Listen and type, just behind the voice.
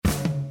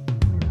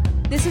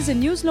This is a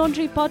News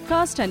Laundry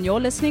podcast and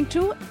you're listening to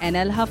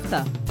NL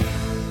Hafta.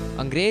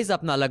 अंग्रेज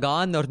अपना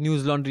लगान और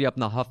न्यूज लॉन्ड्री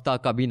अपना हफ्ता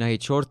कभी नहीं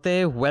छोड़ते.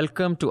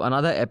 Welcome to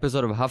another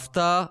episode of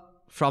Hafta.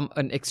 From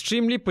an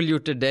extremely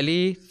polluted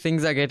Delhi,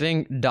 things are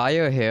getting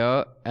dire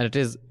here and it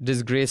is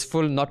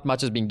disgraceful. Not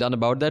much is being done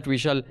about that. We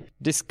shall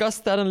discuss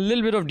that in a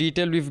little bit of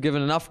detail. We've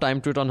given enough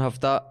time to it on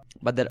Hafta,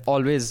 but there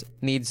always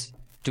needs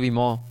to be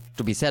more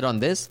to be said on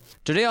this.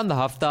 Today on the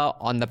Hafta,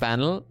 on the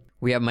panel,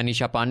 we have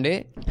Manisha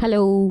Pandey.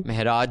 Hello.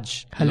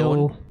 Mehraj. Hello.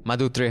 Lone,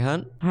 Madhu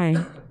Trehan. Hi.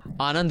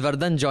 Anand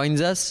Vardhan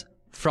joins us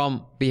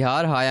from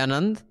Bihar. Hi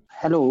Anand.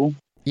 Hello.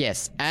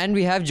 Yes, and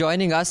we have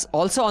joining us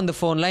also on the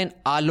phone line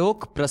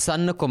Alok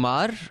Prasanna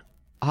Kumar.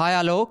 Hi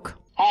Alok.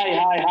 Hi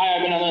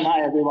Abhinandan,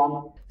 hi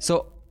everyone.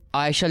 So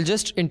I shall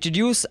just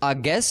introduce our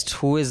guest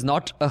who is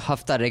not a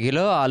Hafta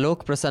regular,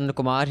 Alok Prasanna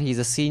Kumar. He's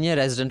a senior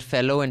resident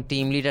fellow and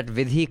team lead at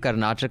Vidhi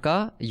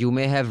Karnataka. You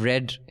may have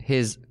read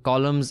his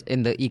columns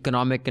in the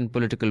Economic and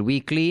Political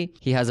Weekly.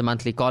 He has a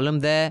monthly column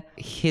there.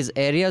 His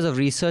areas of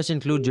research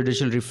include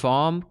judicial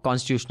reform,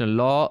 constitutional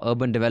law,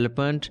 urban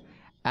development,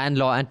 and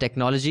law and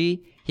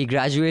technology. He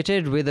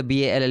graduated with a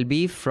BA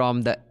LLB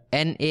from the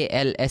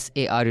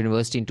NALSAR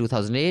University in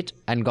 2008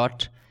 and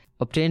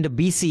obtained a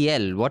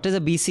BCL. What is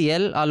a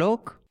BCL,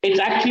 Alok? It's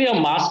actually a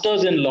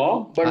master's in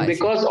law, but I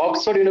because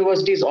Oxford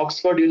University is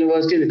Oxford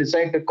University, they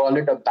decided to call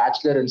it a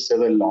bachelor in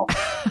civil law.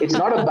 It's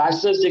not a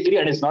bachelor's degree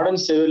and it's not in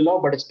civil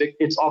law, but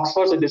it's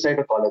Oxford, so they decided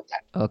to call it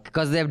that. Okay,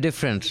 because they have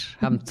different.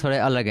 Hum thode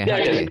alag hain. Yeah,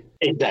 Okay.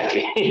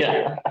 exactly.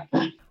 Yeah.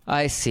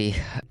 I see.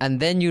 And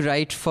then you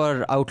write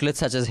for outlets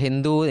such as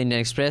Hindu, Indian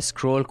Express,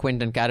 Scroll,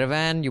 Quint and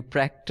Caravan. You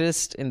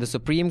practiced in the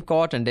Supreme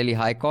Court and Delhi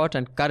High Court,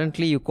 and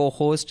currently you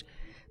co-host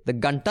the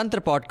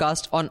Gantantra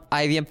podcast on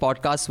IVM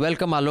Podcasts.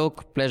 Welcome, Alok.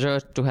 Pleasure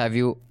to have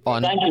you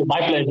on. Thank you. My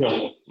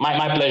pleasure.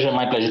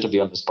 My pleasure to be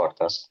on this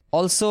podcast.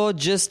 Also,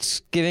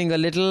 just giving a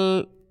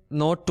little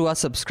note to our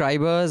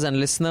subscribers and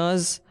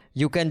listeners,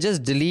 you can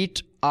just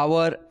delete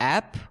our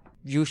app.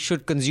 You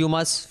should consume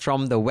us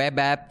from the web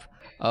app.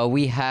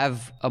 We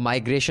have a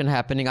migration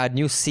happening. Our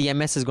new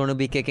CMS is going to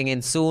be kicking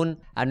in soon,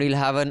 and we'll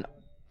have an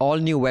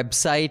all-new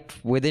website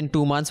within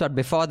 2 months. But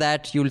before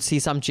that, you'll see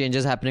some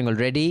changes happening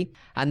already.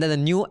 And then the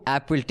new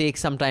app will take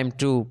some time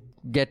to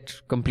get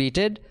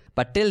completed.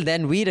 But till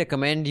then, we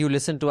recommend you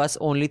listen to us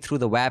only through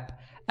the web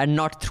and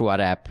not through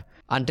our app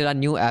until our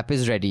new app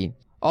is ready.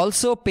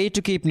 Also, pay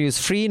to keep news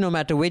free, no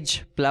matter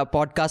which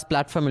podcast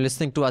platform you're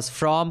listening to us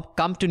from.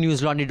 Come to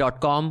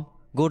newslaundry.com.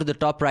 Go to the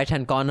top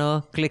right-hand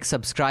corner, click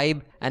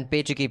subscribe, and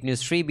pay to keep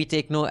news free. We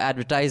take no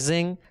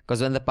advertising,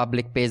 because when the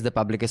public pays, the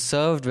public is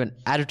served. When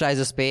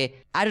advertisers pay,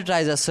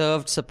 advertisers are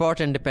served.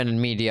 Support independent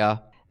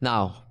media.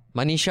 Now,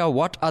 Manisha,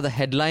 what are the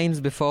headlines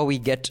before we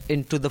get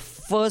into the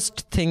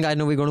first thing? I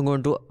know we're going to go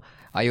into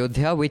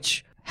Ayodhya,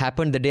 which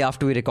happened the day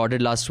after we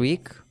recorded last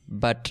week.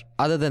 But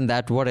other than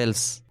that, what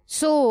else?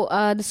 So,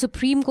 the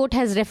Supreme Court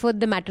has referred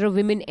the matter of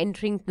women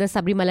entering the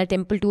Sabrimala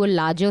temple to a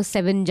larger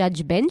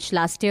 7-judge bench.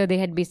 Last year, they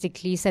had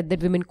basically said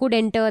that women could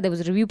enter. There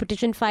was a review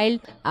petition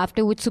filed,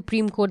 after which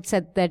Supreme Court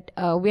said that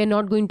we are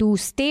not going to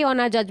stay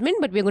on our judgment,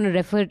 but we're going to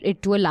refer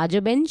it to a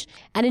larger bench.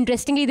 And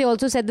interestingly, they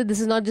also said that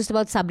this is not just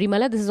about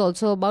Sabrimala, this is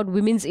also about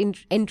women's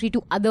entry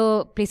to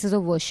other places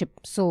of worship.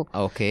 So,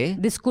 Okay.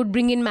 this could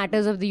bring in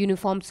matters of the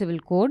Uniform Civil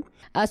Code.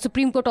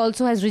 Supreme Court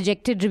also has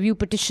rejected review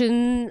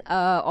petition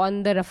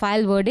on the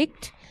Rafale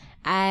verdict.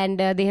 And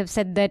they have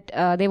said that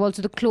they have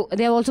also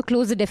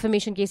closed the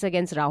defamation case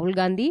against Rahul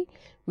Gandhi,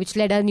 which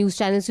led our news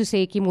channels to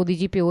say कि Modi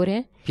ji pure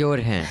hai.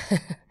 Pure hai.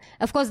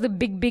 Of course, the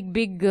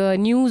big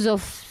news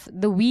of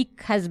the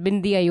week has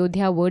been the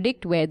Ayodhya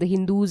verdict, where the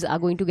Hindus are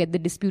going to get the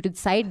disputed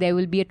site. There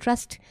will be a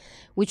trust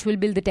which will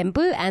build the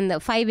temple,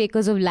 and 5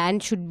 acres of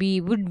land would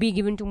be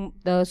given to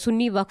the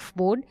Sunni Waqf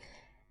board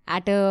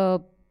at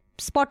a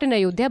spot in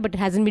Ayodhya, but it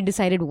hasn't been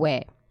decided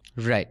where.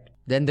 Right.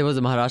 Then there was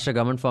the Maharashtra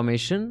government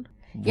formation.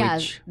 Yeah,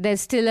 there's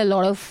still a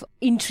lot of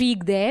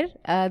intrigue there.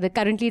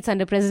 Currently it's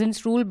under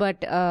president's rule, but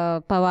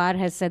Pawar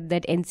has said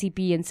that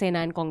NCP and Sena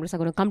and Congress are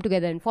going to come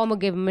together and form a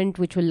government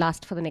which will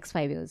last for the next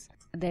 5 years.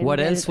 Then What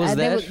else was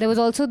there? There was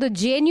also the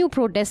JNU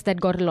protest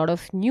that got a lot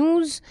of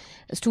news.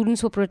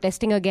 Students were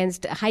protesting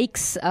against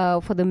hikes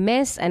for the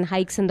mess and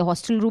hikes in the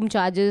hostel room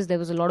charges. There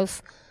was a lot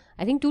of,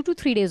 I think, 2 to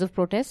 3 days of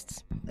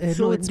protests.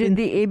 So did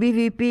the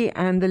ABVP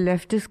and the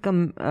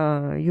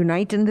leftists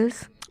unite in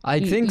this? I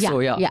think so,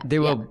 yeah. They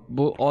were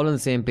all on the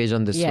same page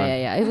on this one.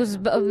 Yeah. It was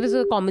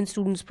a common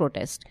students'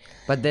 protest.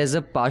 But there's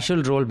a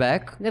partial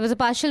rollback. There was a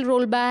partial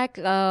rollback,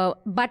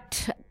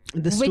 but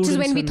which is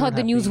when we thought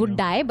the news would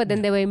die. But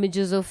then there were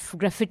images of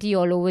graffiti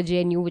all over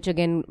JNU, which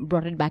again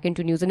brought it back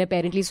into news. And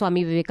apparently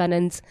Swami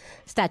Vivekanand's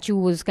statue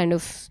was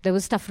there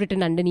was stuff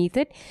written underneath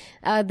it.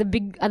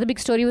 The other big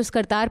story was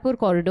Kartarpur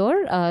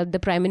corridor. The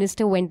Prime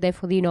Minister went there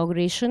for the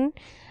inauguration.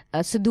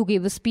 Sidhu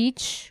gave a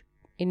speech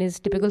in his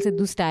typical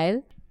Sidhu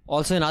style.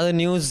 Also in other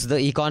news, the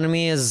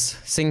economy is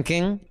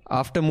sinking.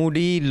 After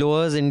Moody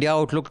lowers India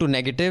outlook to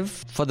negative,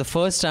 for the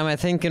first time, I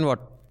think in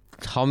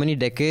how many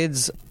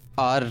decades,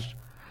 our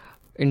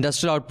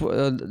industrial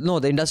output,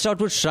 the industrial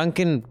output shrunk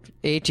in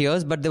 8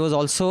 years, but there was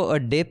also a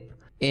dip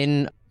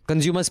in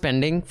consumer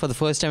spending for the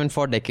first time in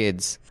 4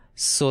 decades.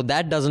 So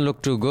that doesn't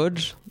look too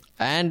good.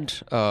 And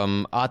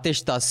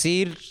Atish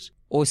Tasir,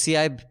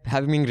 OCI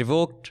having been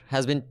revoked,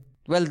 has been,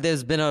 well,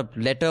 there's been a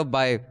letter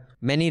by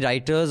many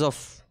writers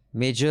of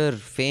major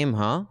fame,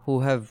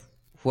 who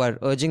are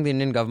urging the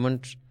Indian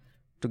government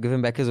to give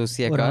him back his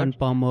OCI Orhan card.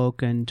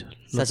 Pamuk and...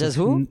 Such as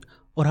who?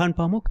 Orhan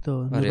Pamuk,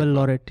 the Nobel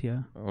laureate,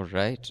 yeah. All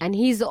right. And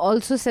he's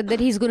also said that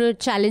he's going to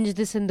challenge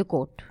this in the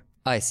court.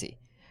 I see.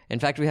 In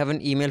fact, we have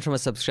an email from a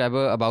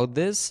subscriber about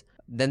this.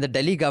 Then the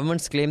Delhi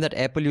government's claim that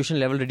air pollution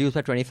level reduced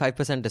by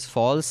 25% is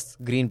false.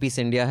 Greenpeace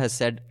India has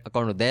said,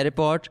 according to their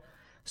report.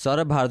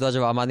 Saurabh Bhardwaj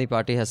of Aam Aadmi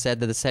Party has said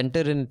that the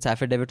centre in its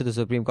affidavit to the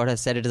Supreme Court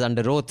has said it is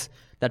under oath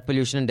that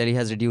pollution in Delhi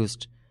has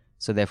reduced.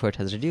 So therefore it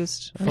has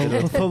reduced.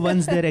 For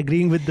once they're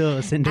agreeing with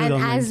the central And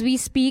government. as we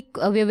speak,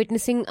 we are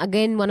witnessing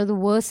again one of the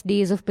worst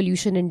days of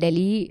pollution in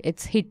Delhi.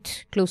 It's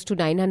hit close to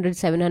 900,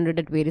 700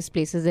 at various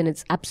places, and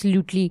it's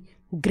absolutely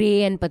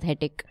grey and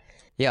pathetic.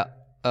 Yeah.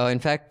 In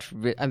fact,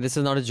 and this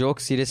is not a joke,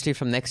 seriously,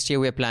 from next year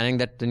we are planning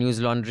that the News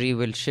Laundry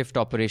will shift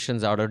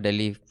operations out of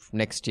Delhi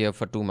next year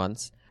for 2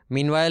 months.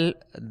 Meanwhile,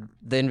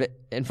 the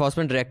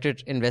Enforcement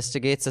Directorate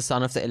investigates the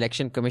son of the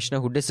election commissioner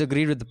who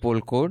disagreed with the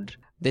poll code.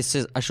 This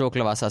is Ashok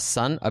Lawasa's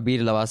son. Abir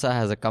Lawasa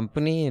has a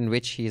company in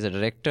which he is a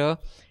director.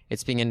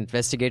 It's being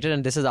investigated,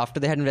 and this is after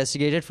they had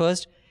investigated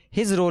first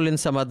his role in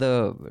some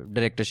other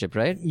directorship,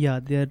 right?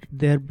 Yeah,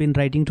 they've been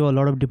writing to a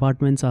lot of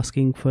departments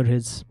asking for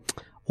his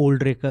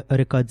old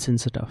records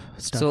and stuff.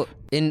 So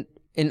in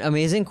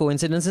amazing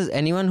coincidences,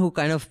 anyone who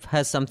kind of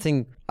has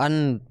something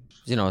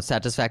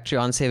satisfactory,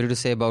 unsavory to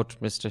say about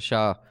Mr.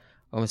 Shah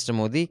or Mr.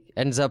 Modi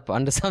ends up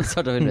under some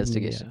sort of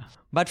investigation. Yeah.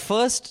 But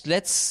first,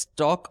 let's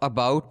talk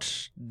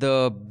about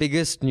the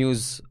biggest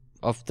news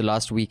of the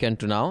last weekend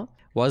to now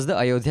was the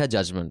Ayodhya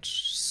judgment.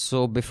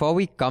 So before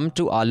we come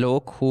to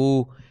Alok,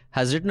 who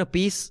has written a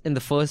piece in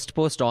the first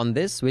post on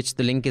this, which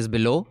the link is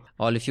below,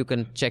 or if you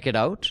can check it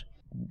out.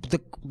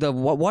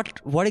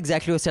 What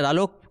exactly was said?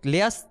 Alok,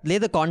 lay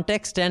the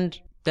context and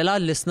tell our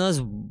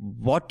listeners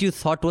what you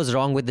thought was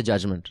wrong with the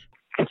judgment.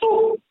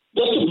 So,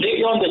 just to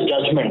break down the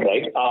judgment,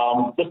 right?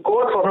 The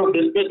court sort of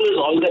dismisses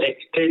all the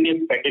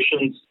extraneous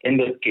petitions in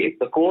this case.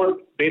 The court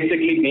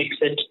basically makes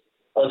it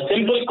a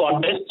simple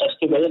contest as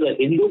to whether the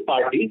Hindu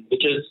party,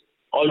 which is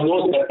all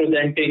those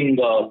representing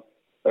the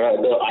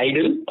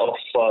idol of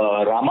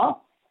Rama,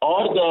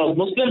 or the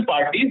Muslim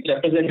parties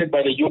represented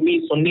by the UP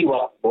Sunni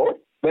Waqf Board,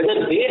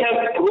 whether they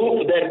have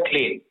proved their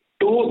claim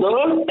to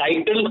the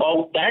title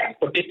of that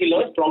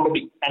particular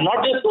property. And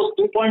not just those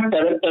 2.77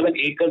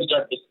 acres that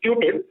are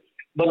disputed,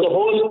 but the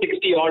whole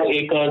 60-odd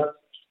acres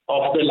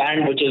of the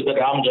land, which is the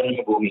Ram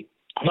Janmabhoomi.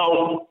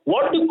 Now,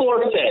 what the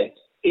court says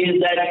is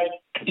that,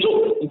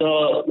 look,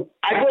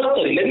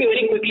 let me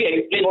very quickly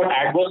explain what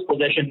adverse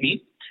possession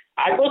means.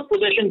 Adverse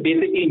possession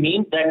basically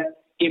means that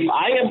if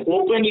I am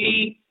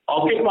openly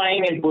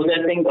occupying and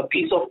possessing a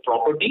piece of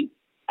property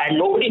and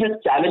nobody has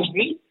challenged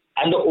me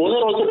and the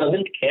owner also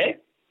doesn't care,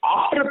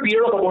 after a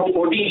period of about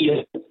 14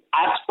 years,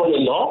 as per the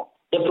law,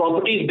 the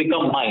property has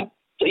become mine.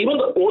 So even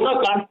the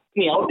owner can't kick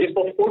me out if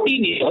for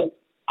 14 years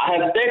I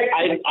have said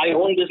I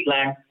own this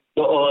land,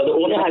 the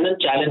owner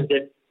hasn't challenged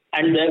it,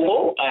 and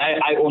therefore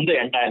I own the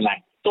entire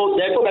land. So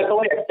therefore, that's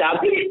how I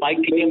establish my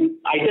claim.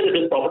 I said that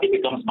this property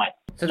becomes mine.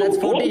 So that's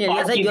 14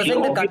 years. You're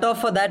saying the cutoff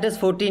for that is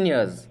 14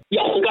 years.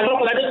 Yeah, the cutoff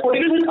for that is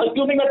 14 years,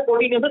 assuming that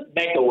 14 years is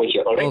met over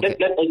here. All right, okay.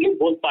 Let's assume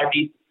both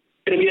parties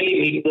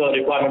trivially meet the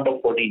requirement of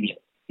 14 years.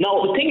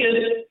 Now, the thing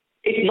is,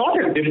 it's not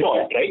a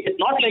default, right? It's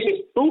not like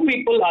if two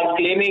people are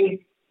claiming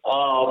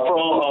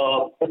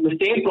from the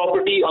same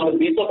property on the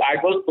basis of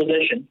adverse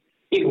possession,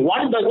 if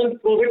one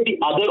doesn't prove it, the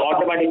other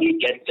automatically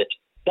gets it.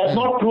 That's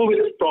not true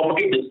with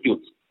property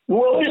disputes.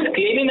 Whoever is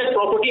claiming that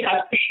property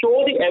has to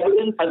show the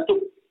evidence, has to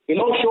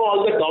show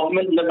all the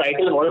documents and the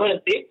title and whatever,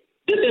 and say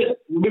this is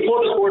before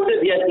the court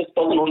says yes, this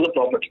person owns the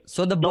property.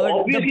 So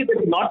obviously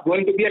there is not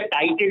going to be a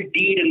title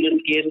deed in this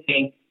case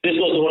saying this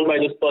was owned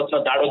by this person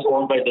or that was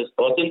owned by this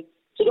person.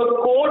 So the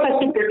court has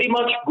to pretty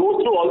much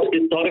go through all the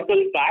historical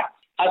facts,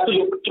 has to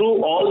look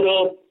through all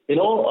the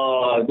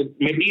the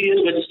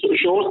material which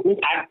shows who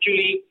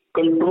actually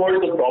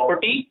controlled the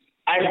property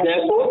and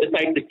therefore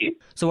decide the case.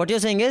 So what you're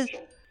saying is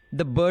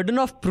the burden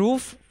of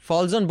proof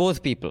falls on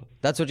both people.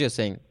 That's what you're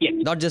saying. Yes.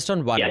 Not just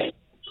on one. Yes.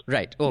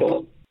 Right. Okay.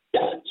 So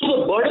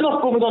the burden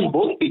of proof is on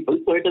both people.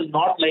 So it is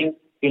not like,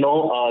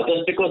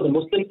 just because the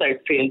Muslim side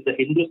fails, the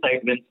Hindu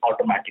side wins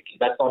automatically.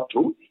 That's not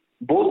true.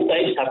 Both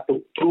sides have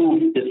to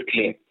prove this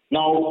claim.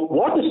 Now,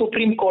 what the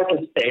Supreme Court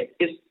has said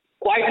is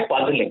quite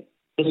puzzling.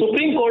 The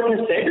Supreme Court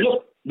has said,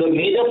 look, the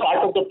major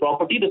part of the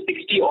property, the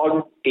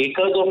 60-odd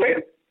acres of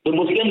it, the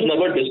Muslims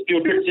never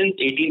disputed since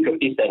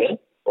 1857.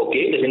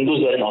 Okay, the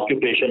Hindus were in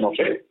occupation of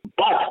it.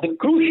 But the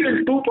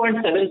crucial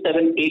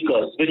 2.77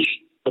 acres, which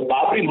the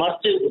Babri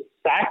Masjid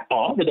sat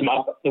on,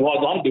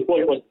 was on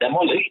before it was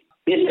demolished,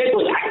 they said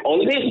was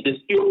always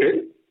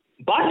disputed.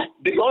 But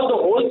because the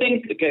whole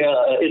thing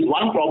is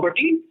one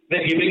property,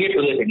 they're giving it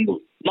to the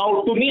Hindus.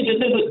 Now, to me,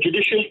 this is a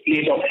judicial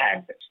sleight of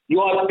hand.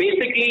 You are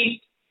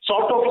basically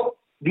sort of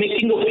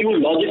making a few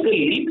logical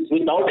leaps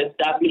without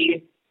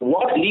establishing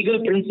what legal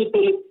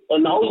principle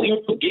allows you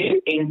to give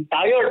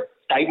entire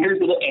title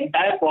to the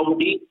entire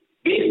property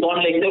based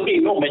on, like, okay,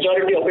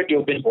 majority of it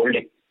you've been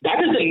holding.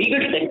 That is the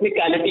legal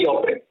technicality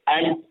of it.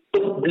 And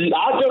the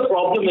larger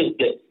problem is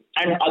this,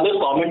 and other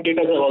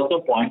commentators have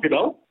also pointed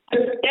out,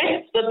 the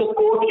text that the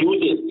court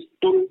uses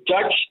to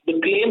judge the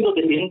claims of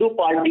the Hindu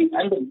parties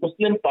and the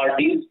Muslim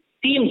parties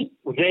seems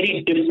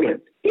very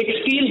different. It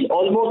feels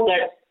almost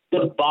that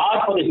the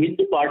bar for the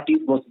Hindu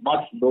parties was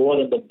much lower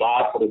than the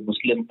bar for the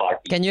Muslim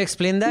parties. Can you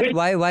explain that?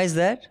 Why is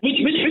that? Which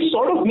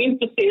sort of means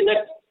to say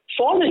that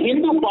for the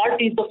Hindu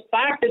parties, the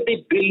fact that they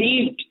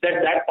believed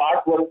that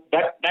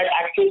that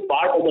actual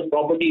part of the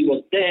property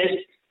was theirs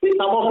is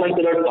somehow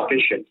considered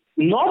sufficient.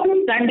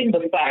 Notwithstanding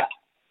the fact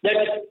that,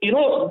 the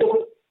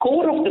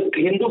core of the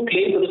Hindu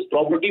claim to this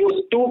property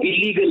was two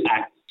illegal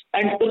acts.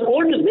 And the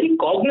court is very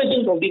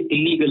cognizant of these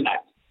illegal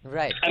acts.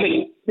 Right. I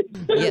mean,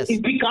 Yes.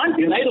 we can't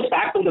deny the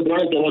fact on the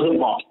ground that there was a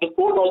mosque. The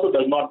court also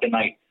does not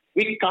deny.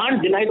 We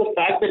can't deny the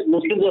fact that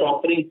Muslims are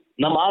offering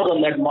namaz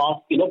on that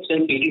mosque,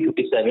 since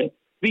 1857.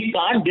 We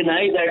can't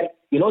deny that,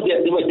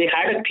 they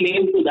had a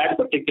claim to that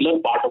particular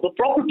part of the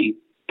property.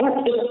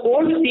 But the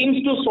court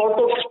seems to sort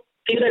of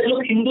say that,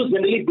 look, Hindus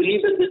generally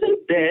believe that this is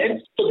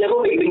theirs, so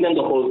therefore we're giving them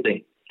the whole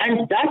thing.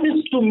 And that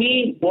is, to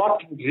me, what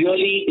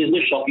really is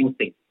the shocking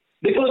thing.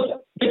 Because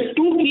there's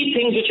two key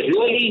things which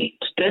really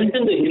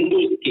strengthen the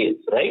Hindu case,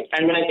 right?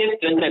 And when I say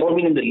strengthen, I don't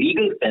mean in the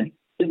legal sense,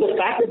 is the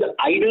fact that the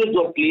idols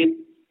were placed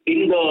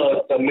in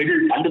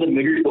under the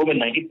middle dome in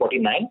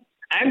 1949,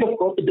 and of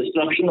course the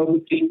destruction of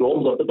the three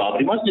domes of the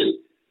Babri Masjid.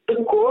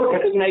 The court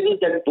recognizes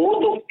that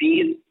both of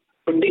these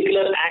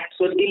particular acts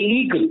were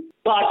illegal,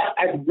 but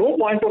at no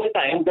point of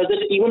time does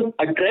it even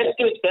address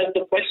to itself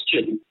the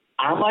question,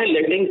 am I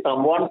letting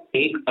someone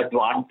take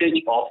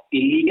advantage of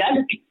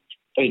illegality?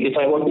 If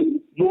I want to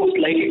move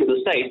slightly to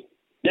the side,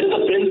 there is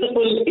a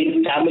principle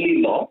in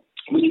family law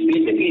which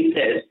basically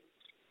says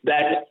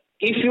that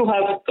if you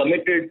have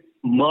committed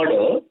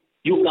murder,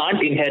 you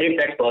can't inherit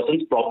that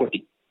person's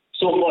property.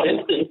 So, for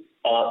instance,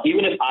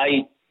 even if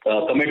I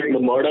commit the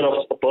murder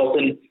of a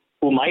person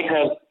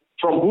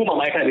from whom I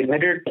might have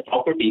inherited the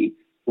property,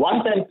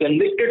 once I'm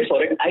convicted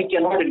for it, I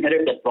cannot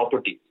inherit that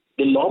property.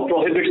 The law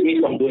prohibits me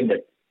from doing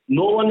that.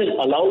 No one is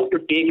allowed to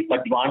take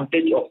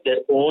advantage of their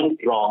own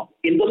wrong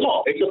in the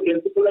law. It's a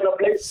principle that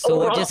applies. So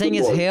what you're saying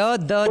is here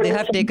they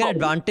have taken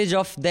advantage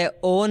of their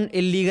own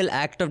illegal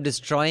act of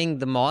destroying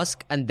the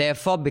mosque, and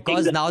therefore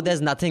because now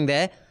there's nothing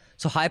there.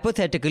 So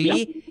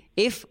hypothetically,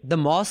 if the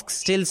mosque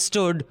still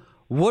stood,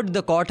 would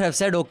the court have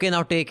said, okay,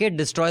 now take it,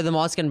 destroy the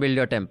mosque and build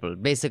your temple?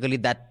 Basically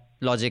that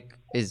logic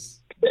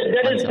is...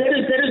 There is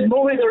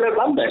no way they would have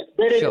done that.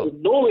 There is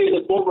no way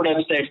the court would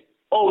have said,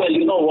 oh, well,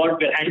 you know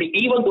what, and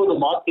even though the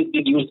mosque has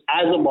been used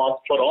as a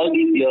mosque for all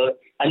these years,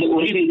 and the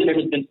only reason it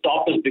has been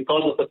stopped is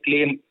because of a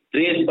claim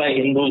raised by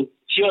Hindus,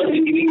 sure,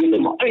 we're giving you the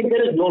mosque. I mean,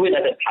 there is no way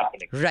that is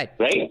happening.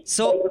 Right?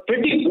 So,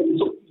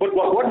 but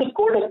what the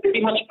court has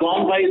pretty much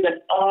gone by is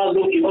that,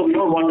 look, we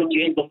don't want to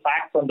change the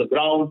facts on the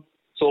ground.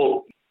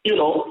 So,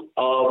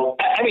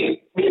 I mean,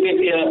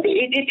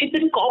 it's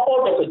a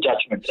cop-out of a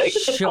judgment, right?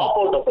 It's a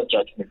cop-out of a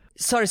judgment.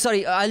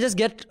 Sorry. I'll just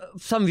get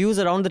some views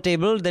around the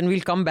table. Then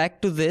we'll come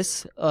back to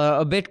this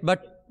a bit.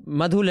 But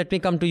Madhu, let me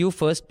come to you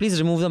first.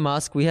 Please remove the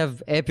mask. We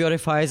have air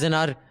purifiers in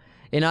our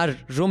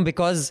room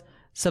because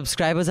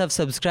subscribers have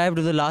subscribed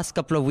to the last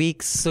couple of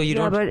weeks. So you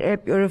don't... but air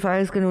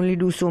purifiers can only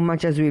do so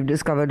much, as we've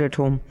discovered at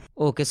home.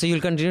 Okay, so you'll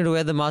continue to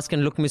wear the mask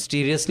and look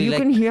mysteriously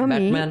like can hear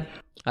Batman. Me.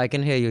 I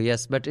can hear you,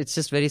 yes, but it's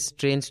just very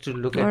strange to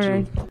look at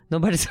you. No,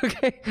 but it's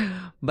okay.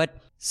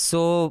 But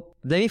so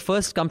let me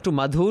first come to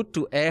Madhu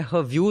to air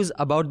her views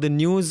about the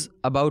news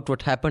about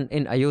what happened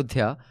in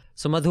Ayodhya.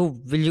 So Madhu,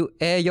 will you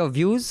air your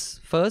views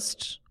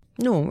first?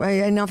 No,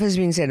 enough has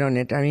been said on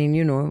it. I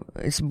mean,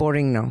 it's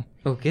boring now.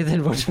 Okay,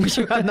 then what?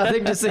 You have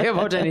nothing to say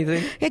about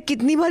anything. Yeah,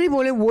 kitni bari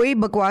bole, wohi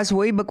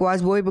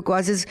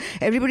bakwas is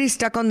everybody's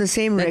stuck on the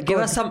same record. Give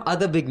us some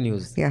other big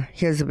news. Yeah,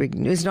 here's the big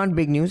news. It's not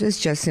big news, it's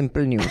just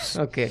simple news.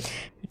 Okay.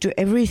 To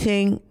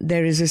everything,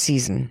 there is a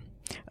season.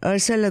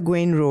 Ursula Le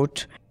Guin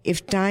wrote,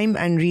 if time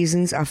and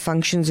reasons are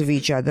functions of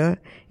each other,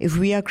 if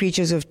we are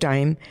creatures of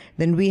time,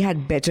 then we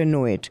had better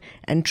know it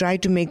and try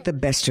to make the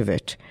best of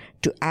it,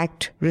 to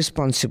act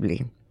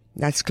responsibly.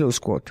 That's close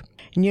quote.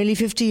 Nearly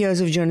 50 years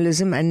of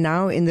journalism, and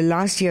now in the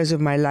last years of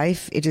my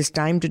life, it is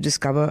time to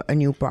discover a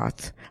new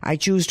path. I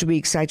choose to be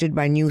excited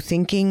by new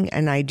thinking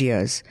and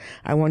ideas.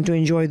 I want to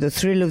enjoy the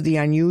thrill of the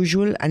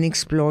unusual and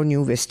explore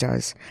new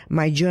vistas.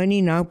 My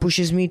journey now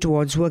pushes me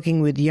towards working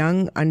with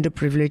young,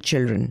 underprivileged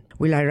children.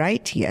 Will I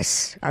write?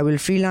 Yes. I will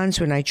freelance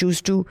when I choose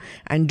to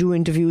and do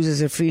interviews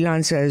as a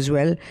freelancer as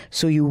well,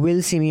 so you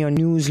will see me on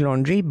News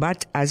Laundry,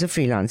 but as a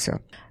freelancer.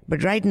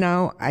 But right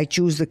now, I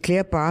choose the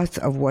clear path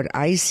of what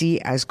I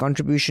see as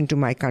contribution to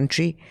my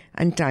country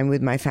and time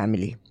with my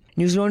family.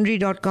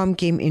 Newslaundry.com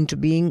came into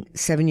being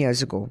 7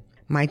 years ago.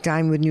 My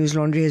time with News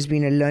Laundry has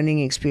been a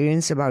learning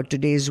experience about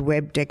today's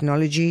web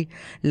technology,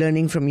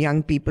 learning from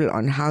young people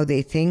on how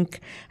they think,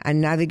 and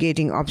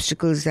navigating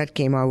obstacles that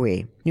came our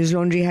way. News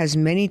Laundry has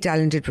many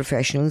talented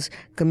professionals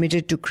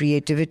committed to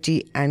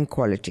creativity and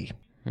quality.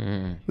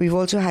 We've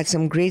also had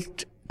some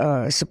great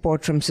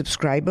support from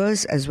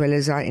subscribers as well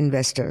as our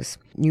investors.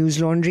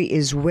 News Laundry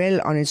is well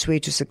on its way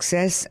to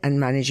success and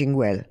managing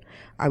well.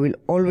 I will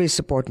always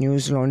support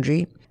News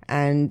Laundry,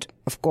 and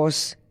of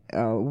course,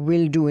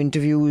 will do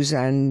interviews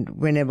and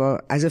whenever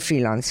as a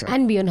freelancer.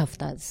 And be on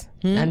Haftas.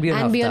 And be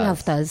on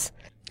Haftas.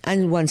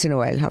 And once in a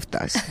while,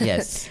 Haftas.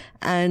 Yes.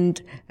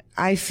 And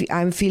I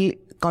feel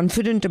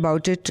confident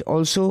about it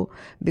also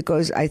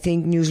because I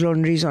think News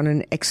Laundry is on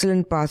an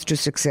excellent path to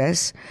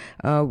success.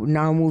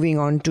 Now moving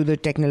on to the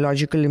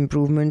technological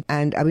improvement.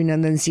 And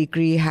Abhinandan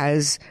Sikri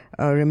has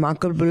a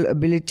remarkable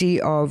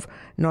ability of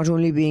not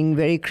only being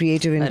very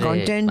creative in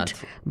content,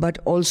 but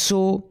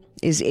also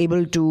is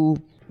able to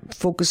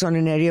focus on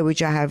an area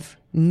which I have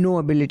no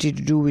ability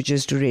to do, which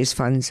is to raise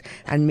funds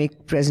and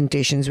make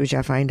presentations, which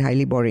I find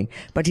highly boring.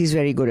 But he's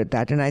very good at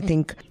that. And I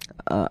think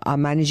our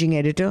managing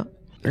editor,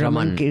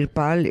 Raman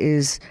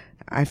Kirpal,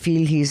 I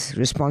feel he's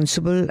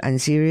responsible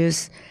and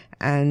serious.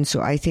 And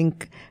so I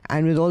think,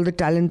 and with all the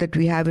talent that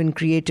we have in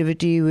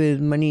creativity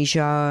with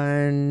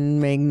Manisha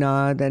and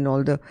Meghnad and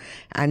all the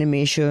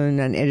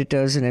animation and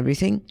editors and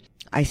everything,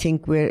 I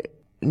think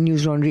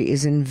News Laundry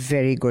is in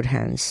very good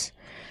hands.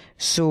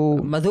 So,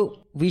 Madhu,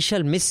 we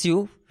shall miss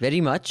you very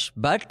much,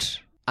 but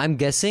I'm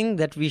guessing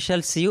that we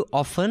shall see you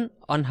often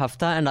on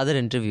Hafta and other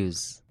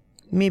interviews.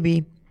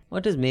 Maybe.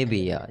 What is maybe?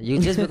 Yeah, you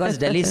just because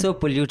Delhi is so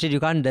polluted,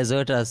 you can't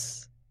desert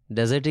us.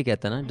 Desert ही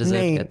कहते हैं ना?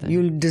 Desert कहते हैं.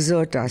 You'll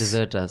desert us.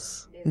 Desert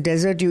us.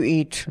 Desert you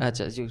eat.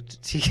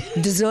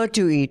 अच्छा, Dessert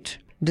you eat.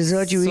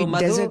 Dessert you so eat.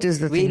 Madhu, Desert is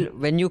the thing.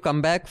 When you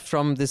come back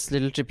from this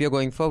little trip you're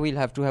going for, we'll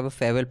have to have a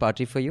farewell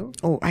party for you.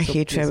 Oh, I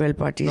hate farewell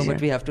parties. No, but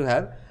we have to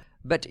have.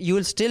 But you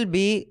will still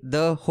be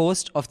the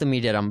host of the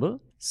Media Rumble.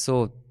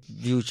 So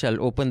you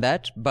shall open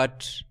that.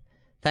 But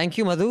thank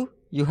you, Madhu.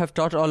 You have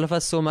taught all of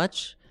us so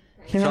much.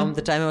 From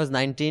the time I was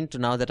 19 to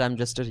now that I'm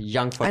just a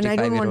young 45-year-old. And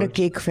I don't want a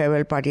cake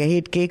farewell party. I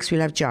hate cakes.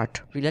 We'll have chaat.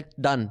 We'll have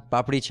done.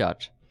 Papdi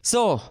chaat.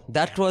 So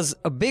that was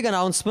a big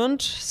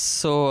announcement.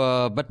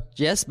 So, but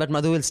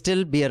Madhu will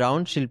still be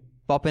around. She'll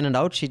pop in and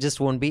out. She just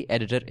won't be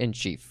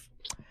editor-in-chief.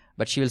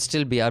 But she will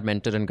still be our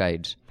mentor and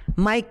guide.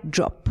 Mic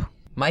drop.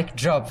 Mic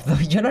drop.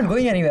 You're not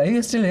going anywhere. Are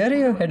you still here? Or are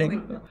you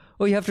heading?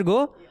 Oh, you have to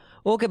go?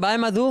 Okay, bye,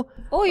 Madhu.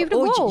 Oh, you have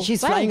to go.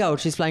 She's flying out.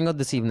 She's flying out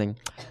this evening.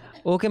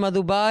 Okay,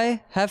 Madhu, bye.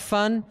 Have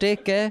fun.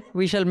 Take care.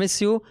 We shall miss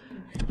you.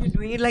 You're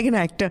doing it like an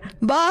actor.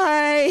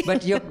 Bye.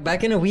 But you're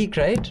back in a week,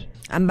 right?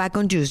 I'm back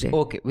on Tuesday.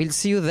 Okay, we'll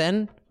see you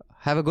then.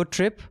 Have a good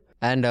trip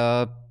and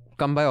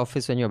come by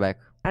office when you're back.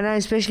 And I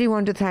especially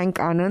want to thank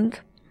Anand.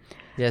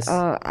 Yes.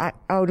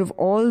 Out of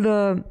all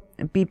the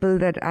people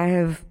that I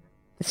have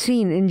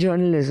seen in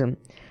journalism,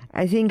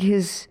 I think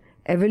his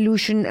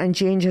evolution and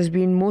change has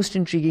been most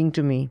intriguing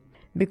to me.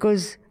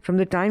 Because from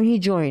the time he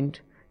joined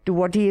to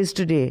what he is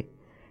today,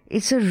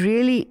 it's a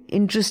really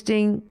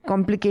interesting,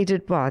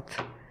 complicated path.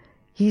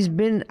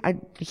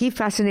 He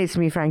fascinates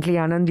me, frankly,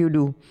 Anand, you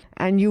do.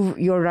 And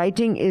your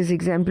writing is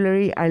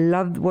exemplary. I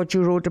loved what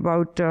you wrote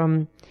about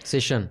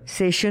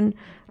Session.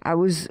 I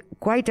was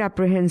quite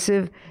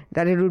apprehensive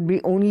that it would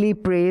be only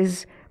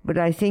praise, but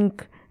I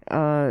think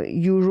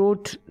you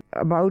wrote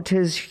about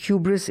his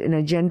hubris in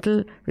a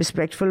gentle,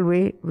 respectful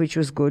way, which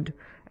was good,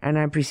 and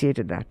I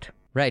appreciated that.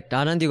 Right.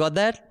 Anand, you got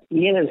that?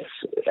 Yes.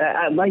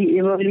 My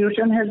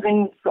evolution has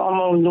been from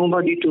a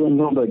nobody to a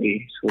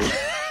nobody.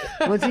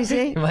 So. What's he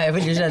say? My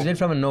evolution has been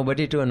from a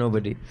nobody to a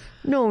nobody.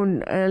 No,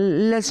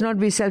 let's not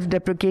be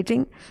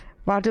self-deprecating.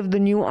 Part of the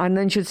new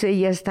Anand should say,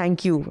 yes,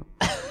 thank you.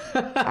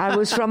 I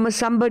was from a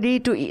somebody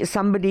to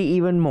somebody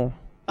even more.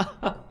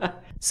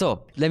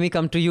 So, let me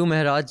come to you,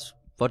 Mehraj.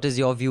 What is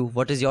your view?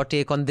 What is your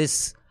take on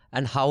this?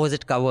 And how was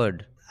it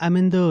covered? I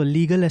mean, the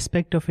legal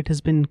aspect of it has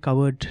been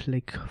covered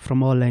like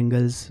from all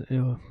angles.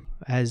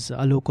 As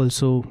Alok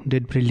also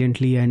did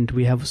brilliantly, and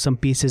we have some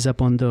pieces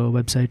up on the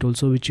website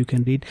also which you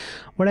can read.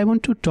 What I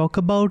want to talk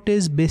about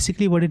is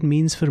basically what it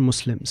means for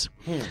Muslims.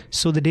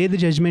 So the day the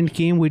judgment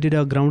came, we did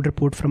a ground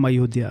report from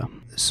Ayodhya.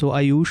 So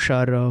Ayush,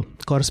 our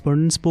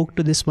correspondent, spoke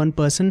to this one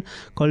person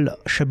called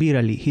Shabir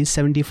Ali. He's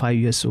 75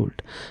 years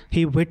old.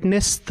 He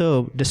witnessed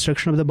the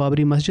destruction of the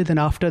Babri Masjid, and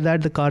after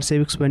that the car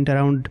Seviks went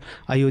around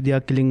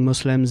Ayodhya killing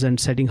Muslims and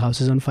setting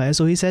houses on fire.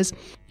 So he says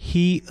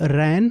he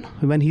ran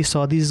when he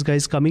saw these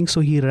guys coming. So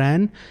he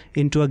ran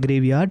into a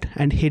graveyard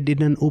and hid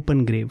in an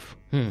open grave.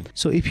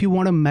 So if you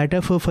want a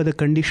metaphor for the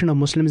condition of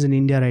Muslims in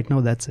India right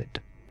now, that's it.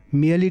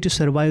 Merely to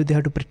survive, they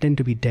have to pretend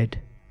to be dead.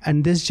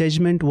 And this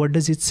judgment, what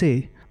does it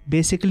say?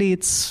 Basically,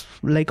 it's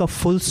like a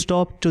full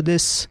stop to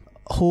this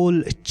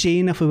whole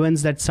chain of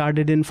events that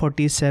started in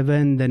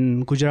 47,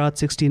 then Gujarat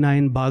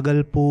 69,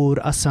 Bhagalpur,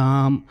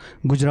 Assam,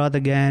 Gujarat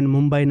again,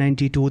 Mumbai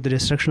 92, the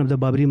destruction of the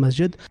Babri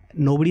Masjid.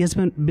 Nobody has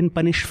been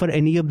punished for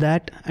any of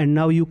that. And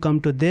now you come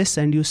to this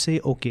and you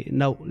say, okay,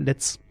 now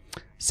let's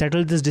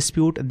settle this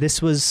dispute.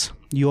 This was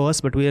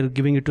yours, but we are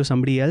giving it to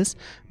somebody else.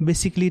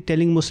 Basically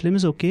telling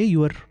Muslims, okay,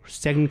 you are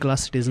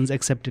second-class citizens,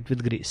 accept it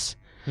with grace.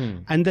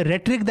 And the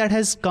rhetoric that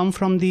has come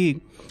from the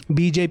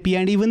BJP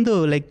and even the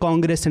like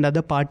Congress and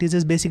other parties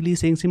is basically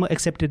saying,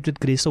 accept it with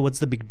grace. So what's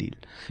the big deal?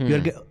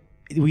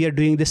 We are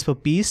doing this for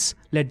peace.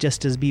 Let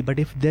justice be. But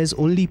if there's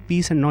only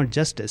peace and not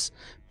justice,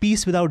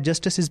 peace without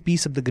justice is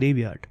peace of the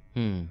graveyard.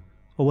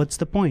 Or what's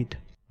the point?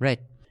 Right.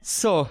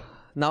 So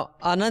now,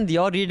 Anand,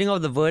 your reading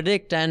of the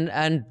verdict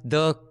and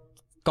the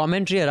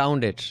commentary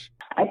around it.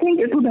 I think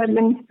it would have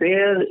been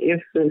fair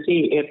if,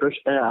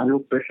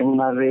 Alok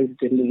Prasanna raised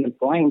the legal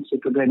points.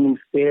 It would have been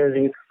fair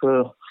if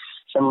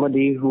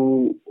somebody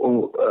who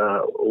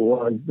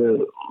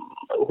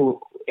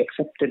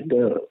accepted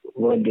the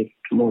verdict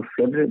more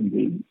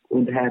favorably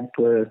would have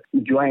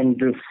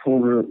joined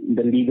for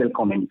the legal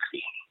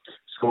commentary.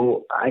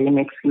 So I am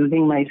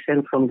excusing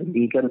myself from the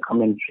legal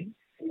commentary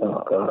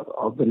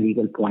of the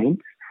legal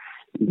points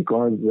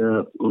because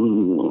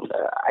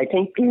I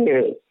think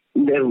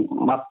there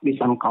must be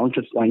some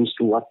counterpoints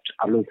to what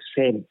Alok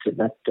said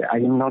that I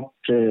am not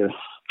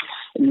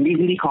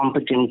legally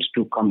competent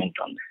to comment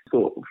on.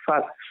 So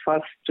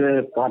first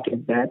part is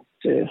that.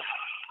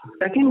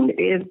 Second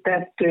is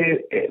that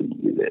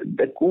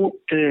the court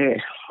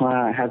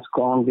has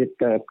gone with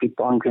the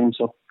preponderance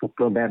of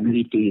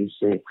probabilities,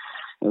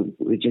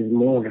 which is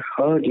more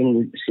heard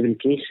in civil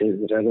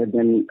cases rather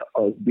than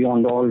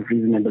beyond all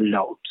reasonable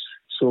doubts.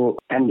 So,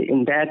 and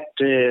in that,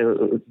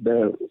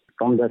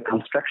 from the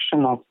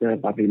construction of the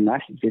Babri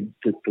Masjid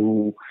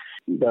to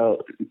the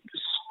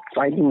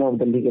filing of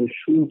the legal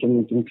suit in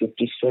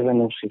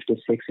 1957 or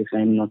 56, if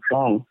I'm not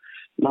wrong.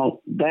 Now,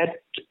 that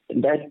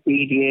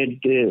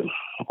period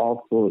of,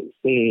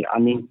 say,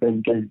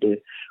 unimpeded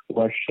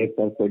worship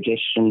or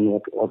possession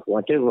or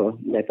whatever,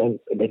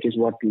 that is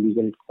what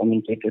legal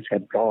commentators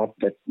have brought,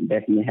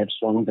 that may have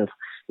swung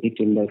it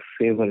in the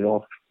favor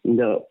of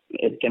the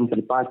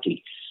temple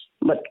party.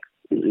 But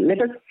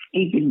let us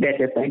keep it that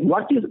aside.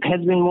 What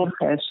has been more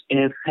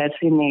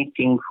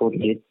fascinating for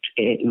it,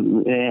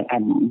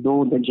 and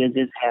though the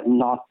judges have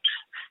not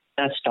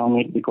touched on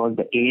it because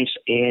the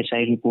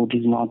ASI report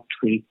is not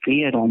very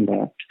clear on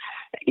that,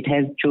 it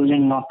has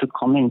chosen not to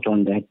comment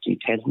on that. It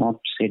has not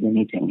said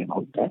anything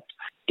about that.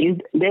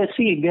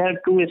 There are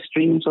two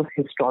streams of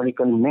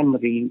historical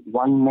memory.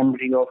 One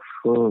memory of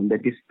the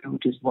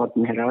dispute is what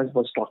Mehraj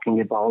was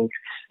talking about,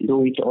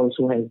 though it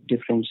also has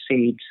different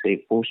shades,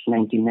 say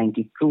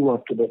post-1992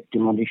 after the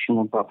demolition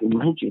of Babri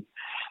Masjid.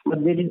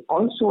 But there is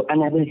also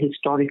another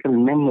historical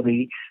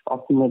memory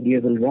of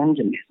medieval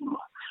vandalism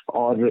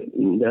or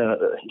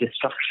the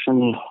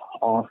destruction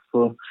of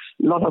a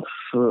lot of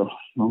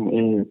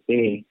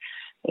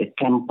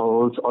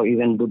temples or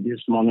even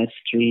Buddhist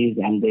monasteries,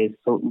 and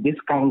so this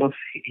kind of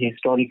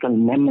historical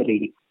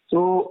memory.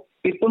 So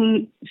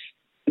people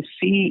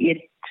see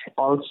it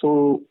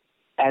also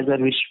as a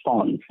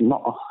response.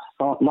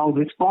 Now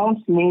response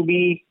may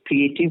be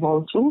creative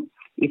also.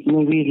 It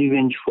may be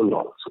revengeful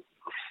also.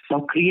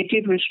 Now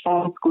creative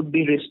response could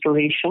be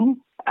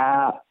restoration,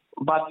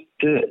 but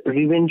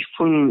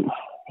revengeful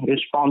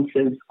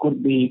responses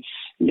could be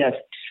just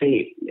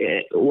say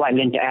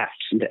violent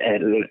acts.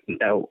 And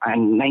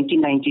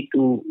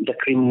 1992, the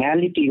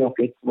criminality of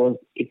it was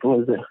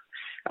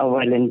a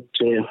violent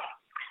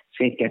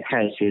say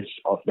catharsis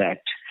of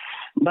that.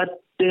 But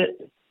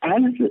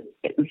as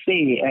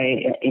say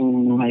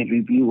in my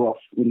review of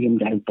William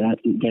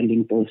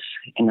Dalrymple's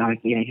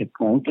anarchy, I have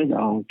pointed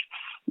out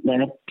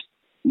that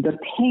the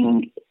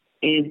thing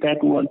is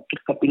that what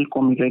Kapil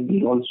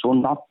Komiragi, also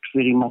not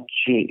very much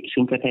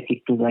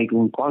sympathetic to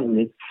right-wing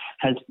causes,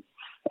 has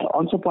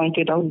also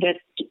pointed out that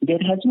there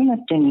has been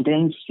a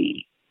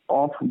tendency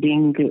of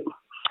being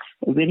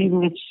very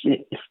much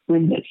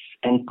squeamish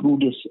and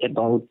prudish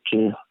about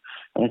a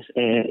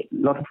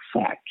lot of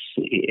facts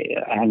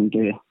and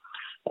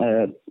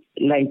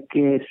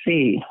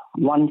say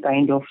one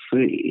kind of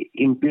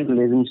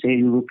imperialism, say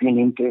European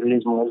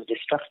imperialism was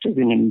destructive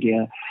in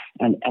India,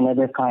 and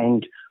another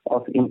kind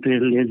of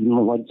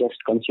imperialism was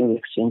just cultural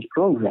exchange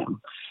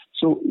program.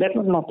 So that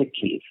was not the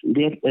case.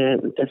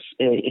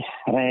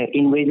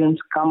 Invasions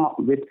come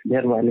with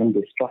their violent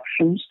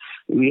destructions.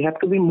 We have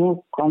to be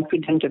more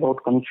confident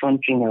about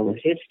confronting our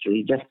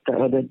history. Just the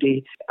other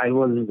day, I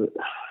was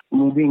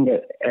moving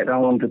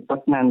around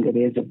Patna, and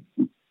there is a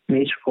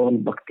place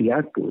called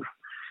Bakhtiyarpur.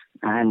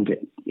 And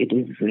it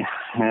is,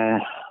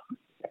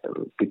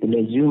 people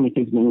assume it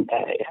has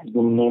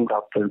been named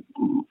after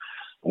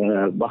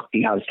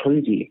Bakhtiyar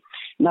Khilji.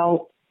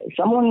 Now,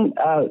 someone,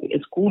 a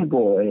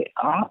schoolboy,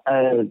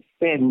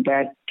 said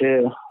that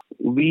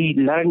we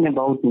learn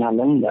about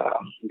Nalanda,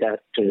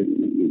 that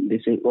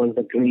this was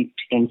a great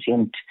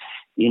ancient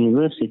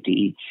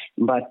university,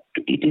 but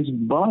it is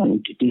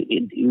burnt.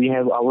 We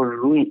have our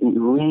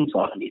ruins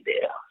already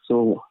there.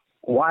 So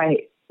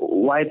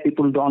why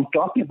people don't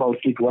talk about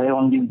it? Why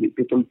only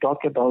people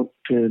talk about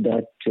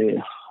that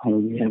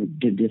we have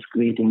this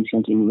great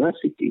ancient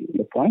university?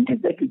 The point is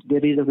that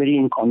there is a very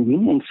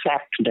inconvenient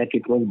fact that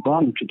it was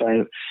burnt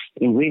by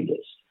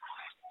invaders.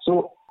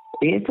 So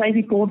ASI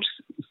reports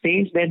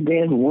says that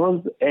there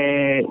was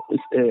a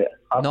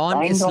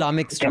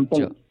non-Islamic kind of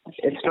structure.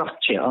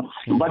 Structure,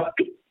 but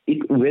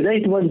whether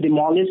it was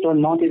demolished or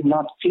not is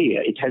not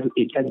clear. It has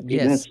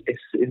been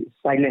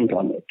silent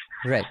on it.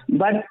 Right.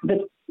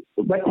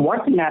 But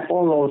what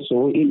Nepal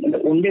also in the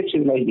Undeb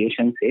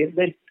civilization says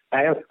that,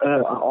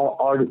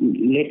 or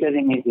later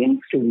in his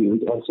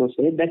interviews also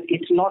said that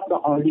it's not the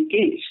only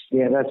case.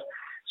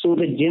 So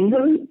the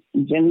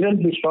general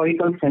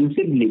historical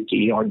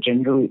sensibility or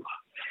general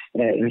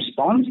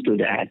response to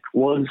that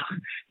was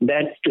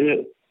that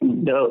the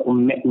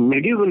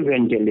medieval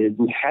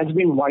vandalism has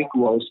been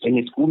whitewashed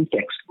in school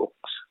textbooks.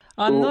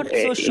 I'm not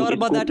so sure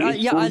about that.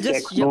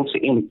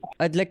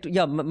 I'd like to.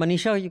 Yeah,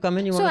 Manisha, you come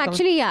in. I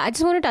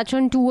just want to touch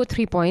on 2 or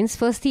 3 points.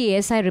 First, the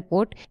ASI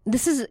report.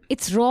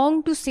 It's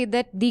wrong to say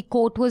that the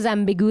court was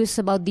ambiguous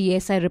about the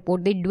ASI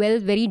report. They dwell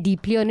very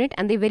deeply on it,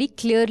 and they very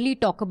clearly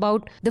talk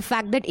about the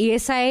fact that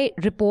ASI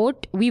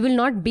report, we will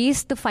not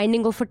base the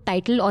finding of a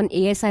title on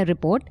ASI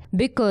report,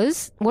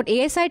 because what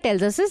ASI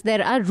tells us is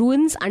there are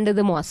ruins under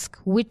the mosque,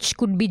 which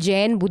could be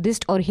Jain,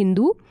 Buddhist or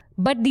Hindu.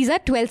 But these are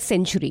 12th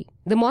century.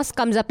 The mosque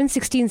comes up in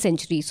 16th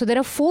century. So there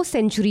are 4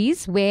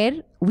 centuries where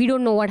we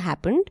don't know what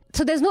happened.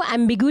 So there's no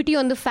ambiguity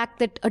on the fact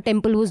that a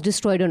temple was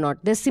destroyed or not.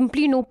 There's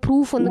simply no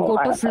proof on the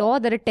court of law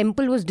that a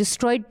temple was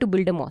destroyed to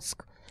build a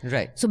mosque.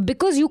 Right. So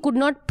because you could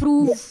not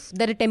prove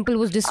that a temple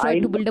was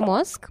destroyed to build a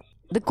mosque,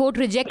 the court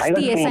rejects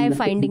the ASI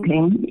finding.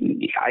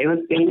 I was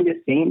saying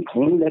the same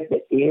thing, that the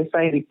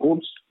ASI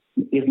reports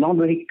is not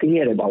very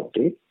clear about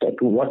it,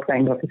 that what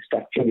kind of a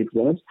structure it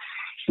was.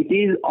 It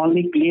is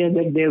only clear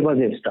that there was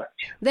a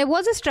structure. There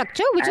was a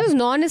structure which was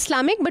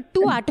non-Islamic, but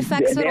 2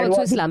 artifacts were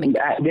also Islamic.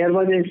 There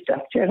was a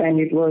structure, and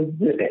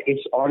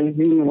its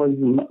origin was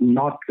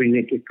not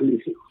related to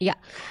Islam. Yeah.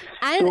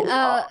 And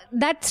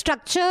that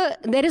structure,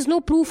 there is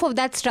no proof of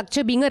that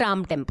structure being a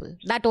Ram temple.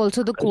 That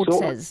also the court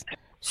says.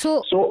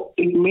 So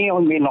it may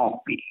or may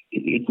not be.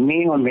 It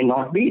may or may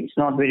not be. It's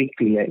not very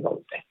clear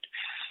about that.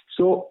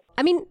 So,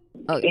 I mean,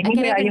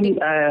 anyway,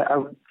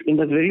 in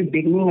the very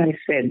beginning, I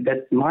said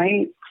that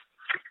my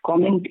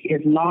comment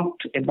is not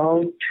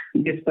about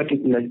this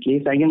particular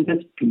case. I am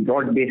just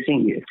broad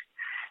basing it.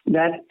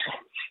 That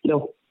the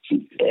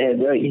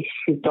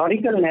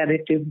historical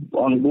narrative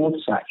on both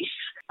sides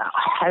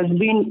has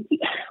been,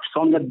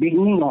 from the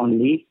beginning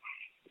only,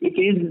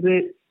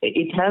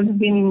 it has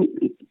been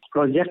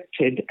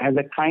projected as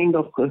a kind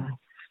of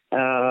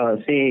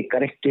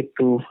corrective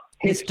to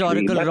history.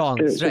 Historical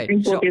wrongs, right?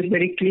 The Supreme Court is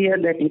very clear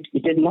that it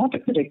is not a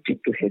corrective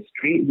to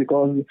history,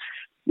 because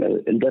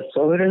the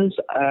sovereigns,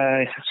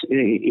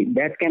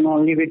 that can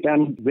only be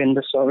done when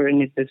the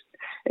sovereign says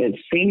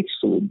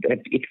so, that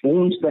it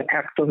owns the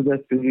act of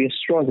the previous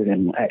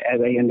sovereign, as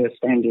I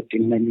understand it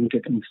in my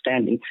limited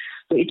understanding.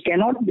 So it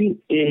cannot be,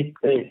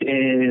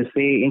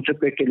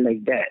 interpreted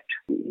like that.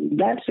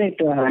 That's it.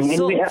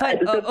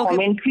 The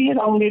commentary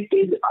around it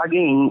is,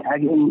 again,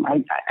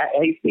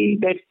 I say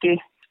that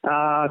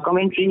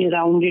commentary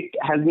around it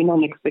has been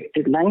on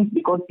expected lines,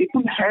 because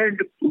people had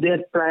their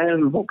prior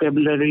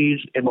vocabularies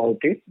about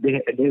it.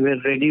 They were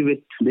ready with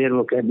their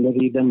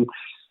vocabulary. Then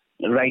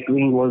right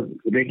wing was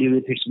ready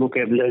with its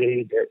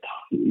vocabulary. The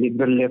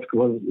liberal left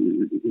was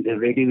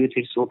ready with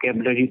its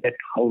vocabulary, that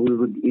how we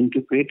would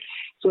interpret.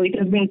 So it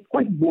has been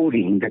quite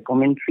boring. The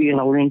commentary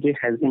around it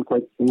has been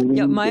quite boring.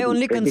 Yeah, my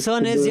only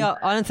concern is,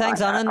 Anand, thanks,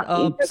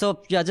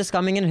 Anand. Just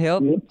coming in here,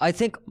 I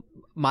think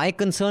my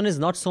concern is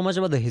not so much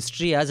about the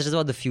history as it is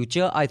about the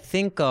future. I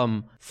think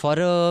for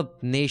a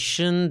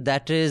nation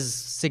that is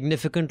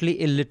significantly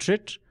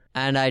illiterate,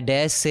 and I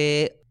dare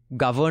say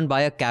governed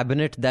by a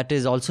cabinet that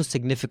is also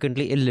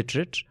significantly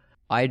illiterate,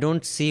 I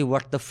don't see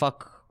what the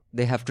fuck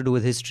they have to do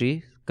with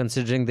history,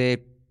 considering they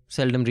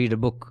seldom read a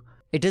book.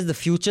 It is the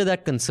future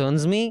that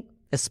concerns me,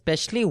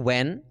 especially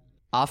when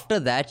after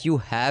that you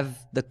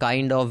have the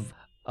kind of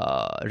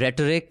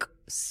rhetoric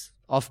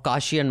of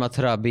Kashi and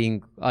Mathura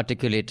being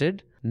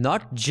articulated,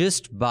 not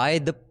just by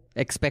the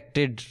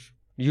expected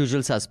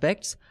usual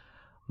suspects,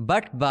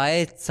 but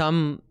by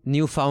some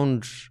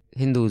newfound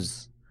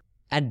Hindus.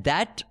 And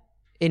that,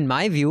 in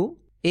my view,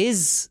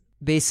 is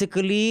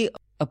basically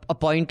a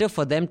pointer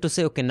for them to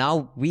say, okay,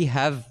 now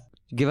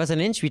give us an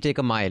inch, we take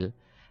a mile.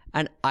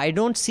 And I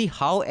don't see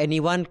how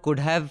anyone could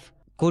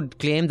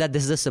claim that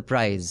this is a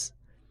surprise.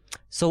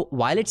 So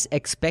while it's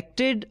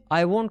expected,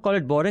 I won't call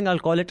it boring, I'll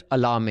call it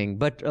alarming.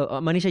 But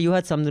Manisha, you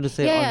had something to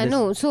say on this.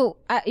 No. So,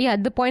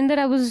 the point that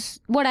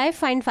what I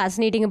find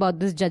fascinating about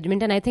this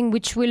judgment, and I think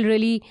which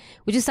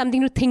is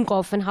something to think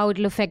of and how it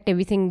will affect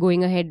everything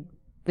going ahead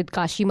with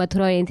Kashi,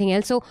 Mathura or anything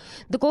else. So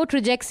the court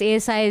rejects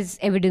ASI's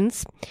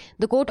evidence.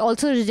 The court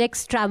also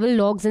rejects travel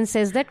logs and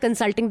says that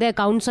consulting the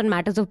accounts on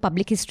matters of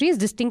public history is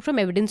distinct from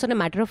evidence on a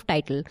matter of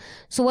title.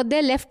 So what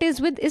they're left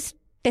is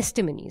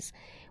testimonies.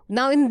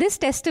 Now, in this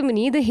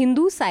testimony, the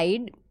Hindu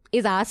side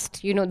is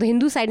asked, the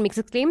Hindu side makes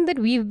a claim that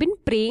we've been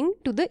praying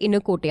to the inner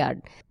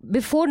courtyard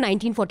before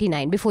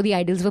 1949, before the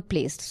idols were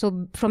placed. So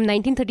from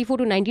 1934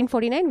 to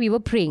 1949, we were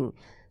praying.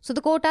 So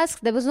the court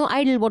asks, there was no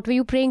idol, what were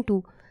you praying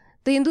to?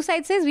 The Hindu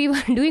side says we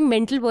were doing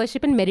mental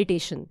worship and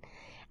meditation.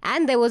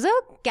 And there was a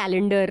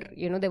calendar,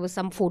 there was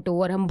some photo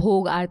or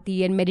bhog,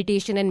 aarti and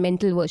meditation and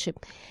mental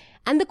worship.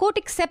 And the court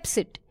accepts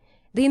it.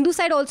 The Hindu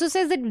side also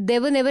says that there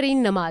were never any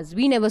namaz.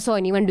 We never saw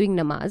anyone doing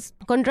namaz.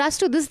 Contrast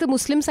to this, the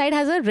Muslim side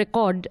has a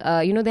record.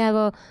 They have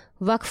a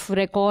waqf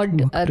record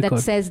that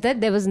says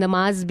that there was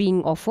namaz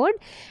being offered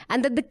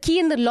and that the key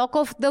and the lock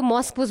of the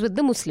mosque was with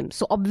the Muslims.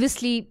 So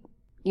obviously,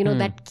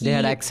 that key. They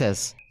had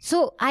access.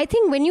 So I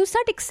think when you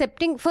start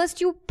accepting,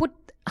 first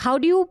how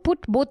do you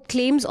put both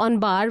claims on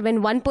bar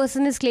when one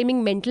person is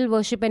claiming mental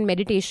worship and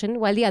meditation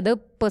while the other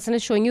person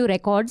is showing you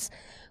records,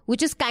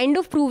 which is kind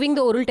of proving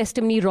the oral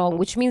testimony wrong,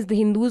 which means the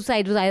Hindu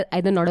side was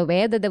either not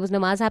aware that there was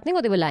namaz happening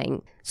or they were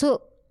lying.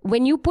 So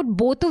when you put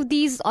both of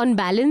these on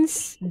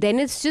balance, then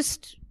it's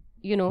just,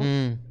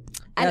 And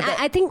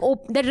I think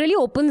that really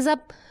opens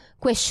up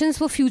questions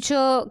for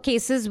future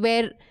cases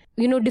where,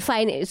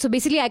 define it. So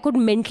basically I could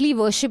mentally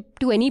worship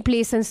to any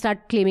place and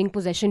start claiming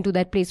possession to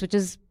that place, which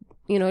is,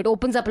 it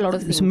opens up a lot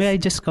of things. So may I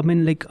just come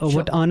in,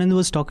 what Anand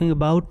was talking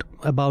about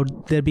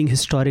there being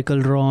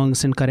historical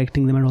wrongs and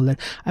correcting them and all that.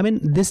 I mean,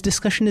 this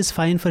discussion is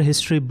fine for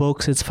history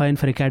books, it's fine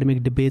for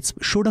academic debates.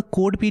 Should a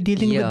court be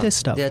dealing with this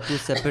stuff? They are two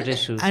separate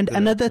issues. And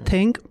another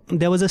thing,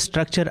 there was a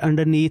structure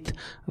underneath,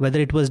 whether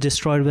it was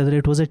destroyed, whether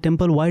it was a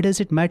temple, why does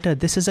it matter?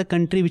 This is a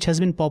country which has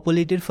been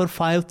populated for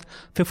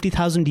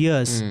 50,000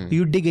 years.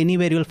 You dig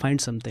anywhere, you'll find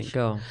something.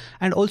 Sure.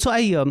 And also,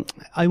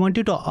 I want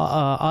you to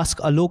ask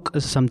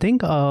Alok something.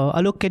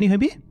 Alok, can you hear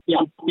me? Yeah,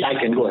 I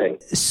can. Go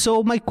ahead.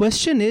 So my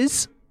question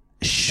is,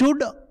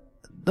 should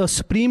the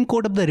Supreme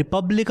Court of the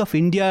Republic of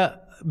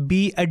India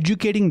be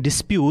adjudicating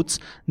disputes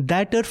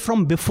that are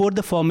from before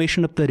the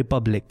formation of the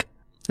Republic?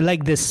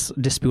 Like this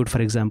dispute,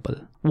 for example.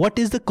 What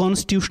is the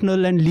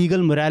constitutional and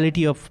legal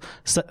morality of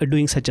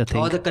doing such a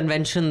thing? Or the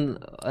convention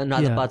in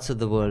other parts of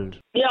the world.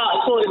 Yeah,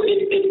 so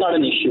it's not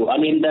an issue. I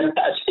mean,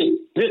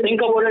 if you think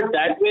about it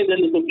that way,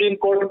 then the Supreme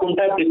Court couldn't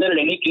have decided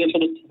any case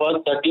for the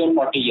first 30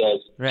 or 40 years.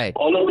 Right.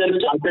 All of them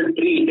started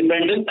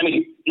pre-independence. I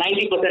mean,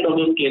 90% of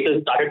those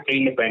cases started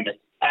pre-independence.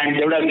 And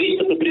they would have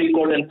reached the Supreme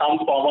Court in some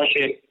form or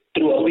shape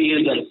through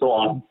appeals and so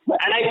on.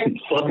 And I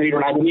personally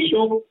don't have an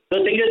issue.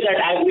 The thing is that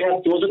as we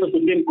have chosen the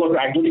Supreme Court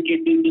to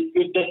adjudicate these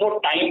disputes, there's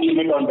no time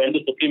limit on when the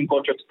Supreme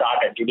Court should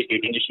start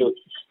adjudicating issues.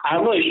 I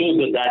have no issues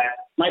with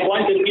that. My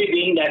point simply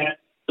being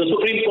that the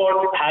Supreme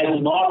Court has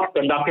not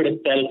conducted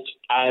itself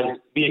as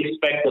we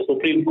expect the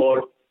Supreme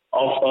Court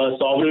of a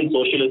sovereign,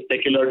 socialist,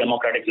 secular,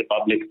 democratic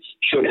republic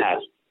should have.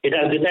 It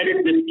has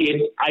decided this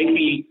case, I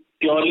feel,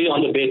 purely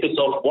on the basis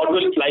of what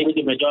will fly with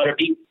the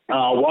majority,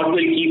 what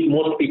will keep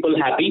most people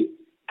happy,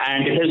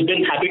 and it has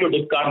been happy to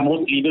discard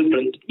most legal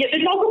principles. Yes,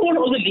 they talk about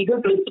all the legal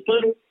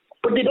principles,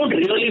 but they don't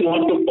really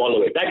want to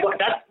follow it. That's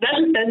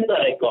the sense that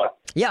I got.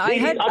 Yeah, I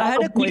had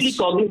a question.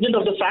 Cognizant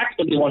of the facts,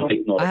 but they want to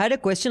ignore it. I had a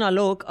question,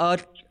 Alok.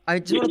 I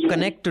just want to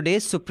connect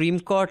today's Supreme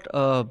Court,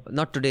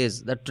 not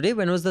today's, today,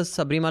 when was the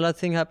Sabrimala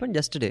thing happened?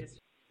 Yesterday.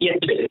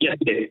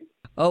 Yesterday.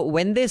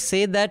 When they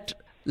say that,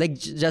 like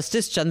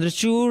Justice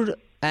Chandrachud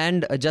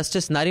and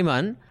Justice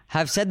Nariman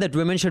have said that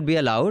women should be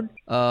allowed.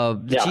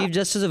 The Chief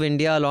Justice of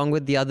India, along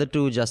with the other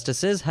two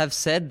justices, have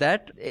said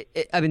that,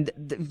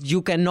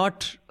 you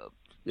cannot,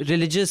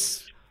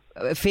 religious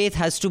faith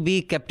has to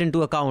be kept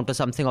into account or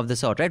something of the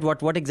sort, right?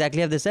 What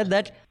exactly have they said?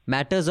 That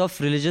matters of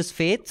religious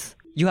faith,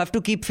 you have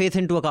to keep faith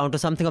into account or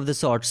something of the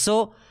sort.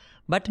 So,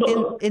 but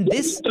in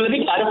this... So let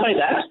me clarify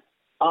that.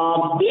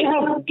 They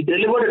have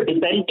delivered a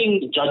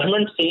dissenting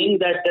judgment saying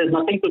that there's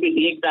nothing to be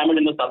re-examined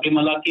in the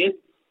Sabrimala case.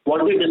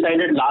 What we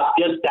decided last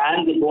year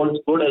stands and holds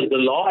good as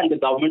the law, and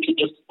the government should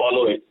just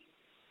follow it.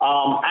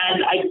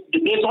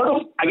 They sort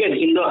of, again,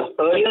 in the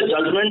earlier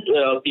judgment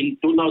in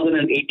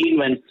 2018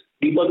 when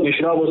Deepak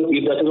Mishra was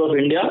Chief Justice of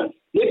India,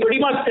 they pretty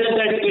much said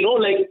that,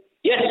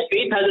 yes,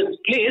 faith has its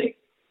place,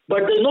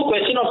 but there's no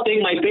question of saying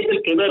my faith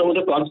will prevail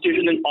over the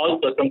Constitution in all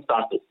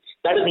circumstances.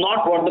 That is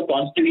not what the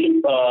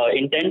Constitution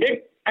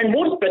intended. And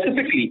more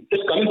specifically,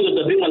 just coming to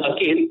the Sabrimala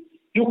case,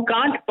 you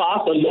can't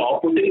pass a law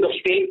putting the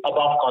faith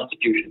above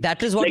Constitution.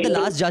 That is what the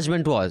last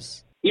judgment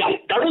was. Yeah,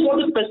 that was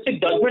what the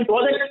specific judgment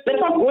was. And let's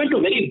not go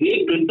into very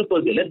vague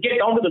principles here. Let's get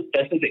down to the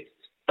specifics.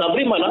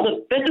 Sabrimala, the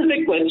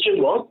specific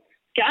question was,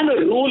 can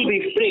a rule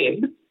be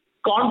framed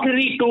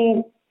contrary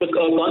to the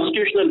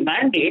constitutional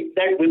mandate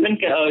that women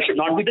should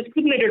not be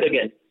discriminated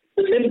against?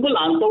 The simple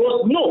answer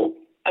was no.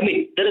 I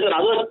mean, there is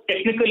another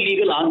technical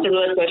legal answer to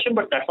that question,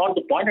 but that's not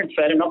the point. And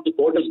fair enough, the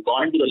court has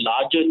gone into the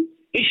larger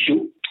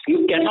issue.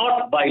 You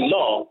cannot, by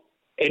law,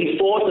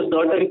 enforce a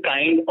certain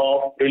kind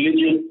of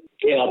religious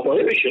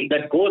prohibition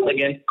that goes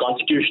against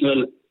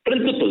constitutional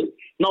principles.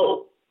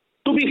 Now,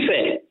 to be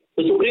fair,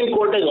 the Supreme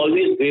Court has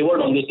always wavered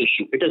on this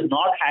issue. It has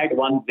not had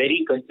one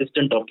very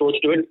consistent approach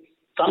to it.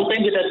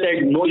 Sometimes it has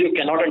said, no, you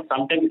cannot, and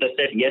sometimes it has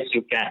said, yes,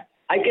 you can.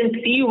 I can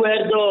see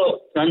where the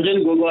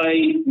Ranjan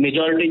Gogoi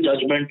majority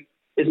judgment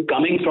is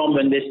coming from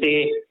when they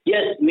say,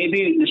 yes,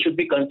 maybe this should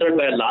be considered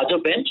by a larger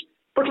bench.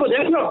 But for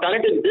them to have done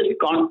it in this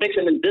context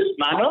and in this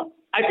manner,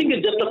 I think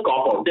it's just a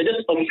cop-out. They're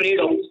just afraid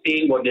of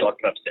saying what they ought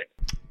to have said.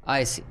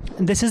 I see.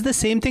 This is the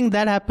same thing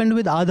that happened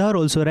with Aadhaar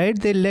also, right?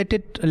 They left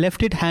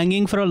it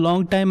hanging for a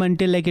long time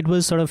until it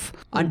was sort of...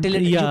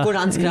 Until you could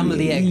unscramble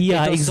the egg.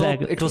 Yeah,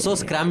 exactly. It was so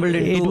scrambled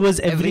into it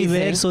was everywhere,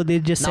 everything. so they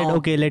just said,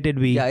 okay, let it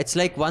be. Yeah, it's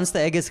like once the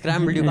egg is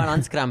scrambled, you can't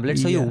unscramble it.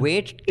 So you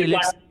wait till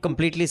it's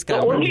completely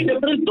scrambled. The only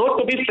difference, though,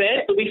 to be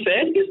fair,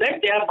 is that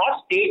they have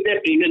not stayed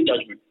their previous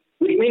judgment,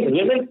 which means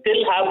women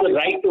still have the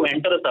right to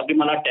enter the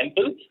Sabrimala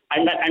temple,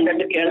 and that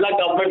the Kerala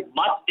government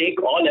must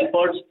take all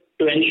efforts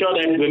to ensure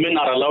that women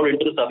are allowed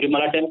into the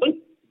Sabrimala temple.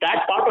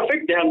 That part of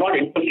it, they have not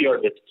interfered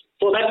with.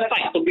 So that's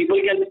fine. So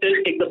people can still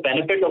take the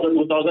benefit of the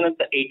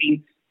 2018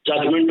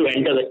 judgment to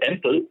enter the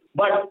temple.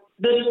 But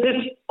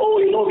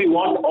we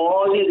want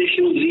all these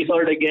issues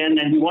reheard again,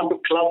 and we want to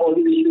club all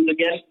these issues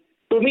again,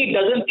 to me,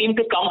 doesn't seem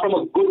to come from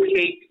a good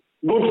faith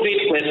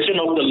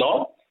question of the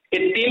law.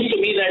 It seems to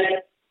me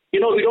that, we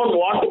don't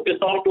want to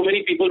piss off too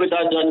many people with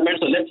our judgment,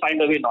 so let's find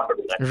a way not to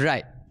do that.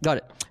 Right. Got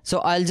it. So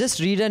I'll just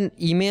read an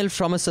email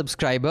from a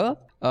subscriber,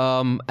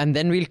 and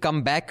then we'll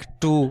come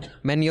back to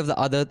many of the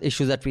other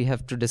issues that we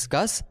have to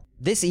discuss.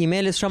 This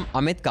email is from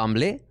Amit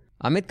Kamble.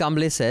 Amit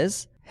Kamble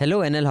says, "Hello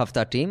NL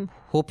Hafta team.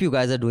 Hope you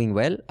guys are doing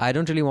well. I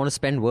don't really want to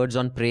spend words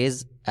on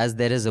praise as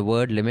there is a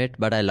word limit,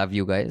 but I love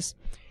you guys.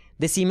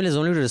 This email is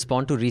only to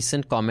respond to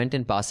recent comment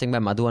in passing by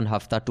Madhu on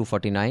Hafta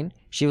 249.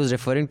 She was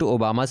referring to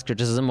Obama's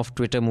criticism of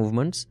Twitter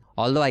movements.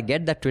 Although I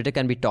get that Twitter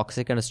can be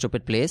toxic and a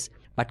stupid place,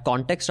 but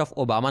context of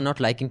Obama not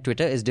liking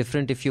Twitter is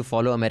different if you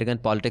follow American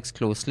politics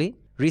closely.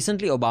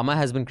 Recently, Obama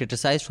has been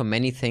criticized for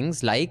many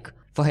things, like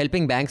for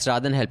helping banks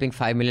rather than helping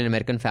 5 million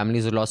American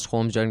families who lost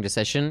homes during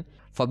recession.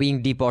 For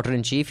being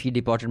deporter-in-chief, he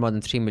deported more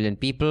than 3 million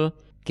people.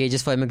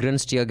 Cages for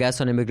immigrants, tear gas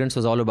on immigrants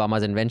was all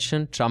Obama's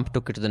invention. Trump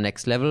took it to the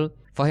next level.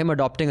 For him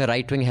adopting a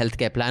right-wing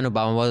healthcare plan,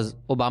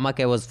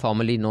 Obamacare was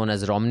formerly known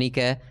as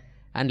Romneycare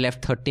and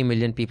left 30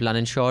 million people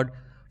uninsured.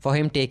 For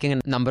him taking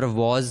a number of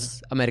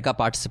wars America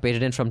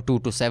participated in from 2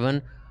 to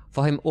 7.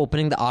 For him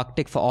opening the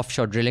Arctic for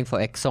offshore drilling for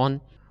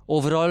Exxon.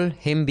 Overall,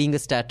 him being a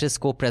status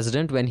quo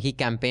president when he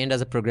campaigned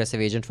as a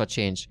progressive agent for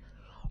change.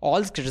 All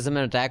this criticism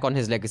and attack on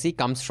his legacy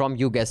comes from,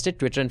 you guessed it,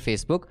 Twitter and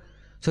Facebook.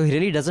 So he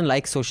really doesn't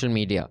like social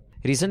media.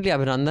 Recently,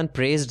 Abhinandan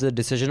praised the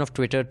decision of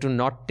Twitter to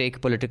not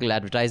take political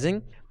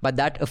advertising, but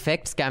that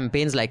affects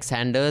campaigns like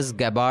Sanders,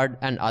 Gabbard,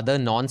 and other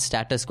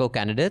non-status quo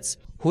candidates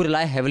who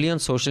rely heavily on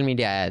social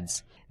media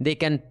ads. They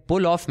can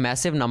pull off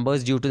massive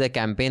numbers due to their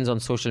campaigns on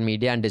social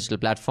media and digital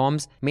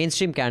platforms.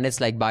 Mainstream candidates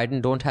like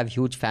Biden don't have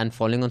huge fan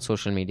following on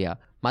social media.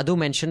 Madhu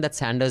mentioned that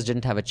Sanders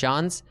didn't have a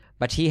chance,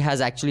 but he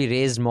has actually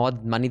raised more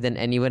money than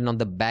anyone on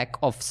the back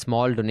of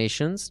small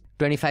donations,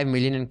 25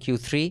 million in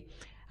Q3,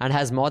 and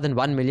has more than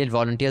 1 million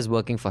volunteers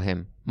working for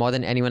him, more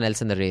than anyone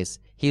else in the race.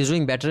 He's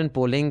doing better in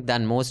polling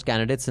than most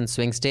candidates in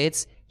swing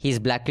states. He's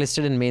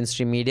blacklisted in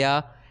mainstream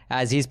media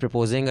as he's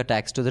proposing a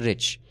tax to the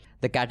rich,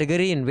 the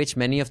category in which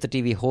many of the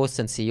TV hosts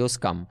and CEOs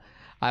come.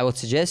 I would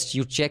suggest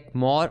you check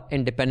more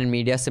independent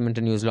media similar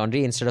to News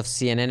Laundry instead of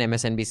CNN,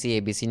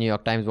 MSNBC, ABC, New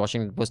York Times,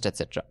 Washington Post,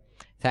 etc.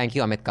 Thank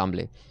you, Amit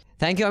Kamble.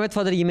 Thank you, Amit,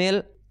 for the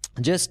email.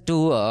 Just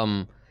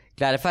to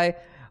clarify,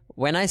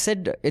 when I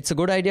said it's a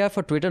good idea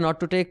for Twitter not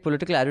to take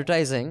political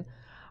advertising,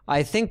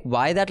 I think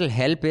why that will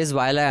help is,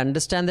 while I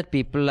understand that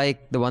people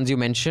like the ones you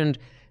mentioned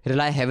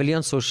rely heavily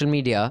on social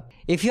media,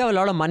 if you have a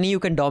lot of money, you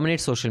can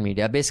dominate social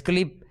media.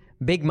 Basically,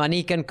 big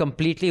money can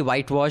completely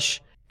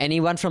whitewash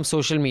anyone from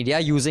social media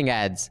using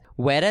ads.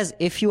 Whereas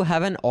if you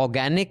have an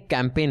organic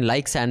campaign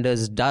like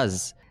Sanders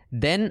does,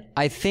 then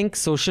I think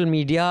social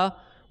media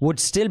would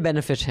still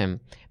benefit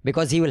him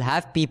because he will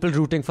have people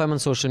rooting for him on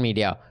social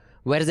media.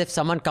 Whereas if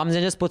someone comes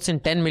and just puts in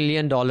 $10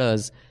 million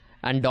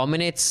and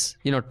dominates,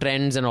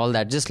 trends and all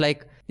that, just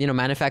like,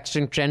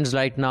 manufacturing trends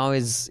right now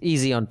is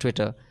easy on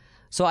Twitter.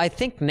 So I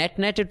think net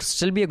it would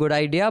still be a good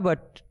idea,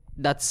 but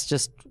that's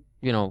just,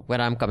 where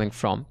I'm coming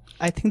from.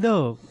 I think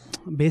the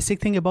basic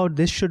thing about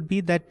this should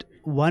be that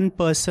one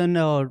person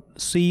or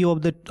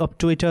CEO of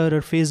Twitter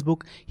or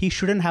Facebook, he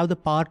shouldn't have the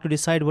power to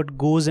decide what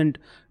goes and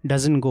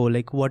doesn't go,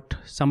 like what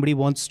somebody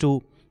wants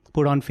to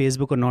put on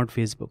Facebook or not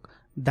Facebook.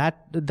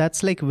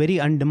 That's like very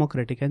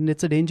undemocratic, and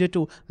it's a danger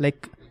to,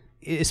 like,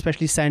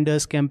 especially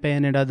Sanders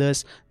campaign and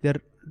others,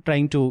 they're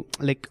trying to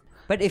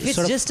But if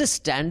it's just a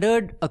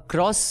standard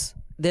across,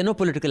 there's no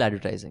political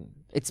advertising.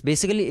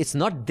 It's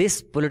not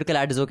this political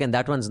ad is okay and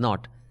that one's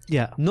not.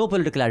 Yeah. No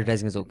political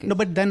advertising is okay. No,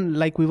 but then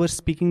like we were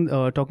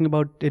talking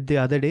about it the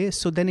other day,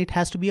 so then it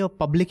has to be a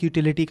public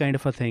utility kind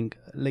of a thing,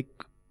 like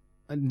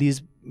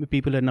these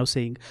people are now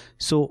saying.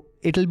 So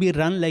it'll be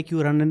run like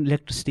you run an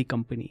electricity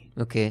company.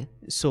 Okay.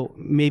 So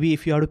maybe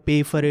if you have to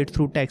pay for it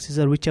through taxes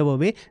or whichever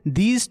way,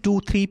 these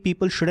 2-3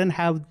 people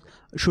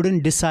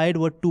shouldn't decide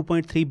what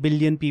 2.3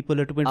 billion people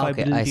or 2.5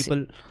 billion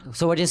people.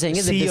 So what you're saying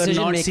is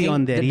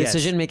the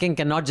decision making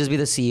cannot just be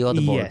the CEO or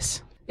the board.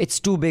 Yes. It's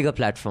too big a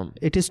platform.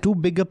 It is too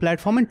big a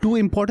platform and too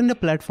important a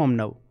platform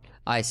now.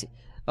 I see.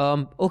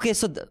 Okay.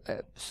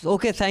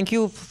 Okay. Thank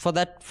you for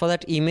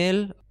that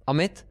email,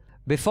 Amit.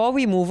 Before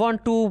we move on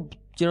to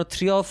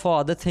 3 or 4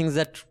 other things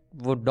that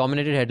would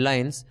dominated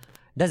headlines,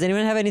 does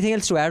anyone have anything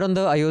else to add on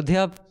the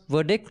Ayodhya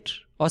verdict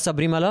or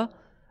Sabrimala?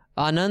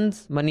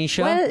 Anand,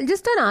 Manisha? Well,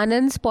 just on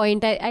Anand's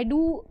point,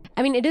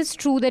 I mean, it is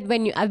true that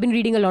I've been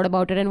reading a lot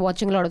about it and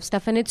watching a lot of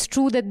stuff, and it's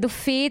true that the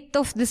faith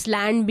of this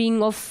land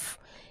being of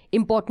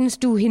importance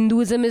to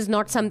Hinduism is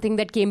not something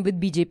that came with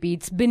BJP.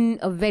 It's been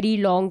a very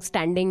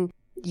long-standing,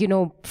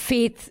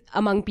 faith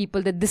among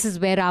people that this is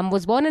where Ram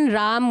was born, and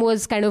Ram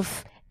was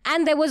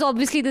and there was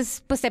obviously this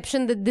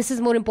perception that this is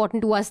more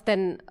important to us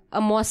than a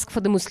mosque for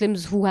the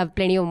Muslims who have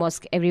plenty of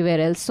mosque everywhere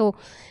else. So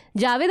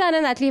Javed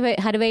Anand actually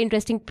had a very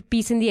interesting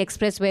piece in the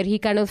Express where he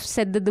kind of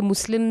said that the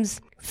Muslims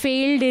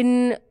failed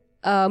in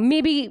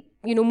maybe,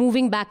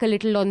 moving back a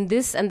little on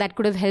this, and that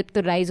could have helped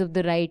the rise of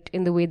the right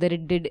in the way that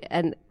it did.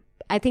 And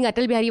I think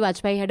Atal Bihari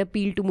Vajpayee had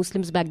appealed to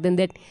Muslims back then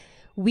that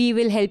we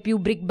will help you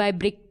brick by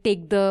brick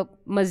take the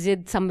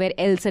masjid somewhere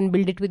else and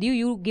build it with you.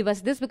 You give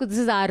us this because this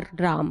is our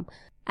Ram.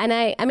 And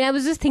I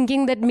was just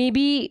thinking that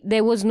maybe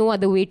there was no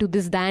other way to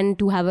this than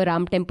to have a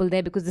Ram temple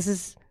there, because this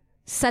is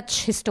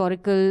such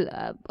historical,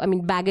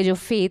 baggage of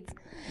faith.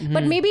 Mm-hmm.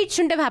 But maybe it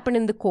shouldn't have happened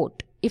in the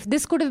court. If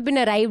this could have been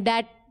arrived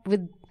at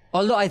with...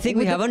 Although I think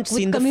we haven't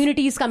seen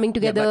communities coming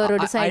together or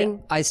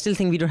deciding... I still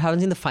think we haven't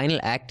seen the final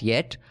act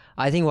yet.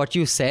 I think what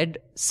you said,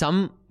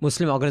 some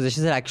Muslim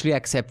organizations are actually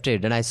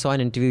accepted. And I saw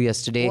an interview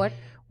yesterday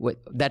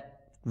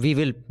that we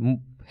will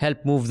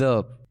help move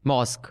the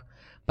mosque.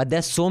 But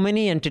there's so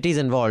many entities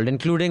involved,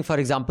 including, for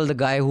example, the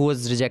guy who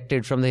was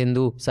rejected from the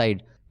Hindu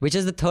side, which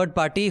is the third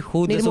party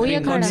who the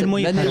Supreme Court...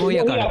 Nirmoya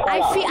Akhada.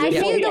 I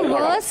feel the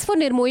worst for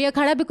Nirmoya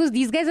Akhada because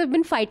these guys have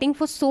been fighting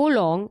for so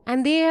long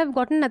and they have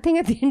gotten nothing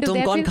at the end of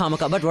it.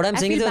 But what I'm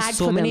saying is there's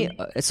so many...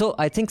 So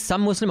I think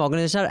some Muslim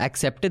organizations have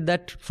accepted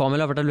that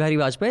formula of Atal Bihari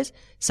Vajpayee,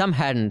 some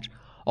hadn't.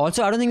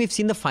 Also, I don't think we've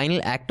seen the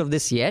final act of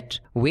this yet.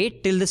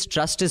 Wait till this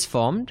trust is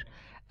formed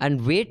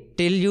and wait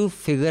till you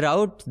figure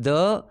out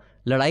the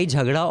ladai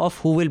jhagda of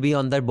who will be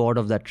on the board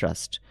of that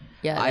trust.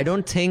 Yeah, I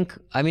don't think...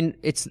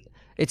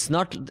 It's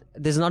not,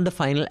 this is not the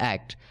final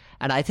act.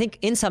 And I think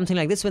in something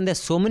like this, when there's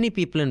so many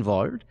people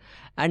involved,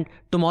 and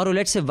tomorrow,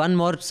 let's say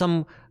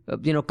some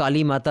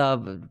Kali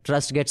Mata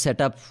trust gets set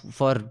up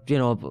for,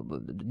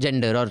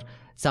 gender, or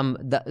some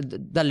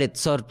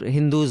Dalits or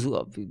Hindus,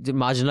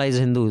 marginalized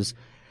Hindus.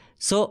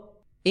 So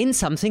in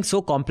something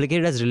so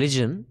complicated as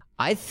religion,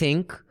 I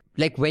think,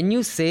 like when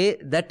you say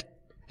that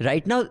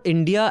right now,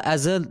 India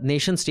as a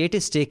nation state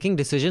is taking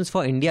decisions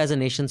for India as a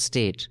nation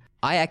state,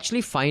 I actually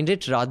find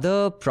it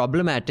rather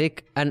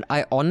problematic, and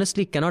I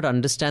honestly cannot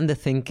understand the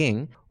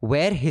thinking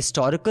where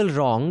historical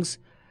wrongs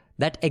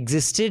that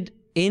existed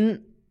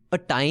in a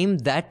time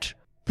that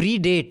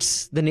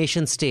predates the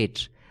nation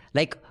state.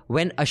 Like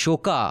when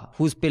Ashoka,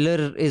 whose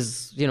pillar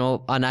is,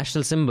 our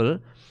national symbol,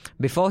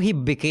 before he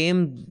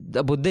became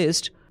a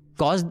Buddhist,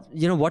 caused,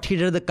 what he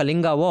did at the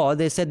Kalinga War,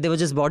 they said there were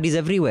just bodies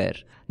everywhere.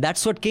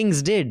 That's what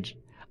kings did.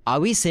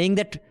 Are we saying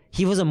that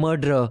he was a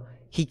murderer?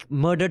 He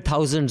murdered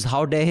thousands.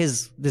 How dare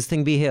this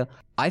thing be here?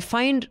 I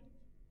find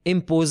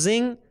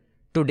imposing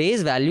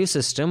today's value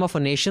system of a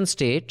nation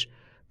state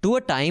to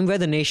a time where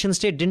the nation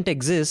state didn't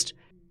exist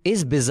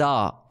is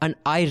bizarre. And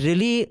I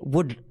really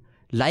would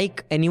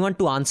like anyone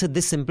to answer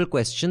this simple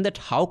question, that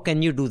how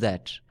can you do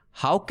that?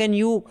 How can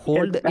you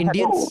hold the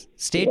Indian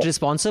state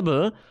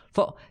responsible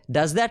for...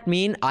 Does that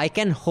mean I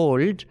can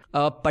hold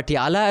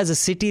Patiala as a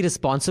city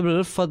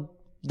responsible for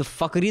the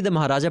fuckery the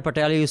Maharaja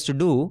Patiala used to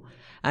do,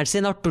 and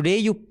say, now today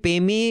you pay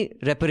me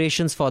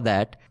reparations for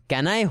that?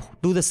 Can I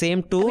do the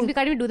same to... we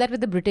can't even do that with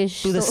the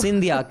British. The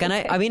Sindhya. Can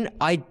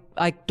I...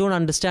 I don't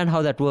understand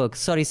how that works.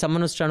 Sorry,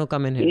 someone was trying to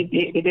come in here.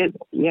 It is,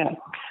 yeah.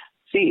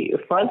 See,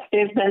 first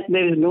is that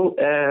there is no...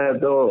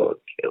 the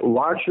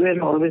wars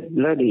were always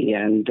bloody,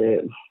 and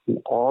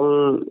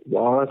all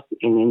wars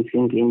in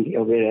ancient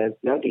India were as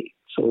bloody.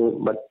 So,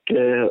 but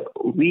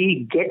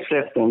we get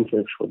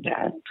references for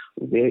that.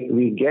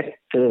 We get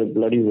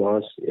bloody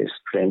wars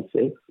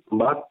expensive,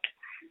 but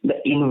the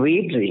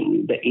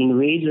invasion,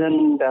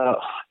 the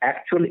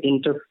actual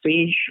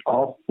interface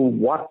of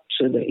what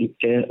the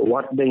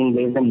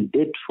invasion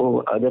did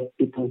for other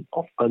people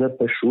of other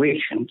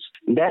persuasions,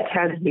 that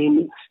has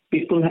been,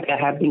 people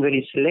have been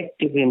very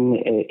selective in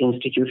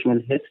institutional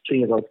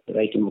history about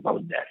writing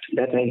about that.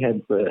 That I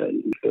have,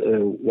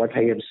 what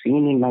I have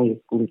seen in my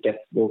school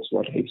textbooks,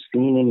 what I have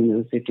seen in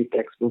university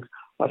textbooks,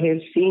 what I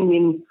have seen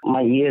in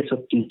my years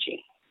of teaching.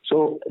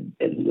 So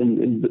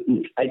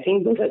I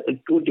think those are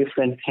two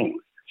different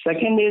things.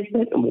 Second is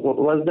that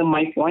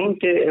my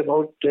point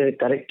about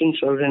correcting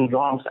certain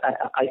wrongs.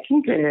 I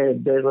think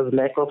there was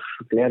lack of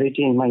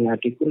clarity in my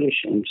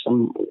articulation.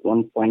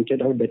 Someone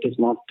pointed out that is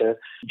not the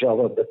job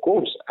of the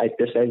courts. I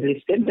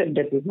precisely said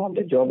that is not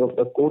the job of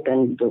the court,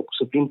 and the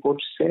Supreme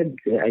Court said,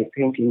 I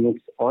think in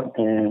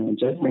its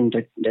judgment,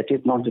 that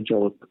is not the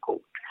job of the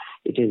court.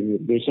 It is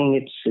basing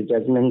its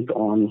judgment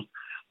on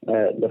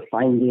the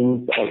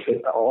findings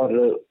or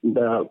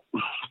the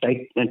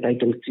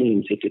title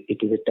claims. It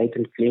is a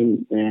title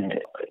claim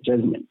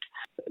judgment.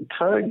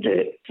 Third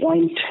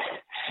point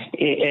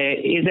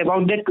is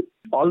about that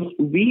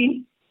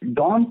we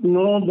don't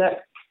know the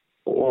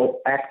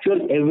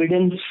actual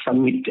evidence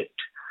submitted.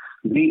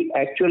 we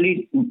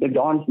actually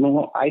don't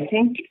know. I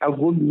think a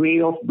good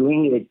way of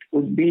doing it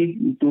would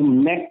be to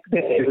make the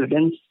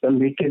evidence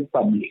submitted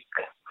public.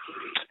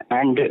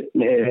 And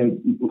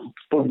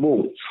for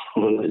both.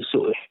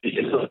 So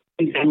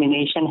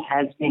examination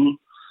has been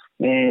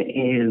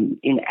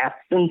in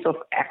absence of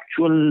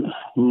actual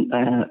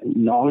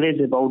knowledge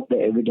about the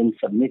evidence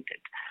submitted.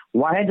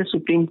 Why the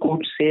Supreme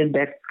Court says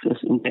that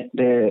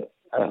the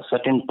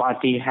certain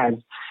party has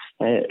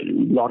a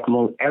lot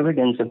more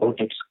evidence about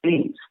its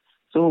claims?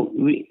 So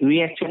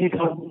we actually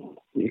thought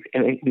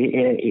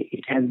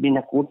it has been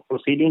a court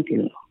proceeding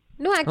till now.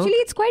 No, actually,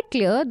 it's quite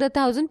clear. The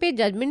 1,000-page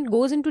judgment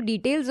goes into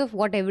details of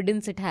what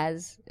evidence it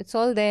has. It's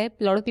all there.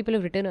 A lot of people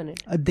have written on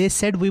it. They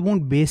said we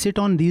won't base it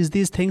on these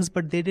things,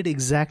 but they did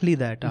exactly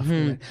that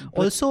after that.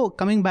 Also,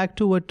 coming back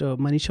to what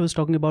Manisha was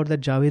talking about,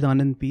 that Javed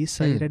Anand piece,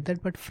 I read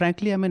that. But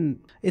frankly, I mean,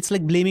 it's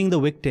like blaming the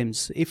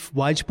victims. If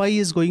Vajpayee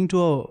is going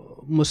to a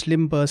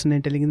Muslim person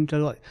and telling him,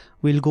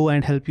 we'll go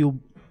and help you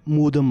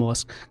move the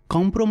mosque,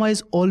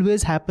 compromise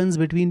always happens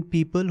between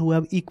people who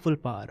have equal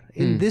power.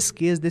 In this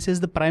case, this is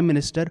the Prime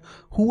Minister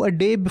who a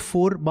day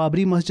before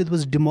Babri Masjid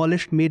was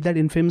demolished made that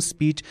infamous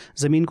speech,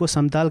 Zameen ko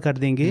samtal kar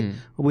denge,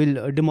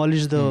 we'll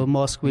demolish the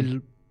mosque,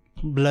 we'll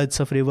bloods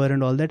of river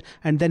and all that,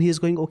 and then he's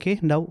going, okay,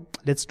 now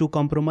let's do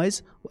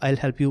compromise, I'll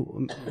help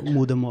you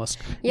move the mosque.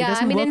 Yeah,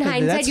 I mean, in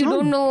hindsight, you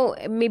don't know,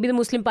 maybe the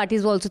Muslim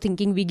parties were also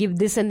thinking we give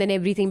this and then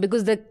everything,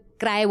 because the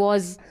cry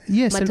was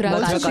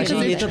Mathura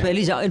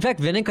Kashi. In fact,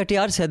 Vinay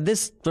Katiyar said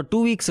this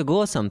 2 weeks ago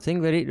or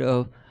something.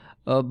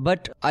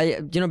 But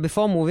I,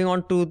 before moving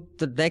on to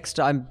the next,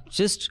 I'm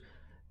just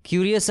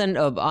curious, and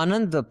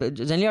Anand,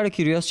 generally out of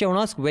curiosity, I want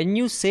to ask, when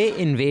you say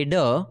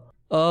invader,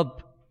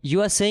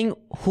 you are saying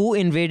who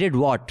invaded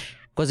what?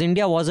 Because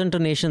India wasn't a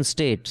nation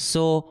state.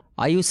 So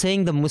are you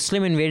saying the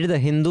Muslim invaded the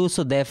Hindu,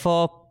 so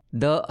therefore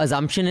the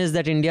assumption is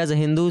that India is a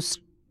Hindu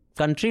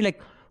country?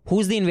 Like,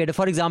 who's the invader?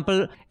 For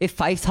example, if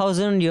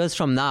 5,000 years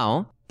from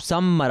now,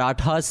 some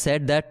Marathas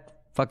said that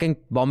fucking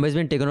Bombay's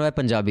been taken over by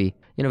Punjabi,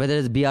 whether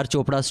it's B.R.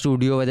 Chopra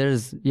studio, whether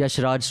it's Yash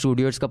Raj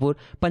studio, it's Kapoor,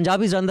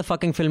 Punjabis run the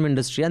fucking film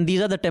industry, and these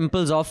are the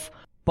temples of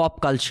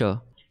pop culture.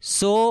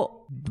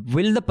 So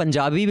will the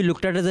Punjabi be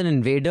looked at as an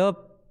invader?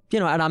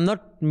 And I'm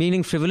not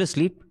meaning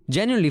frivolously,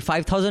 genuinely,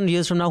 5,000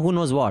 years from now, who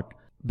knows what?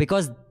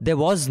 Because there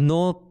was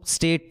no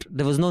state,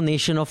 there was no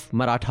nation of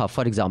Maratha,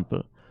 for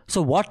example.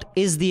 So what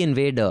is the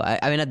invader?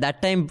 I mean, at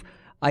that time,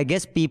 I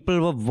guess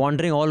people were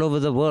wandering all over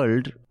the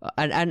world.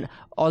 And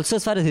also,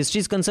 as far as history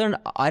is concerned,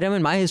 I remember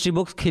in my history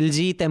books,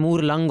 Khilji,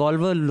 Temur Lang, all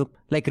were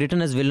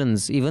written as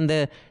villains. Even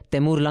the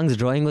Temur Lang's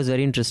drawing was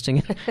very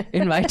interesting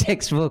in my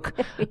textbook.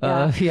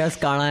 He has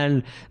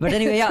Kana. But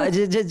anyway,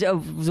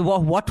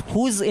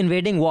 who's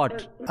invading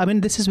what? I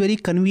mean, this is very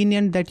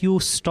convenient that you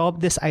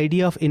stop this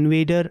idea of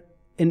invader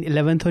in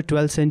 11th or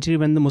 12th century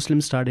when the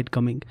Muslims started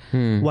coming.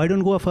 Why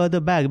don't go further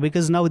back?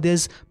 Because now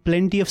there's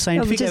plenty of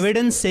scientific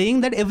evidence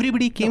saying that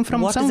everybody came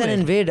from somewhere. What is an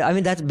invader? I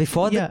mean, that's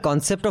before the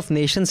concept of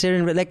nation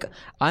state. Like,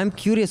 I'm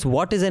curious,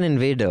 what is an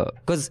invader?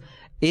 Because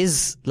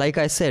like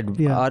I said,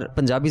 are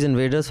Punjabis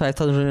invaders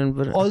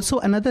 5,000? Also,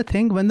 another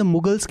thing, when the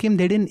Mughals came,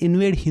 they didn't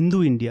invade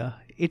Hindu India.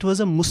 It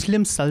was a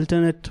Muslim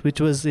sultanate which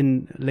was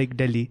in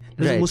Delhi.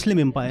 There was a Muslim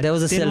empire. There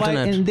was a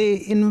sultanate. And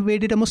they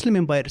invaded a Muslim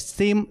empire.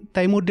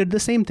 Taimur did the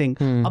same thing.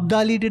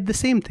 Abdali did the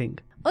same thing.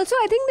 Also,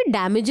 I think the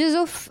damages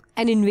of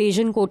an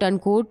invasion, quote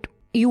unquote,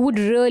 you would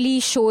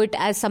really show it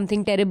as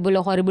something terrible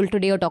or horrible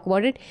today or talk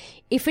about it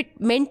if it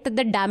meant that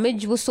the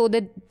damage was so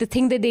that the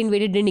thing that they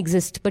invaded didn't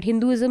exist. But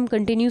Hinduism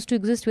continues to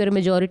exist. We're a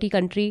majority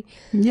country.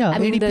 Yeah, I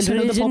mean, the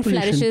religion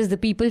flourishes, the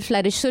people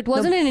flourish. So it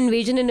wasn't an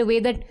invasion in a way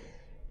that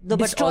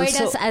destroyed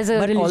us as a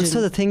religion. But also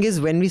the thing is,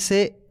 when we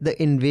say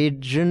the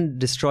invasion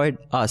destroyed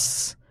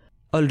us,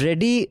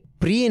 already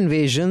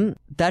pre-invasion,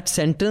 that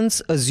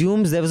sentence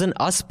assumes there was an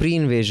us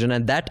pre-invasion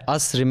and that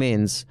us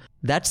remains.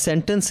 That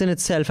sentence in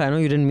itself, I know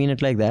you didn't mean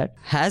it like that,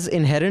 has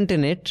inherent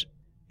in it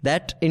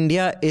that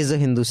India is a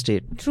Hindu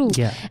state. True.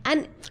 Yeah.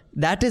 And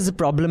that is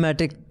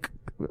problematic.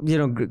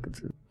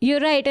 You're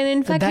right, and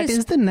in fact, that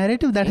is the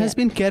narrative that has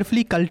been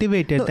carefully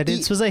cultivated. No,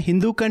 this was a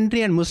Hindu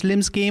country, and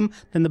Muslims came.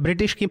 Then the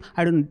British came.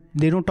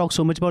 They don't talk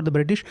so much about the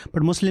British,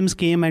 but Muslims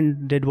came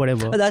and did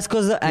whatever. That's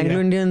because the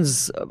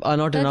Anglo-Indians are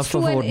not enough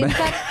for vote. In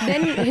fact,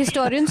 then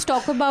historians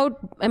talk about.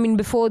 I mean,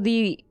 before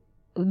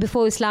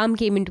Islam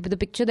came into the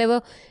picture, there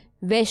were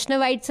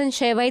Vaishnavites and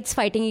Shaivites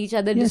fighting each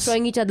other,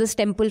 destroying each other's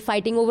temple,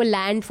 fighting over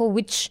land for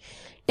which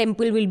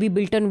temple will be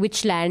built on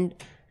which land.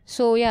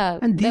 So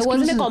and there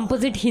wasn't a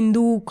composite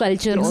Hindu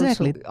culture also.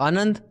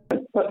 Anand?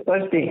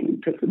 First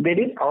thing, there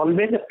is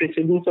always a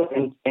precedence of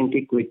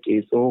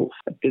antiquity. So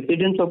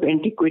precedence of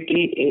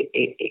antiquity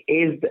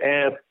is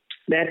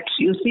that,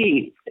 you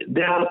see,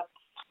 there are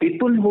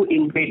people who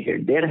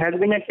invaded. There has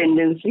been a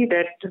tendency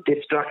that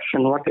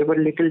destruction, whatever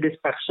little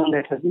destruction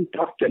that has been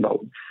talked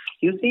about,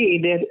 you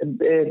see,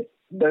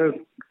 the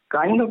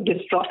kind of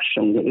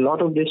destruction, a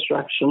lot of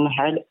destruction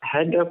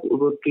had a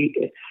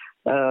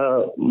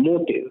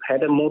motive,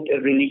 a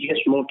religious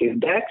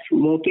motive. That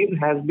motive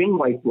has been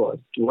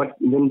whitewashed.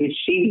 When we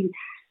see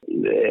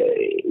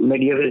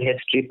medieval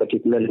history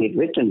particularly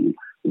written,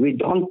 we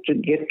don't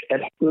get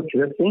adequate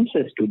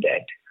references to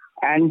that.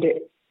 And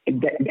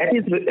that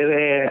is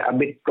a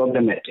bit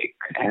problematic.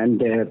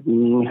 And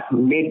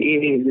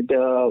maybe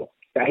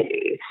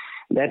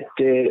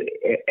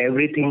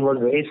everything was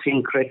very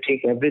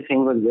syncretic,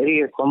 everything was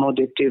very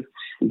accommodative.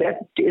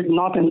 That is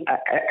not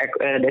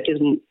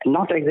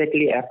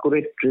exactly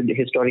accurate to the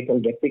historical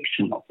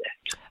depiction of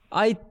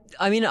that.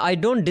 I mean, I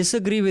don't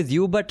disagree with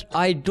you, but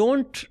I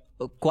don't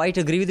quite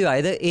agree with you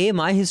either.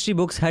 My history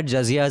books had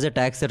jizya as a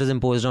tax that was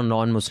imposed on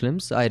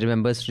non-Muslims. I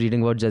remember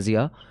reading about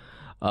jizya,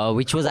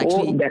 which was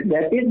actually...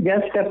 that is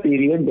just a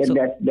period.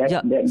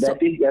 That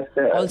is just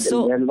a...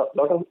 Also,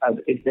 lot of...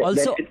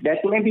 that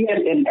may be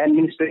an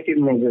administrative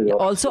measure.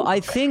 Also, I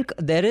think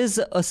there is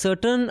a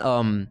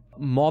certain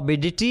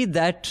morbidity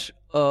that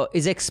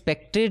is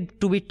expected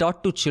to be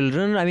taught to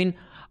children. I mean,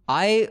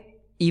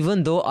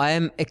 even though I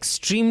am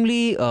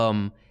extremely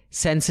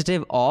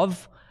sensitive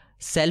of,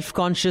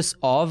 self-conscious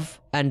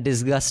of, and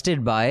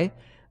disgusted by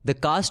the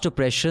caste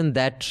oppression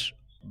that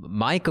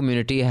my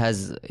community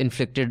has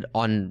inflicted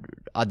on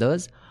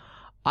others,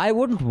 I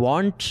wouldn't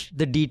want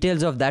the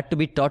details of that to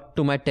be taught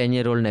to my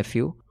 10-year-old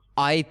nephew.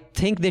 I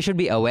think they should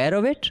be aware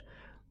of it,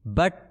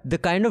 but the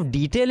kind of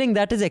detailing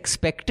that is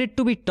expected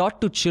to be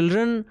taught to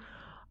children,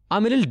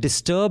 I'm a little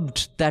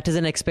disturbed that is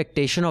an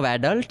expectation of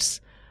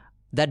adults,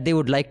 that they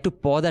would like to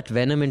pour that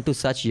venom into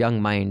such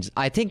young minds.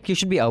 I think you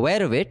should be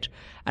aware of it,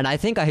 and I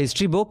think our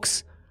history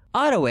books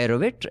are aware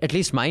of it, at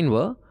least mine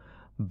were,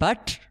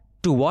 but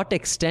to what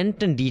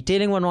extent and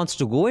detailing one wants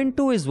to go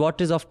into is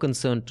what is of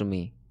concern to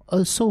me.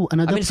 Also,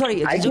 another... is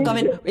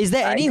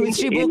there any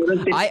history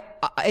book...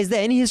 is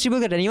there any history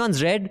book that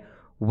anyone's read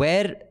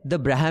where the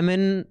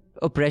Brahmin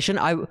oppression...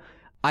 I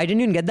didn't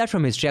even get that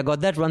from history. I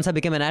got that once I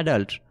became an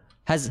adult.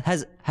 Has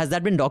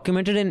that been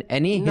documented in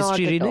any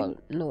history reading? Not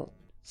at all, no.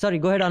 Sorry,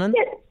 go ahead, Anand.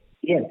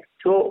 Yes.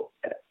 So,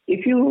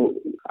 if you,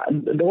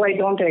 though I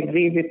don't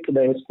agree with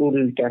the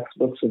school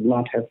textbooks should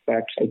not have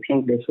facts, I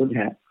think they should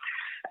have.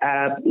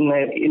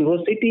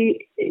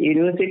 University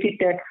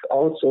texts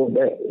also,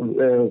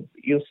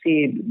 you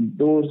see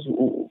those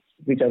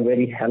which are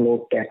very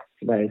hallowed texts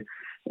by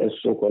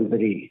so-called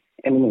very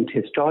eminent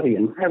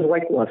historians have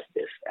whitewashed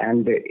this,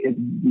 and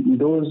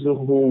those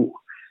who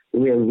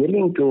were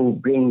willing to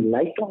bring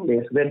light on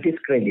this were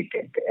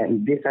discredited,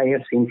 and this I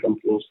have seen from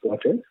close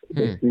quarters.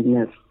 This is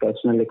my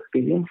personal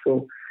experience,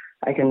 so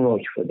I can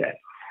vouch for that.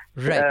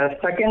 Right.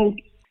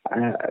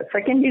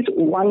 Second is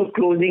one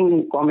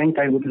closing comment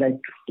I would like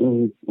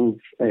to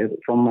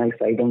from my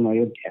side on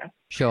Ayodhya.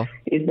 Sure.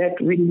 Is that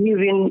we live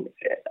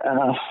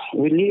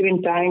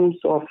in times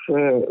of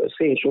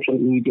say social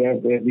media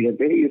where we are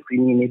very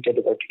opinionated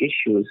about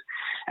issues,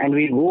 and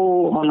we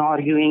go on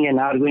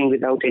arguing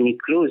without any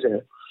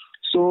closure.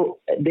 So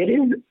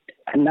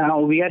now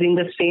we are in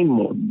the same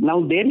mode.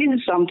 Now there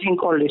is something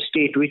called a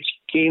state which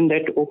came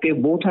that, okay,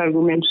 both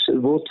arguments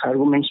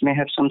may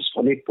have some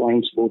solid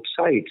points, both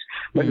sides,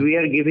 but we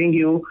are giving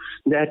you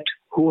that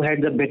who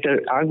had the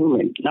better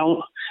argument.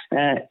 Now,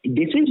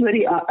 this is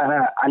very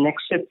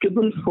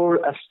unacceptable for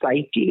a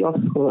society of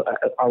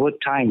our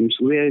times,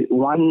 where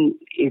one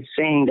is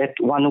saying that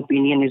one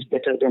opinion is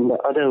better than the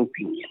other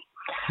opinion.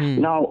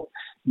 Now,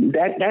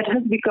 that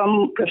has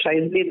become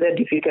precisely the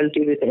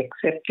difficulty with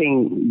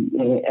accepting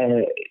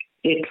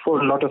it for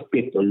a lot of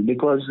people,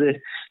 because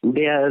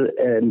we are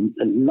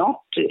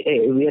not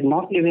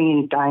living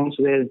in times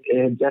where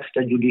just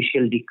a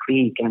judicial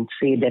decree can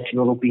say that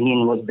your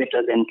opinion was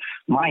better than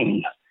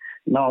mine.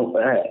 Now,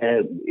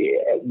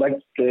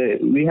 but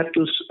we have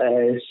to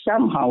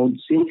somehow,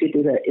 since it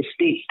is a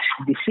state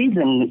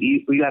decision,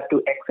 you have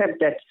to accept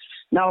that.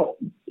 Now,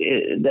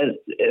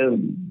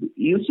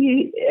 you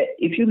see,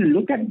 if you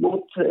look at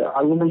both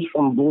arguments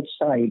from both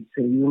sides,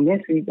 you may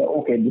say that,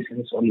 okay, this is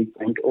a solid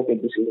point, okay,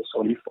 this is a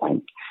solid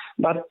point.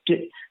 But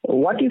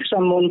what if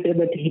someone says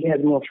that he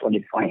has no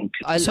solid point?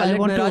 I'll let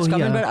Miraj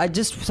come in,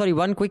 but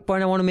one quick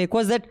point I want to make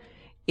was that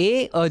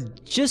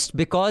just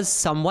because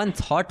someone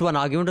thought one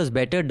argument was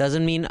better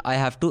doesn't mean I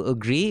have to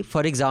agree.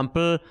 For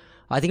example,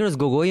 I think it was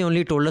Gogoi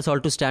only told us all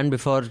to stand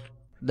before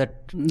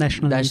that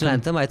national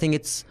anthem. I think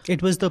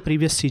it was the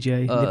previous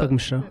CJI, Deepak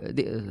Mishra.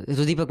 It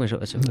was Deepak Mishra.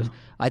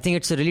 I think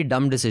it's a really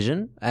dumb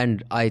decision,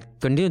 and I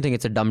continue to think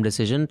it's a dumb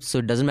decision. So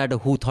it doesn't matter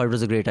who thought it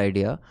was a great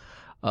idea.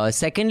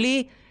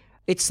 Secondly,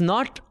 it's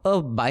not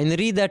a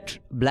binary that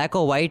black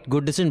or white,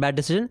 good decision, bad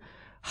decision.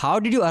 How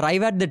did you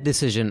arrive at that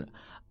decision?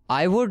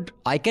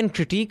 I can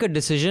critique a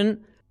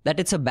decision that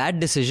it's a bad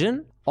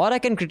decision, or I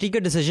can critique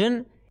a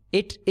decision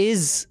it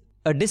is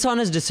a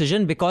dishonest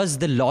decision because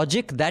the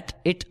logic that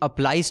it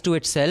applies to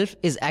itself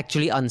is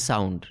actually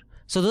unsound.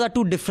 So those are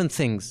two different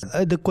things.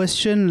 The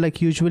question,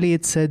 like usually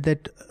it's said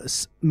that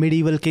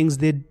medieval kings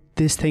did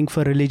this thing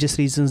for religious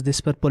reasons, this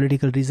for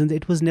political reasons.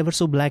 It was never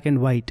so black and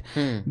white.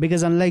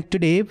 Because unlike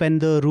today, when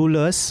the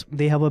rulers,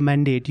 they have a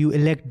mandate, you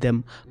elect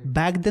them.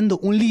 Back then, the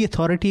only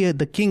authority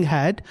the king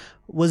had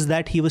was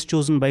that he was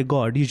chosen by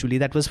God. Usually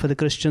that was for the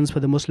Christians, for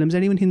the Muslims,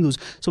 and even Hindus.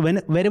 So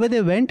wherever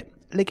they went,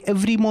 like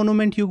every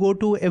monument you go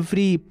to,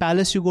 every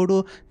palace you go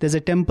to, there's a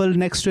temple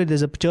next to it,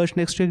 there's a church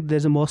next to it,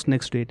 there's a mosque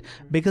next to it.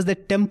 Because the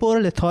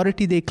temporal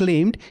authority they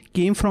claimed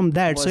came from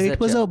that. So it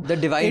was the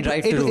divine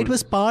right to rule. It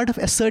was part of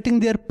asserting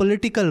their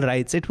political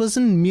rights. It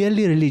wasn't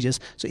merely religious.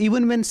 So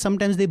even when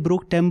sometimes they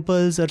broke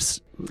temples or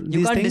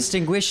you can't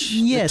distinguish.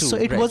 Yes, the two, so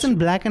it right. wasn't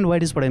black and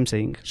white is what I'm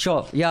saying.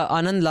 Sure. Yeah,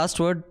 Anand, last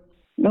word.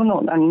 No,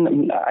 not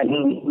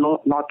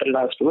the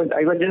last word.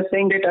 I was just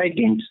saying that I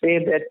didn't say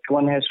that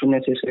one has to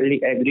necessarily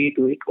agree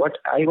to it. What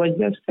I was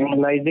just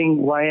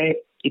analyzing why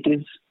it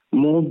is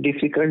more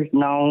difficult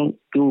now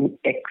to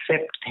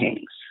accept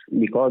things,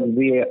 because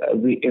we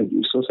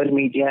social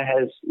media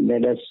has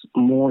made us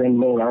more and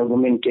more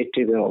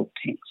argumentative about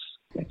things.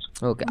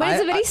 Okay. But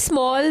it's a very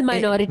small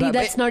minority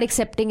that's not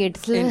accepting it.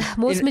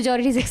 Most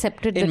majorities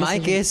accepted the In my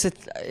decision.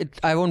 case,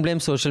 I won't blame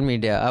social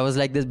media. I was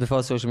like this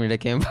before social media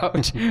came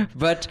about.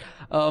 But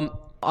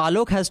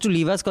Alok has to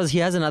leave us because he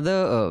has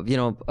another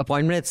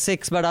appointment at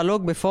 6. But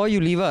Alok, before you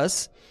leave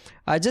us,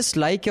 I just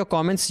like your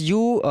comments.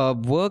 You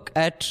work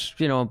at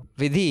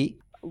Vidhi.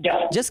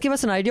 Yeah. Just give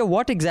us an idea.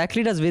 What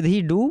exactly does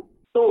Vidhi do?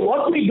 So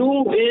what we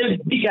do is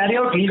we carry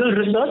out legal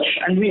research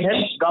and we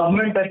help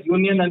government at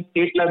union and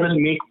state level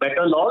make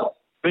better laws,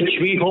 which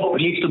we hope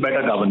leads to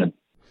better governance.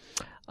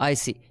 I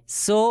see.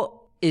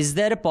 So is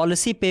there a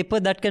policy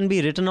paper that can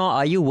be written, or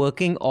are you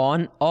working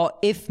on, or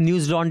if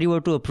News Laundry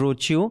were to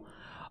approach you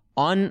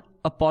on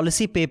a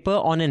policy paper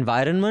on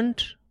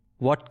environment,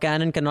 what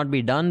can and cannot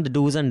be done, the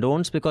do's and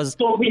don'ts? Because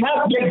we've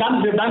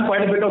done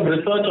quite a bit of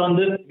research on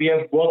this. We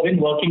have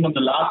been working on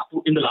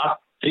in the last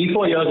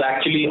 3-4 years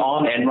actually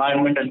on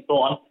environment and so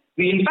on.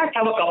 We in fact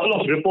have a couple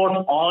of reports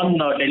on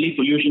Delhi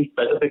pollution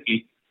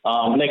specifically,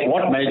 like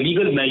what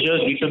legal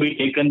measures need to be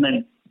taken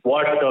and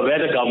where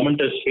the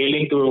government is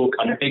failing to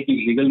undertake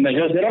these legal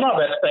measures. They're on our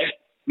website.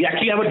 We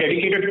actually have a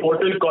dedicated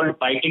portal called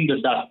Fighting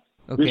the Dust,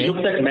 which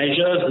looks at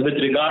measures with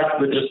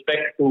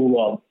respect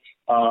to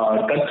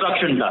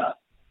construction dust.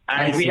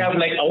 And we have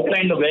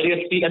outlined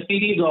a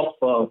series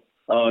of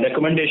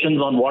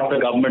recommendations on what the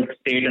government,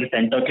 state and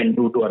center can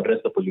do to address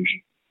the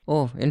pollution.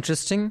 Oh,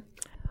 interesting.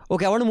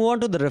 Okay, I want to move on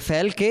to the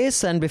Rafale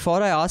case. And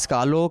before I ask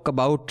Alok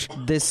about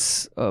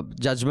this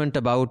judgment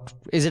about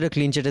is it a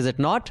clean chit, is it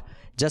not?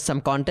 Just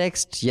some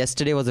context.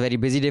 Yesterday was a very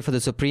busy day for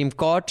the Supreme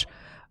Court.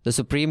 The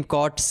Supreme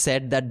Court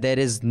said that there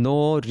is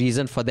no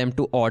reason for them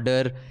to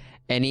order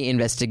any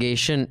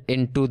investigation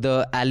into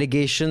the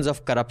allegations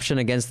of corruption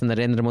against the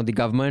Narendra Modi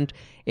government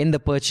in the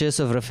purchase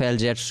of Rafale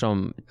jets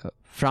from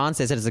France.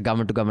 They said it's a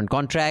government-to-government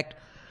contract.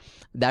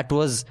 That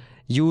was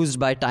used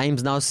by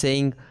Times Now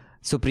saying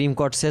Supreme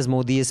Court says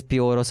Modi is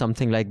pure or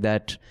something like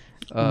that.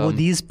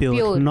 Modi is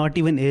pure, not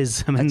even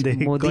is. I mean, they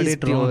Modi got is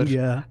it pure. wrong.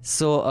 Yeah.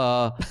 So,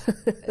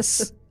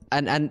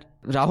 and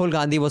Rahul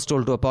Gandhi was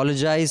told to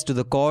apologize to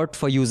the court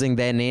for using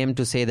their name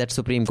to say that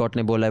Supreme Court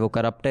ne bola hai wo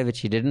corrupt hai,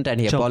 which he didn't,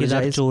 and he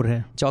apologized.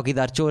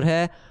 Chaukidar chor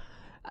hai.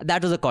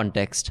 That was the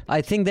context.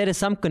 I think there is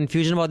some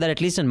confusion about that, at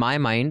least in my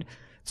mind.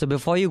 So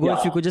before you go,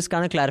 if you could just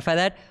kind of clarify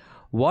that.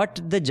 What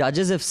the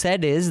judges have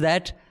said is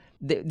that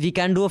we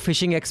can do a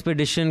fishing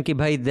expedition ki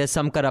bhai there's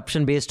some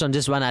corruption based on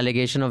just one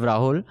allegation of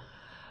Rahul.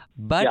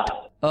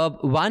 But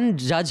one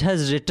judge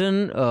has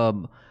written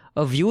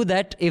a view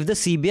that if the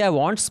CBI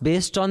wants,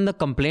 based on the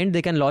complaint,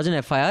 they can lodge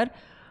an FIR.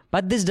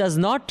 But this does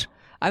not,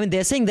 I mean,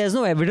 they're saying there's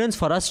no evidence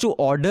for us to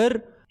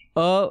order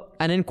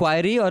an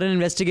inquiry or an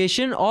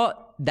investigation, or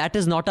that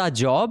is not our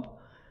job.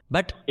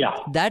 But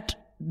that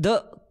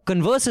the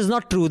converse is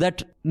not true,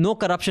 that no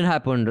corruption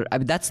happened. I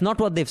mean, that's not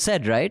what they've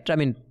said, right? I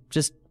mean,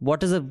 just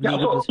what is a...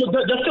 So just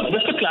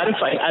to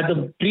clarify, at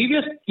the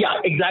previous... Yeah,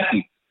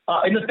 exactly.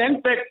 In the sense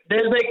that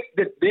there's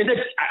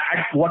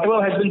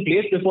whatever has been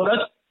placed before us,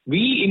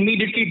 we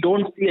immediately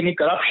don't see any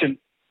corruption.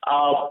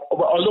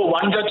 Although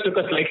one judge took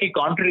a slightly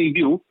contrary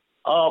view.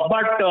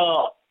 But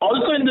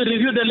also in the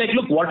review, they're like,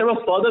 look, whatever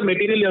further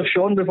material you have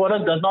shown before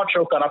us does not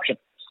show corruption.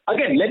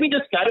 Again, let me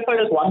just clarify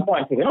this one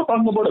point. We're not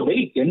talking about a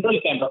very general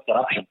kind of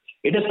corruption.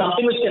 It is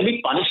something which can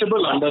be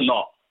punishable under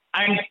law.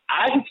 And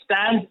as it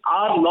stands,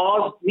 our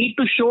laws need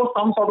to show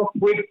some sort of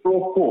quid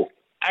pro quo.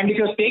 And if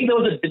you're saying there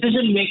was a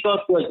decision maker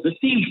who has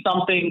received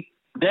something,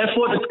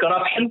 therefore it's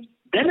corruption,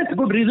 then it's a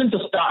good reason to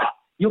start.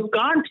 You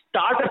can't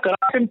start a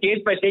corruption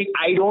case by saying,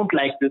 I don't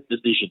like this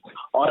decision,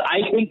 or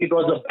I think it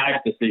was a bad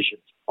decision,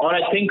 or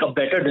I think a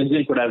better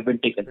decision could have been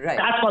taken. Right.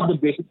 That's not the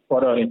basis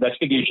for an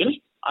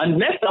investigation,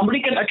 unless somebody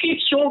can at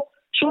least show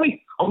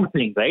me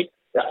something, right?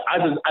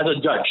 As a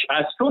judge,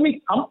 show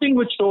me something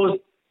which shows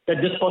that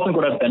this person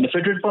could have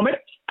benefited from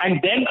it. And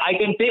then I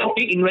can say,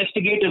 okay,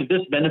 investigate if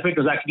this benefit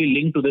was actually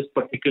linked to this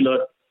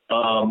particular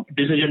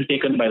decision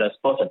taken by this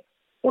person.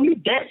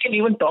 Only that can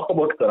even talk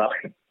about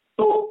corruption.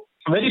 So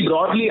very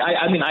broadly,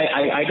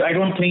 I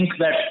don't think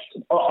that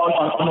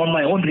on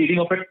my own reading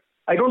of it,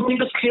 I don't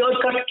think a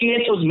clear-cut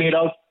case was made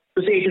out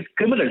to say it is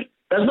criminal.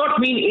 Does not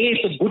mean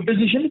it's a good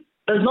decision.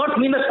 Does not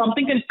mean that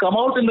something can come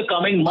out in the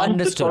coming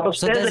months that sort of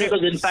says that it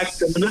was in fact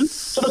criminal.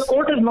 So the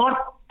court is not,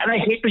 and I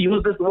hate to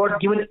use this word,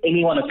 given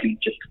anyone a clean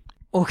chit.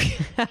 Okay.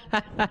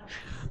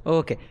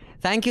 Okay.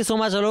 Thank you so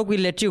much, Alok.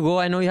 We'll let you go.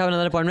 I know you have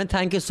another appointment.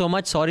 Thank you so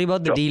much. Sorry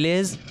about the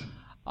delays.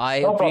 I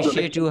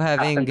appreciate you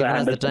having given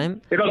us the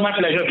time. It was my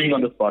pleasure being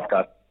on this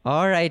podcast.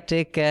 All right.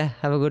 Take care.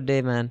 Have a good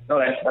day, man. All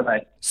right.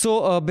 Bye-bye.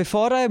 So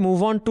before I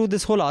move on to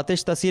this whole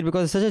Atish Taseer,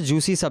 because it's such a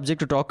juicy subject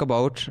to talk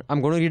about,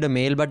 I'm going to read a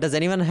mail. But does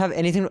anyone have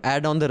anything to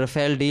add on the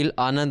Rafael deal,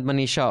 Anand,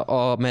 Manisha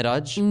or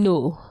Mehraj?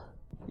 No.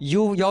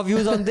 Your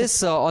views on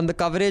this, on the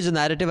coverage, the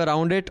narrative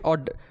around it,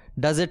 or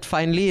does it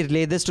finally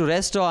lay this to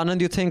rest? Or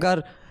Anand, you think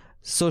our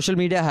social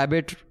media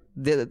habit,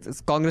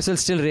 Congress will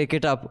still rake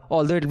it up,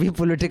 although it'll be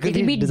politically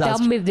It'll be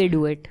dumb if they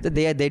do it.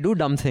 They do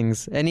dumb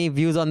things. Any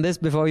views on this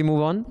before we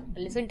move on?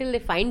 Listen till they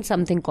find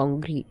something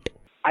concrete.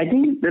 I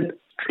think the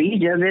three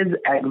judges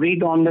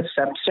agreed on the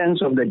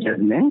substance of the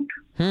judgment,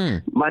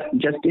 but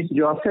Justice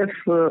Joseph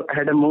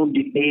had a more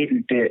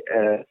detailed,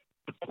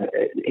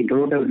 it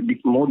wrote a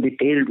more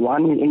detailed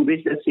one in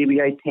which the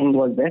CBI thing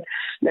was that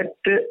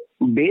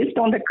based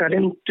on the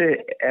current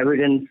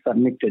evidence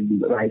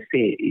submitted by,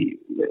 say,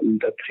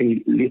 the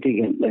three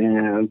litigant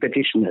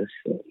petitioners,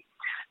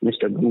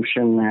 Mr.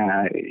 Bhushan,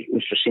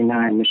 Mr.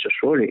 Sinha and Mr.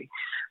 Shore,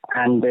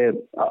 and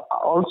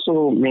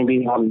also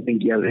maybe on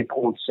media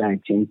reports, I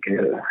think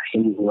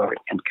Hindu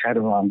and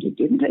Caravan,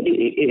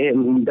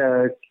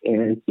 the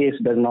case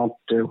does not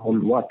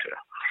hold water.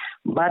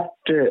 But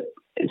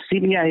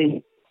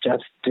CBI,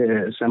 just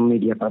some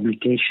media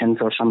publications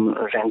or some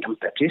random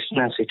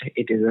petitioners,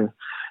 it is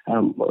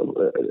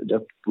the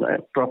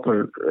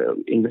proper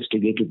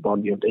investigative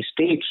body of the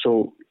state.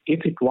 So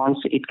if it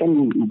wants, it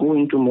can go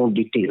into more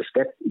details.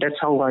 That's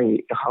how I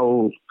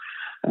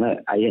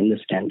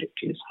understand it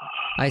is.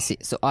 I see.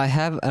 So I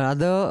have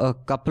another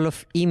couple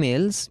of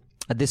emails.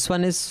 This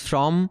one is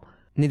from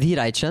Nidhi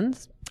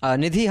Raichand.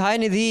 Nidhi, hi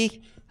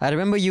Nidhi. I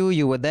remember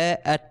you were there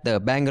at the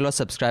Bangalore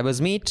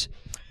subscribers meet.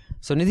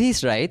 So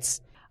Nidhi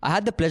writes, I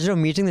had the pleasure of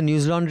meeting the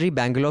News Laundry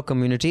Bangalore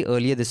community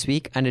earlier this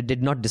week and it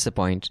did not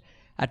disappoint.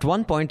 At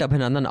one point,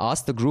 Abhinandan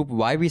asked the group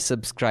why we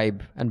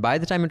subscribe, and by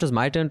the time it was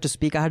my turn to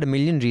speak, I had a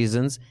million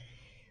reasons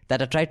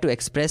that I tried to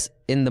express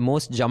in the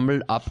most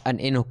jumbled up and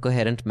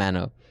incoherent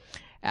manner.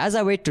 As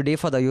I wait today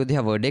for the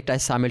Ayodhya verdict, I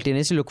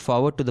simultaneously look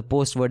forward to the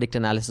post-verdict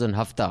analysis on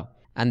Hafta.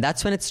 And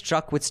that's when it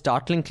struck with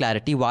startling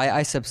clarity why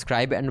I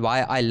subscribe and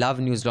why I love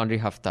News Laundry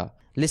Hafta.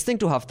 Listening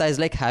to Hafta is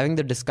like having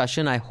the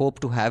discussion I hope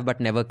to have but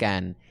never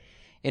can.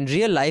 In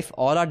real life,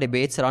 all our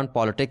debates around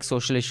politics,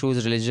 social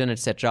issues, religion,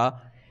 etc.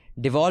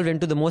 devolve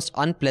into the most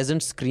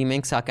unpleasant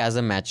screaming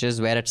sarcasm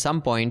matches where at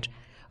some point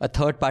a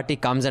third party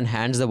comes and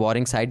hands the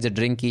warring sides a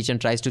drink each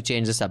and tries to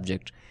change the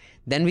subject.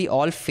 Then we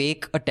all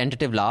fake a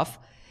tentative laugh,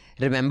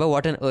 remember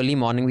what an early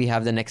morning we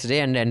have the next day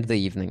and end the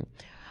evening.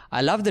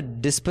 I love the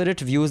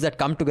disparate views that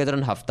come together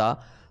on Hafta.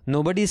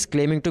 Nobody is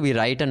claiming to be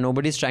right and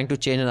nobody is trying to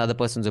change another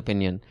person's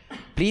opinion.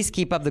 Please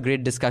keep up the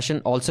great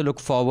discussion. Also look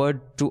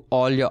forward to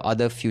all your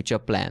other future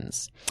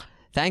plans.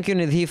 Thank you,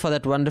 Nidhi, for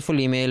that wonderful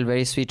email.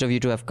 Very sweet of you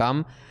to have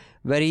come.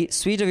 Very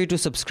sweet of you to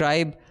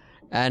subscribe.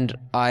 And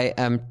I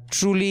am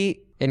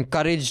truly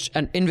encouraged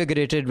and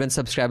invigorated when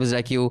subscribers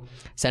like you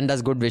send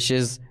us good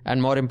wishes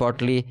and more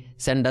importantly,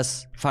 send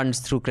us funds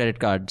through credit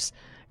cards.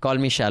 Call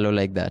me shallow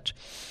like that.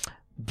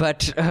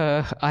 But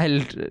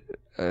I'll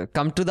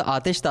come to the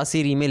Atish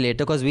Taseer email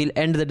later because we'll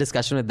end the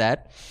discussion with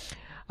that.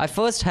 I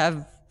first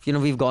have,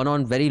 we've gone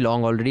on very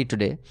long already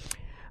today,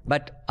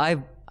 but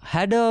I've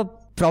had a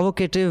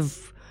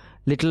provocative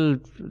little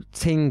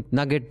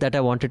nugget that I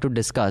wanted to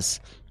discuss.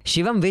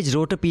 Shivam Vij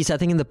wrote a piece, I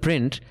think in the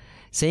print,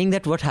 saying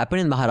that what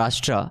happened in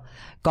Maharashtra,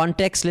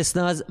 context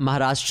listeners,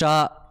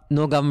 Maharashtra,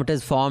 no government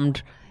is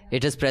formed,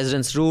 it is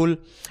president's rule.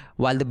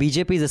 While the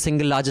BJP is the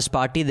single largest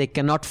party, they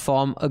cannot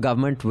form a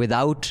government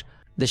without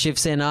the Shiv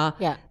Sena.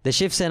 Yeah. The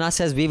Shiv Sena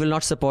says we will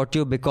not support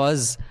you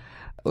because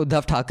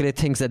Uddhav Thackeray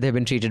thinks that they've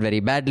been treated very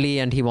badly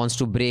and he wants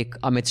to break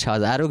Amit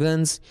Shah's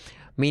arrogance.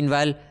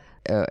 Meanwhile,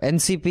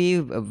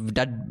 NCP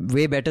did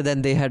way better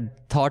than they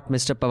had thought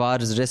Mr.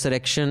 Pawar's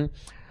resurrection.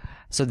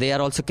 So they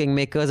are also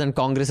kingmakers and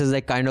Congress is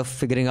like kind of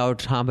figuring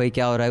out, haan bhai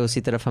kya ho raha hai,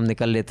 usi taraf hum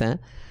nikal lete hain.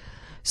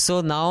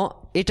 So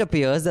now it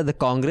appears that the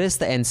Congress,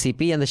 the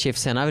NCP and the Shiv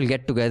Sena will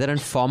get together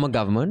and form a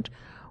government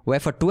where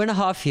for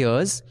 2.5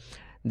 years,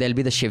 there'll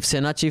be the Shiv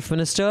Sena Chief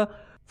Minister.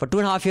 For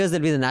 2.5 years,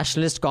 there'll be the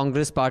Nationalist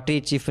Congress Party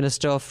Chief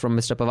Minister from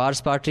Mr. Pawar's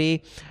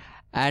party.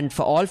 And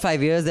for all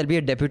 5 years, there'll be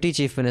a Deputy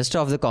Chief Minister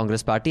of the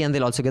Congress Party and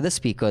they'll also get the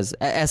speakers.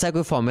 Aisa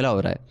koi formula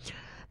ho raha hai.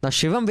 Now,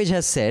 Shivam Vij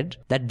has said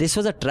that this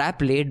was a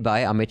trap laid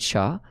by Amit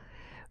Shah,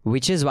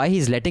 which is why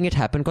he's letting it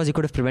happen because he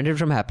could have prevented it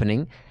from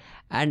happening.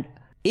 And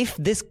if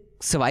this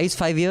survives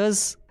 5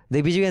 years,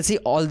 the BJP can see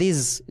all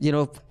these,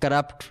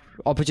 corrupt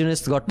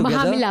opportunists got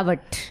together.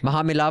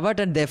 Mahamilawat,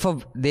 and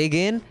therefore they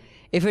gain.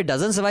 If it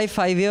doesn't survive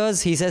 5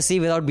 years, he says,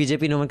 see, without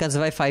BJP, no one can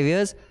survive 5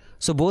 years.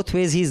 So both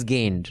ways he's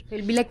gained.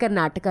 It'll be like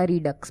Karnataka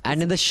Redux.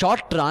 And in the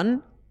short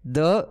run, and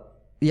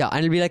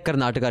it'll be like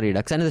Karnataka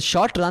Redux. And in the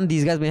short run,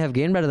 these guys may have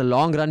gained, but in the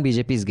long run,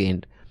 BJP's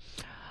gained.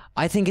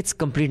 I think it's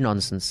complete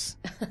nonsense.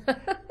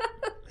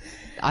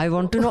 I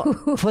want to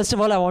know, first of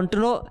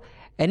all,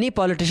 any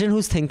politician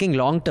who's thinking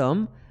long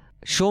term,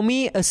 show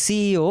me a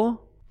CEO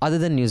other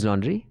than News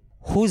Laundry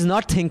who's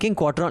not thinking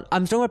quarter on.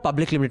 I'm talking about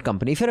public limited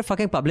company. If you're a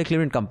fucking public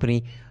limited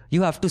company,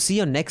 you have to see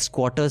your next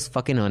quarter's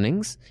fucking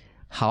earnings,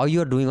 how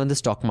you're doing on the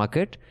stock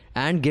market,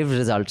 and give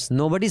results.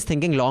 Nobody's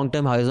thinking long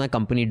term, how is my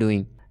company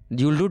doing?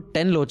 You'll do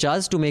 10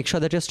 lochas to make sure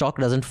that your stock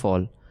doesn't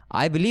fall.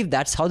 I believe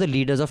that's how the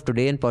leaders of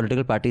today in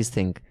political parties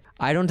think.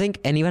 I don't think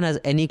anyone has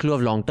any clue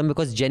of long term,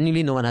 because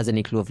genuinely no one has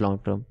any clue of long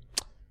term.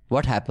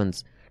 What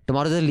happens?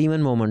 Tomorrow's a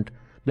Lehman moment.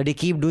 Bloody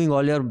keep doing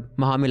all your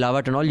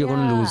Mahamilawat and all, you're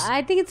going to lose.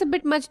 I think it's a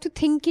bit much to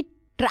think it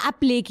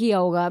trap leke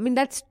hoga. I mean,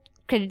 that's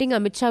crediting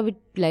Amit Shah with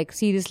like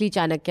seriously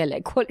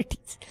Chanakya-like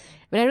qualities.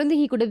 But I don't think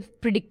he could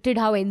have predicted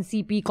how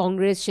NCP,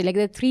 Congress, like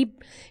there are three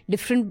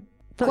different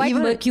quite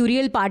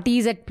mercurial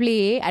parties at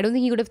play. I don't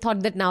think he could have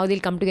thought that now they'll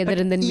come together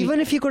and then... Even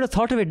if he could have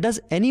thought of it, does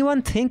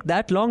anyone think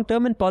that long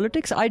term in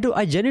politics? I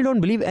genuinely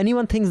don't believe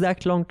anyone thinks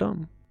that long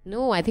term.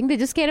 No, I think they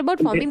just care about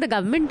forming the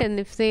government, and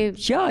if they...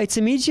 Yeah, it's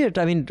immediate.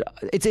 I mean,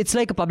 it's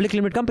like a public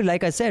limited company.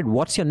 Like I said,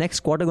 what's your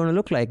next quarter going to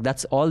look like?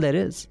 That's all there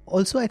is.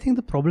 Also, I think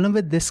the problem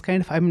with this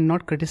kind of... I'm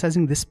not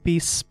criticizing this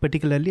piece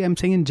particularly. I'm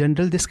saying in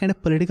general, this kind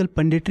of political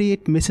punditry,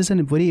 it misses a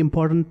very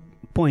important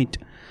point.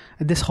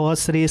 This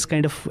horse race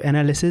kind of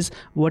analysis,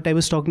 what I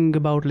was talking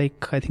about,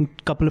 like I think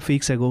a couple of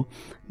weeks ago,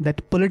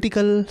 that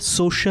political,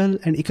 social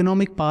and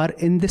economic power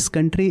in this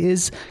country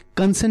is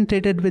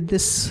concentrated with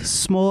this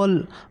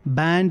small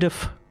band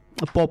of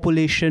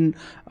population,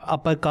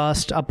 upper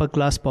caste, upper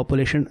class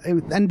population,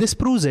 and this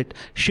proves it.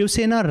 Shiv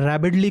Sena,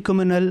 rabidly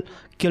communal,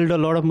 killed a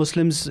lot of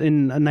Muslims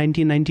in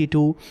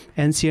 1992.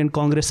 NC and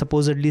Congress,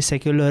 supposedly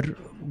secular,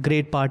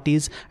 great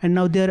parties, and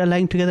now they are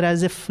allying together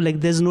as if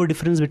like there's no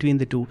difference between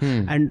the two.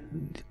 And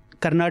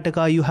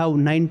Karnataka, you have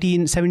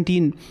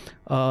 17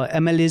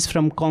 MLAs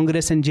from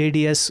Congress and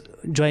JDS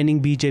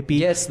joining BJP.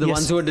 Yes, the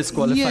ones who are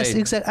disqualified. Yes,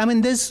 exactly. I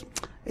mean,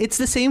 it's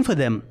the same for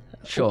them.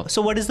 Sure.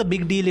 So what is the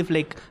big deal if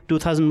like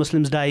 2,000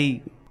 Muslims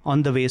die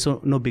on the way?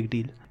 So no big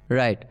deal.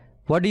 Right.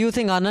 What do you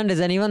think, Anand? Does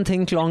anyone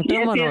think long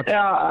term or not?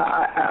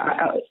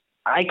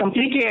 I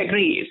completely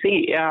agree.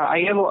 See, I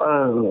have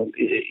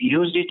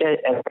used it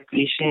as a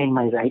cliche in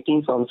my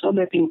writings also,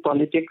 that in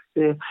politics,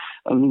 the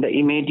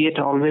immediate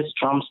always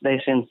trumps the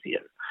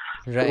essential.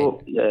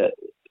 Right.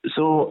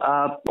 So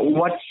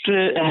what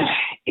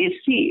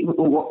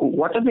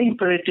are the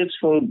imperatives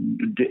for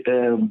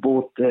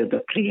both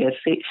the players?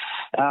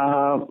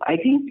 I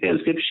think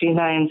Shiv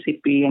Sena,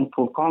 NCP and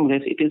for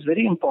Congress, it is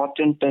very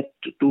important that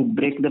to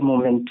break the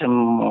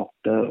momentum of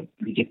the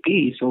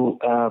BJP. So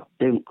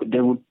they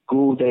would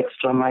go the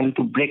extra mile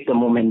to break the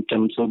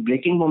momentum. So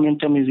breaking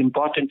momentum is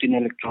important in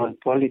electoral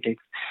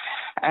politics.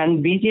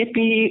 And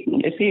BJP,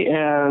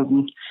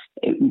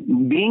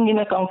 being in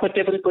a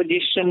comfortable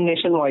position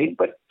nationwide,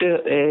 but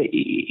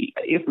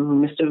if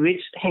Mr.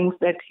 Vij thinks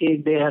that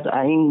they are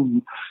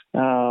eyeing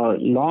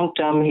long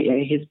term,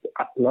 his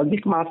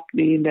logic must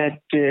be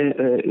that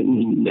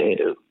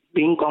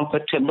being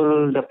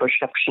comfortable, the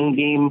perception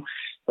game,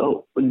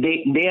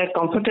 they are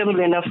comfortable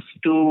enough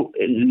to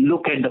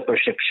look at the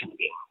perception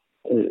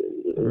game.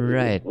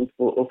 Right.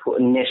 For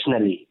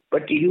nationally.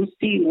 But you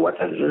see what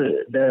are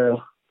the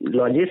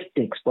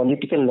logistics,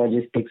 political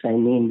logistics, I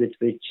mean, with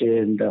which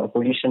the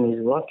opposition is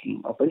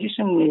working.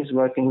 Opposition is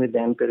working with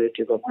the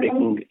imperative of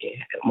breaking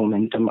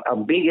momentum. A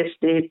big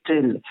state,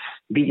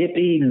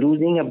 BJP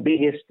losing a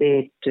big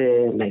state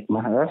like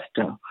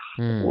Maharashtra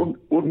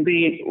would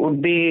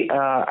be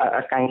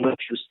a kind of,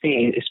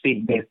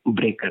 speed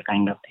breaker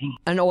kind of thing.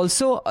 And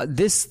also,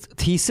 this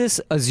thesis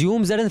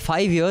assumes that in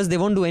 5 years they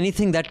won't do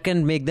anything that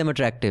can make them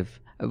attractive,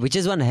 which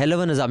is one hell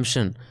of an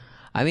assumption.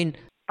 I mean,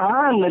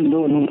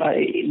 no.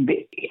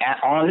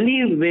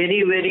 Only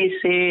very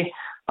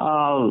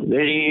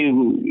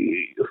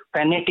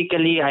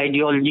fanatically,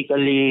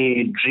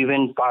 ideologically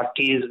driven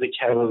parties which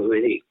have a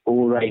very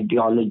core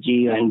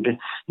ideology and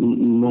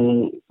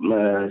no,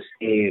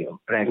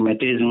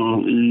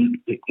 pragmatism.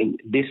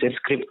 This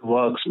script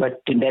works,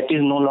 but that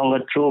is no longer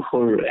true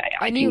for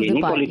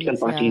any political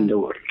party in the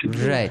world.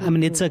 Right. I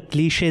mean, it's a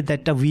cliche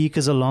that a week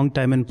is a long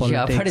time in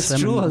politics. Yeah, but it's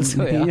true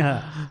also.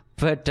 Yeah.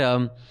 But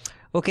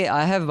okay,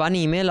 I have one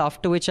email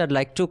after which I'd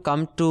like to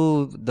come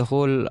to the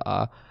whole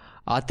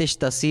Atish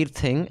Taseer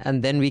thing,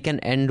 and then we can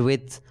end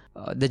with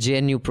the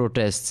JNU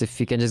protests, if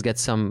we can just get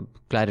some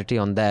clarity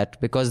on that,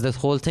 because the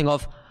whole thing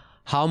of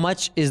how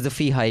much is the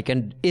fee hike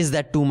and is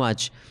that too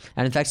much?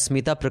 And in fact,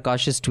 Smita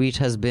Prakash's tweet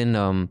has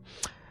been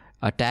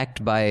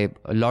attacked by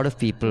a lot of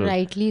people.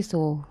 Rightly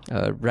so.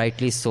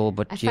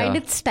 But I find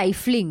it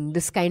stifling,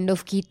 this kind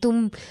of ki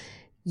tum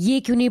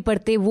ye kyun nahi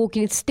padhte, wo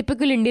kyun. It's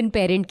typical Indian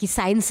parent ki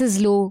science is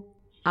low.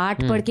 Art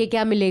पढ़ के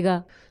क्या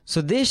मिलेगा? So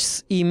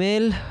this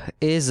email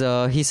is,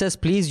 he says,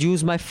 please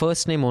use my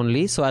first name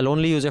only. So I'll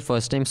only use your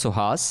first name,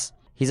 Suhas.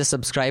 He's a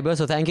subscriber.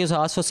 So thank you,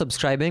 Suhas, for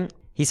subscribing.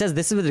 He says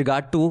this is with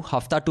regard to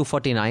Hafta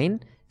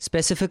 249.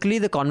 Specifically,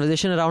 the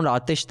conversation around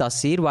Atish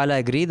Taseer. While I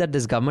agree that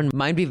this government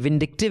might be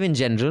vindictive in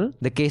general,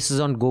 the cases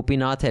on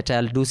Gopinath et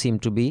al. Do seem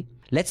to be.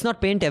 Let's not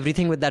paint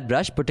everything with that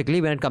brush,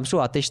 particularly when it comes to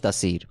Atish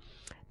Taseer.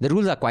 The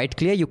rules are quite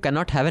clear. You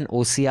cannot have an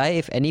OCI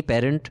if any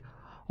parent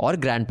or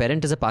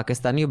grandparent is a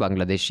Pakistani or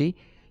Bangladeshi.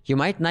 You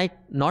might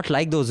not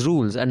like those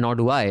rules, and nor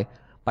do I,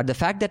 but the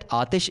fact that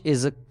Atish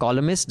is a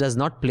columnist does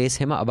not place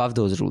him above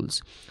those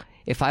rules.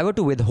 If I were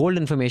to withhold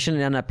information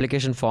in an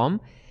application form,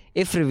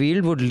 if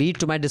revealed, would lead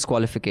to my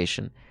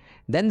disqualification.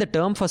 Then the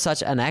term for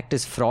such an act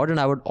is fraud, and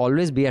I would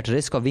always be at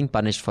risk of being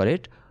punished for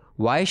it.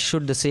 Why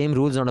should the same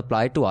rules not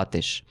apply to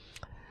Atish?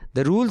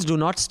 The rules do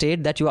not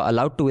state that you are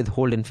allowed to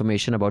withhold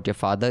information about your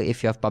father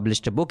if you have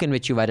published a book in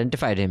which you've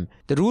identified him.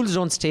 The rules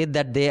don't state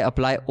that they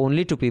apply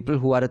only to people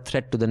who are a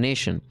threat to the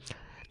nation.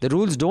 The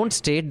rules don't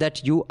state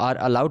that you are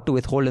allowed to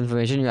withhold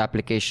information in your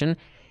application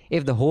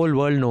if the whole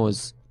world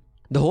knows.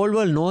 The whole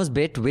world knows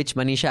bit, which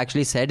Manisha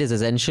actually said is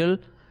essentially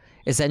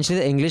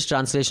the English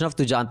translation of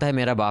Tu janta hai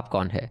mera baap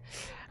kaun hai.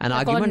 An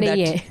argument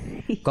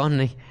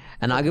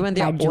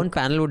the own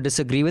panel would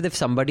disagree with if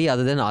somebody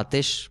other than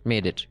Atish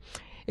made it.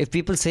 If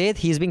people say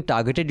he is being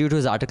targeted due to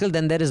his article,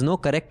 then there is no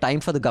correct time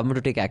for the government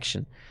to take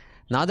action.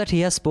 Now that he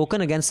has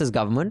spoken against his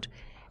government,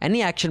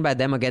 any action by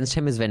them against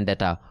him is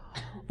vendetta.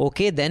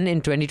 Okay, then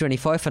in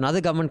 2024, if another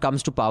government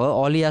comes to power,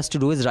 all he has to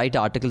do is write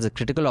articles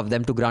critical of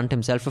them to grant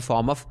himself a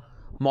form of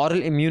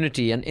moral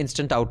immunity and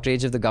instant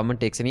outrage if the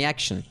government takes any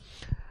action.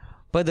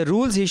 Per the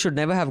rules, he should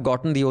never have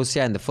gotten the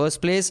OCI in the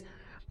first place,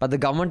 but the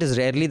government is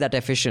rarely that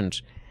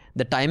efficient.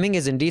 The timing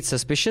is indeed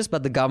suspicious,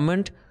 but the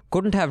government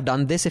couldn't have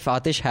done this if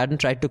Atish hadn't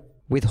tried to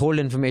withhold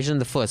information in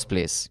the first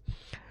place.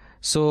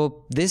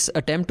 So this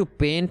attempt to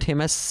paint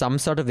him as some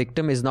sort of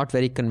victim is not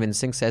very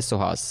convincing, says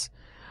Suhas.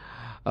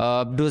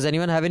 Does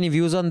anyone have any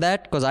views on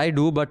that? Because I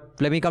do, but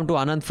let me come to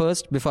Anand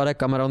first before I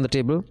come around the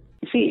table.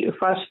 See,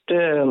 first,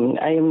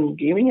 I am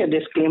giving a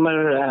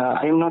disclaimer.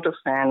 I am not a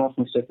fan of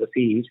Mr.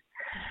 Prasid.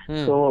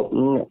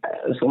 So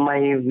my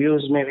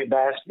views may be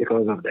biased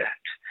because of that.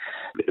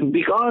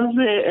 Because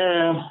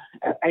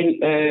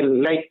I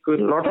like a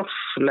lot of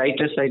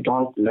writers I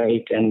don't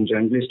like and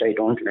journalists I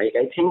don't like.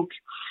 I think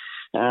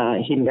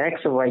he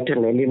lacks a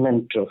vital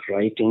element of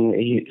writing.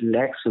 He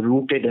lacks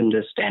rooted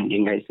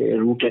understanding. I say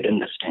rooted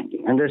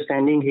understanding.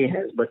 Understanding he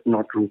has, but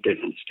not rooted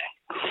understanding.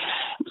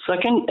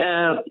 Second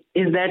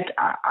is that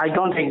I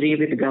don't agree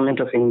with the government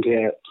of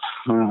India,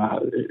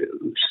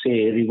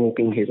 say,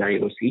 revoking his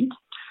IOC.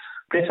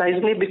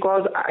 Precisely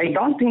because I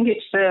don't think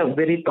it's a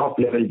very top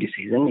level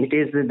decision. It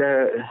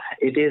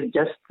is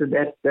just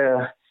that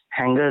the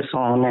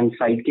hangers-on and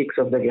sidekicks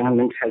of the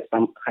government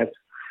have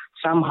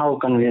somehow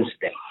convinced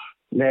them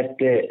that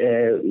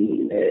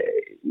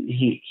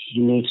he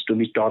needs to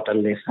be taught a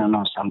lesson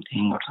or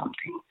something.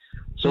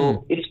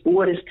 So it's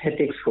poor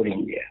aesthetics for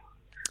India.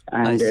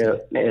 And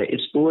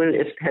it's poor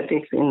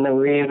aesthetics in a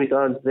way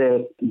because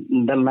the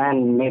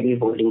man may be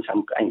holding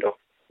some kind of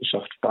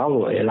soft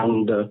power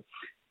along the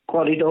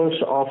corridors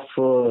of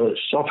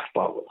soft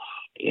power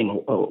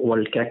in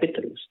world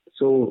capitals.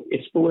 So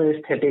it's poor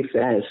aesthetics,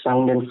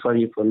 sound and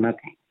furry for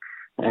nothing.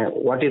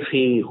 What if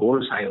he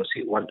holds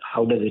IOC?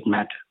 How does it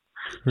matter?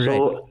 Right.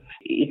 So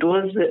it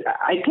was,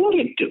 I think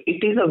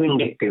it is a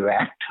vindictive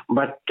act,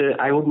 but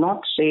I would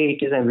not say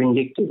it is a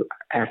vindictive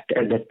act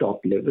at the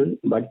top level,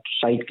 but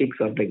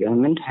sidekicks of the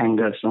government,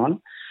 hangers on.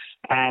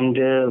 And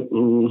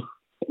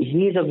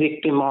he is a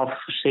victim of,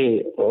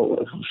 say,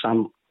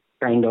 some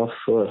kind of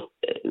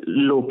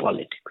low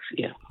politics.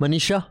 Yeah.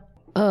 Manisha?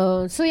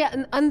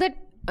 On that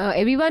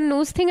everyone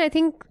knows thing, I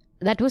think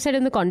that was said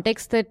in the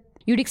context that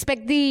you'd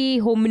expect the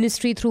Home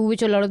Ministry, through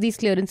which a lot of these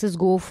clearances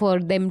go, for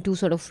them to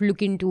sort of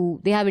look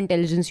into, they have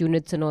intelligence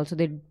units and all, so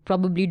they'd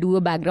probably do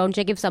a background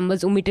check if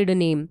someone's omitted a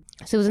name.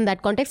 So it was in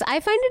that context. I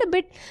find it a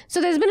bit,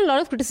 so there's been a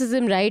lot of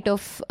criticism, right,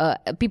 of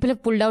people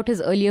have pulled out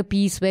his earlier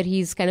piece where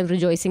he's kind of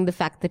rejoicing the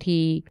fact that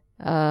he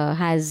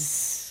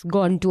has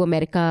gone to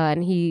America,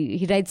 and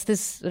he writes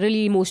this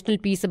really emotional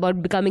piece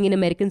about becoming an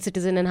American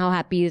citizen and how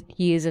happy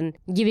he is and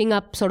giving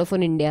up sort of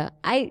on India.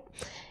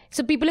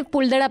 So people have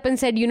pulled that up and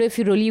said,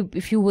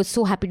 if you were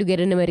so happy to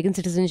get an American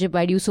citizenship,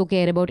 why do you so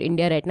care about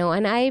India right now?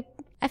 And I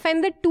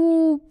find that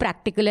too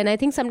practical, and I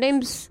think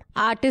sometimes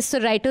artists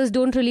or writers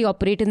don't really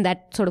operate in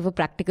that sort of a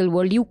practical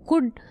world. You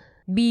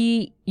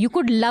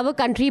could love a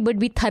country but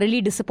be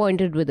thoroughly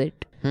disappointed with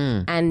it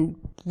and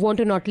want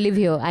to not live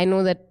here. I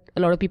know that a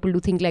lot of people do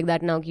think like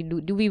that now.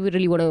 Do we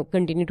really want to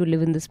continue to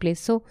live in this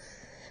place? So,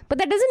 but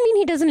that doesn't mean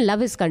he doesn't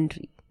love his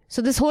country.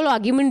 So this whole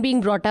argument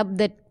being brought up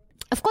that,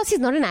 of course, he's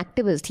not an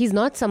activist. He's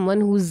not someone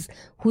who's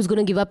going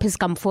to give up his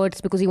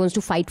comforts because he wants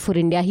to fight for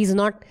India. He's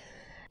not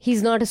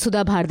a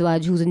Sudha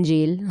Bhardwaj who's in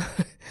jail.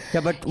 Yeah,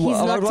 but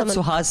what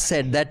Suhas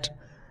said, that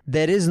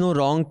there is no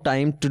wrong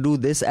time to do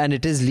this and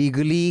it is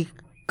legally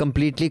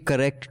completely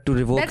correct to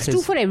revoke That's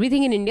true for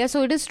everything in India.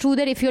 So it is true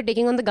that if you're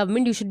taking on the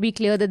government, you should be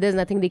clear that there's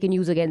nothing they can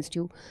use against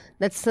you.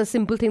 That's a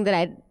simple thing that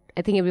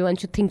I think everyone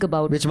should think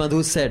about. Which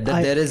Madhu said,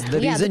 that there is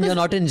the reason you're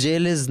not in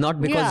jail is not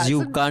because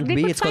you can't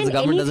be, it's because the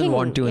government doesn't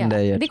want you in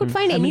there yet. They could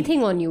find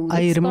anything on you.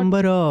 I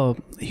remember a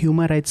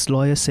human rights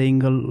lawyer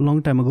saying a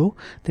long time ago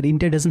that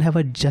India doesn't have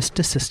a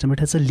justice system, it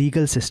has a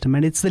legal system,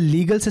 and it's the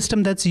legal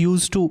system that's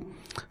used to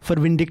for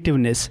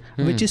vindictiveness,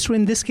 which is true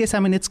in this case. I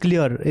mean, it's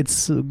clear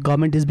its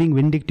government is being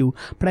vindictive,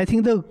 but I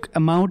think the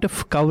amount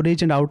of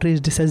coverage and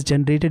outrage this has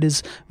generated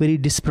is very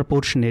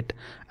disproportionate.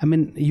 I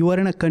mean, you are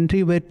in a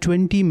country where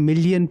 20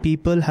 million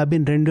people have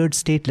been rendered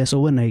stateless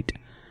overnight,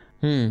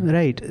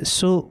 right?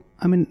 So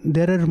I mean,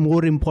 there are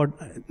more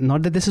important,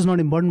 not that this is not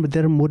important, but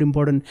there are more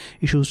important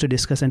issues to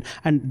discuss.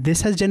 And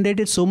this has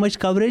generated so much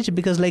coverage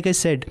because, like I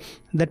said,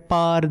 that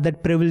power,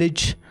 that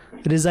privilege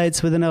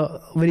resides within a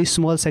very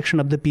small section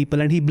of the people,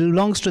 and he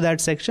belongs to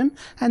that section,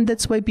 and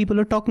that's why people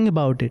are talking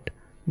about it.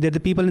 They're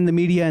the people in the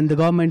media and the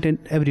government and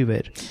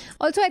everywhere.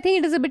 Also, I think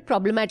it is a bit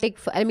problematic.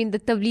 The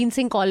Tavleen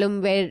Singh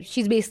column where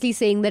she's basically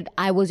saying that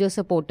I was your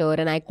supporter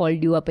and I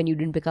called you up and you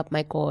didn't pick up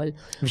my call.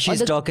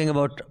 She's talking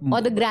about...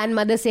 Or the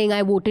grandmother saying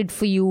I voted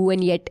for you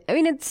and yet... I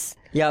mean, it's...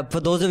 Yeah, for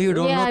those of you who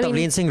don't know,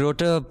 Tavleen Singh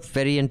wrote a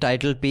very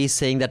entitled piece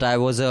saying that I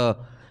was a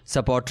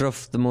supporter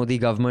of the Modi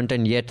government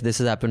and yet this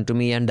has happened to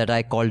me, and that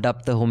I called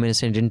up the Home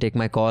Minister and didn't take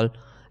my call,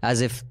 as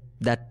if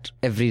that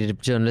every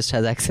journalist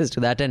has access to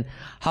that, and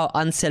how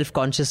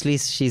unself-consciously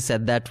she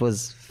said that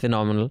was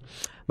phenomenal.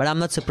 But I'm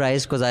not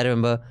surprised, because I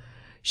remember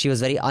she was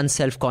very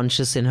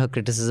unself-conscious in her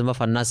criticism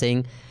of Anna,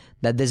 saying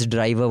that this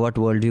driver, what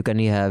worldview can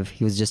he have?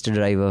 He was just a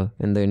driver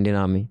in the Indian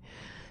army.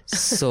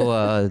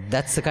 So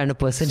that's the kind of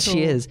person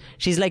she is.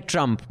 She's like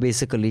Trump,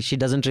 basically. She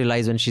doesn't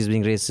realize when she's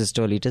being racist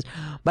or elitist.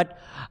 But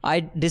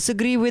I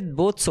disagree with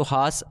both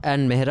Suhas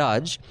and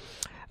Mehraj.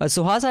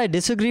 Suhas, I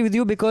disagree with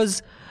you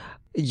because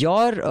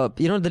your,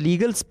 the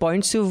legal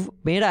points you've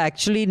made are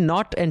actually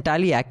not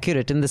entirely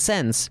accurate, in the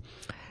sense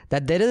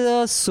that there is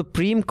a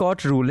Supreme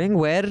Court ruling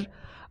where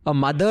a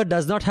mother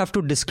does not have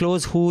to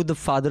disclose who the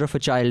father of a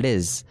child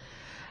is.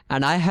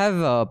 And I have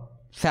a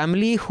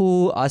family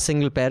who are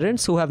single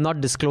parents who have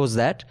not disclosed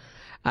that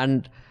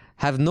and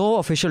have no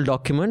official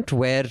document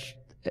where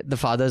the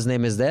father's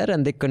name is there,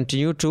 and they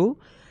continue to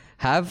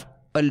have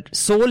a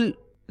sole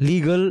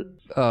legal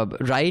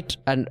right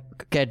and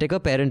caretaker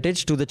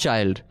parentage to the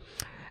child.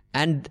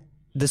 And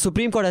the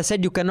Supreme Court has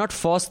said you cannot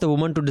force the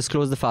woman to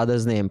disclose the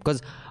father's name,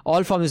 because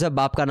all families have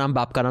Baap ka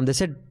naam. They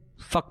said,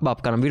 fuck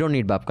Baap ka naam, we don't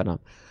need Baap ka naam.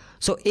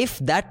 So if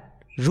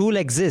that rule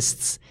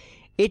exists,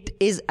 it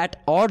is at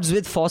odds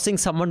with forcing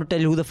someone to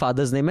tell you who the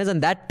father's name is.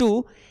 And that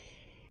too,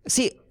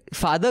 see,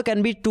 father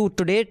can be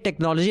today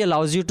technology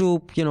allows you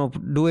to,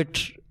 do it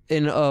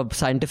in a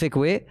scientific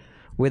way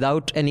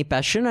without any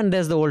passion, and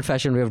there's the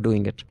old-fashioned way of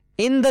doing it.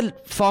 In the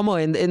former,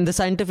 in the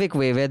scientific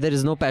way where there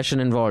is no passion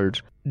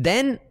involved,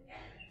 then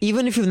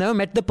even if you've never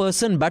met the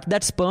person, but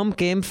that sperm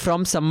came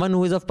from someone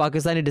who is of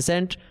Pakistani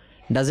descent,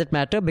 does it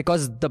matter?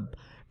 Because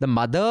the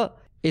mother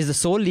is the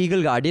sole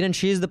legal guardian and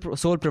she is the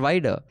sole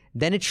provider.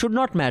 Then it should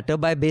not matter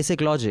by basic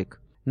logic.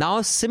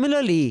 Now,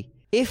 similarly,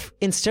 if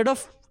instead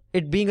of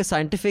it being a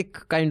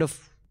scientific kind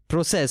of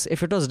process,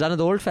 if it was done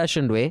the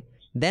old-fashioned way,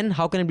 then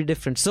how can it be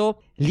different? So,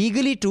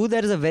 legally too,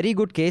 there is a very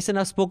good case, and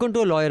I've spoken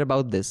to a lawyer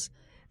about this.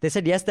 They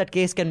said, yes, that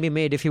case can be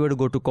made if he were to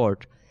go to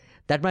court.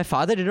 That my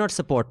father did not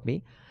support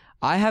me.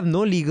 I have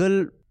no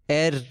legal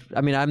heir.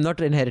 I mean, I'm not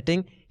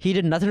inheriting. He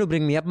did nothing to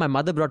bring me up. My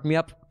mother brought me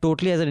up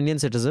totally as an Indian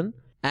citizen.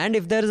 And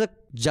if there is a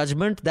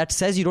judgment that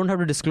says you don't have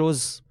to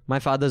disclose my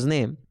father's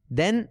name,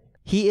 then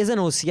he is an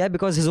OCI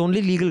because his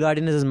only legal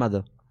guardian is his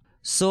mother.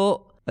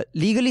 So,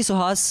 legally,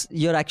 Suhas,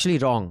 you're actually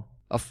wrong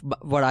of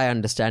what I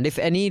understand. If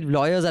any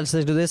lawyers are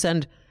listening to this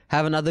and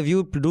have another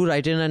view, do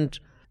write in and,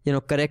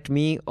 correct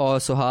me or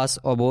Suhas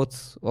or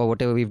both or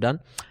whatever we've done.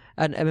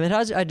 And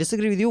Mehraj, I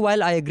disagree with you.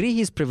 While I agree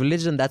he's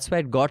privileged and that's why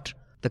it got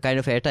the kind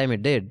of airtime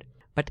it did.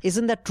 But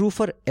isn't that true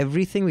for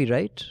everything we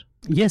write?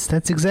 Yes,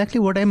 that's exactly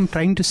what I'm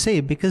trying to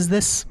say, because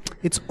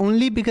it's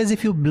only because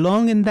if you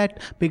belong in that,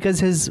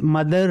 because his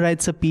mother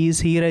writes a piece,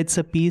 he writes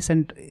a piece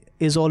and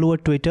is all over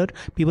Twitter,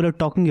 people are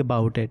talking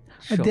about it.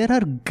 Sure. There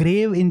are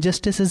grave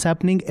injustices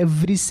happening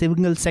every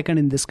single second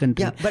in this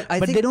country. Yeah,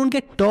 but they don't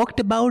get talked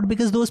about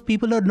because those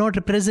people are not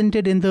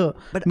represented in the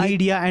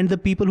media and the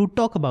people who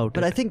talk about it.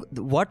 But I think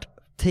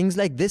things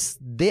like this,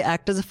 they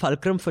act as a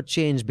fulcrum for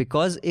change,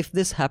 because if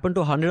this happened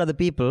to 100 other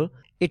people,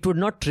 it would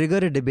not trigger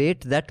a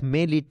debate that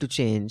may lead to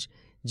change.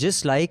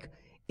 Just like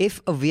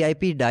if a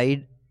VIP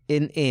died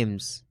in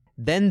AIIMS,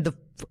 then the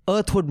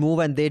earth would move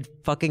and they'd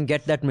fucking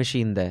get that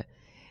machine there.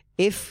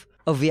 If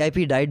a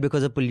VIP died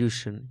because of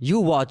pollution, you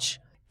watch.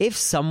 If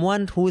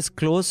someone who is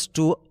close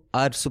to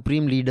our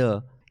supreme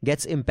leader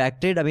gets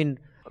impacted, I mean,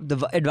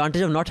 the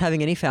advantage of not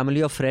having any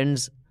family or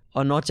friends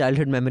or no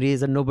childhood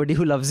memories and nobody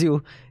who loves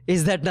you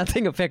is that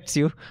nothing affects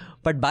you.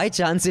 But by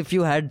chance, if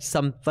you had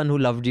someone who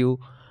loved you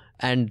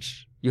and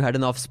you had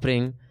an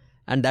offspring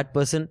and that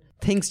person,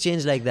 things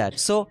change like that.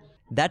 So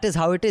that is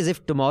how it is.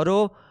 If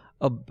tomorrow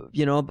a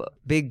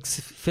big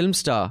film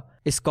star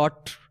is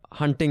caught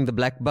hunting the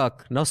black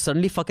buck, now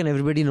suddenly fucking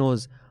everybody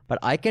knows. But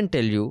I can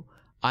tell you,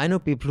 I know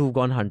people who've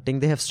gone hunting,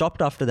 they have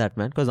stopped after that,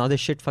 man, because now they're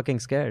shit fucking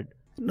scared.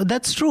 No,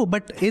 that's true,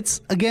 but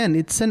it's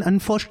an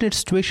unfortunate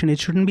situation. It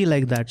shouldn't be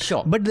like that.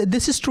 Sure. But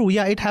this is true.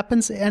 Yeah, it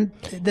happens, and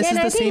this is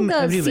the same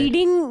everywhere. I think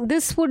seeding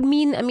this would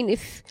mean,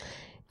 if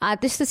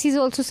Aatishtasy is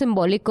also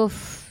symbolic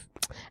of,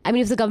 I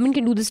mean, if the government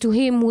can do this to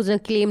him, who's an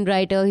acclaimed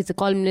writer, he's a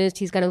columnist,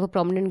 he's kind of a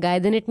prominent guy,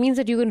 then it means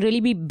that you can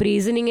really be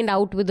brazening it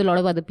out with a lot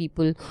of other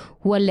people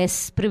who are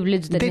less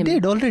privileged than him. They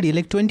did already,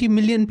 like 20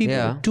 million people,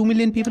 Yeah. 2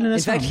 million people in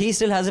Assam. In fact, he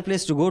still has a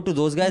place to go to.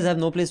 Those guys have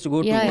no place to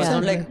go to. Yeah, It's yeah.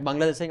 not like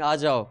Bangladesh saying, "Aa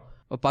jao,"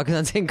 or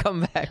Pakistan saying,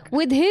 "Come back."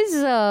 With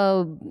his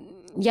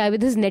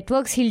with his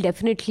networks, he'll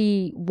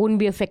definitely won't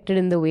be affected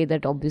in the way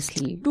that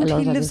obviously. Dude, a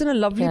lot he of lives in others-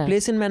 a lovely Yeah.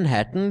 place in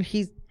Manhattan.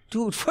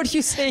 Dude, what are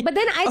you saying? But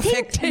then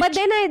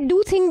I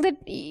do think that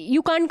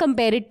you can't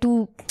compare it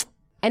to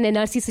an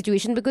NRC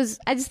situation because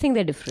I just think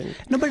they're different.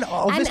 No, but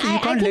obviously and you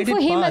can't I think let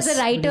for it him pass. as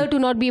a writer to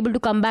not be able to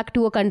come back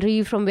to a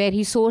country from where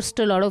he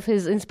sourced a lot of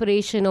his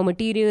inspiration or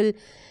material,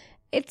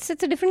 it's a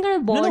different kind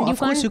of bond. No, of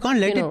course you can't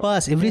let it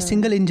pass. Every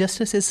single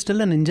injustice is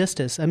still an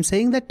injustice. I'm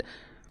saying that,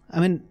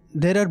 I mean,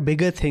 there are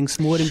bigger things,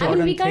 more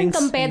important I mean, we things.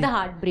 can't compare the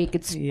heartbreak.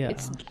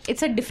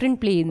 It's a different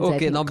plane.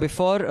 Okay, now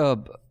before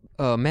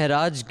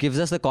Mehraj gives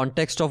us the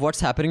context of what's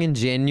happening in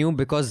JNU,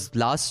 because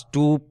last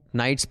 2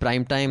 nights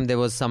prime time there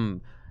was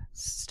some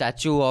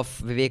statue of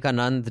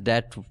Vivekanand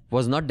that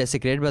was not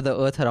desecrated, but the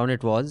earth around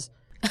it was,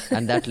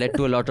 and that led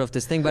to a lot of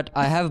this thing. But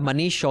I have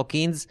Manish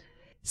Shaukin's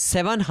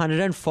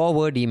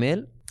 704-word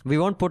email. We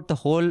won't put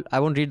I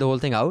won't read the whole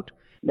thing out.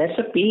 That's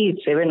a piece,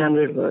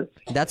 700 words.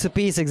 That's a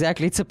piece,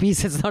 exactly. It's a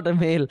piece, it's not a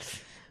mail.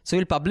 So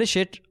he'll publish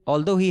it,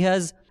 although he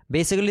has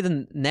basically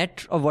the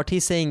net of what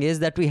he's saying is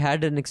that we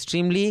had an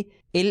extremely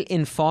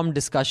ill-informed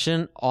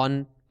discussion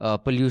on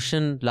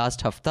pollution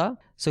last hafta.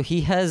 So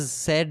he has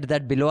said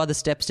that below are the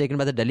steps taken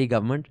by the Delhi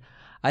government.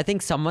 I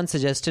think someone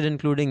suggested,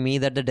 including me,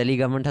 that the Delhi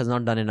government has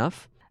not done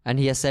enough. And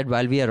he has said,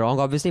 while we are wrong,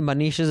 obviously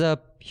Manish is a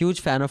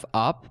huge fan of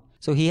AAP.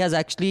 So he has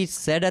actually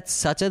said at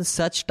such and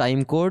such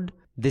time code,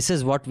 this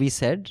is what we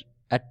said.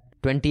 At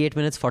 28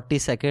 minutes 40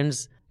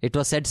 seconds, it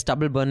was said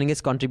stubble burning is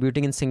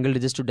contributing in single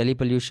digits to Delhi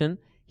pollution.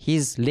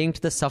 He's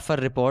linked the Safar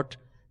report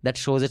that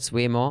shows it's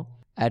way more.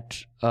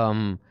 At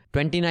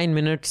 29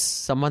 minutes,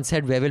 someone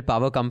said, where will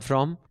power come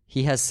from?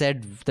 He has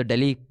said the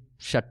Delhi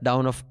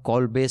shutdown of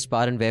coal-based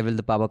power, and where will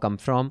the power come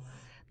from?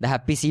 The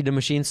Happy Seeder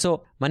machine.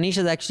 So Manish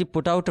has actually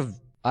put out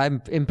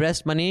I'm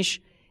impressed, Manish.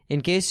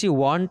 In case you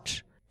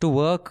want to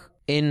work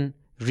in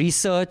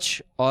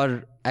research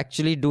or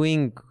actually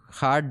doing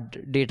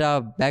hard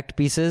data-backed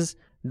pieces,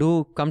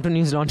 do come to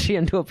News Laundry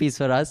and do a piece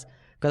for us,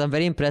 because I'm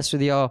very impressed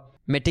with your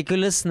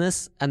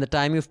meticulousness and the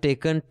time you've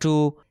taken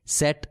to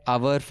set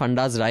our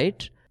fundas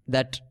right.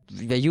 That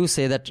where you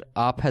say that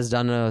AAP has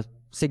done a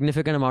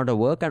significant amount of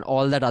work and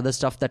all that other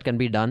stuff that can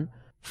be done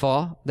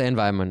for the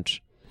environment.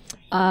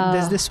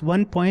 There's this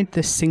one point,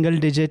 this single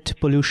digit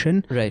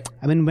pollution. Right.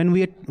 I mean, when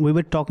we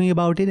were talking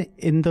about it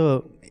in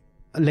the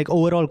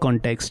overall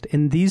context,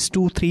 in these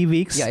 2-3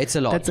 weeks. Yeah, it's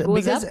a lot.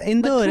 Because up,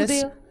 in the but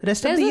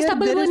rest there's of the no year,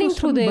 stubble there is burning no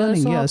through stubble there,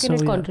 burning. so Yeah, how can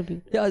it yeah.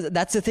 contribute? Yeah,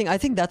 that's the thing. I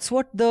think that's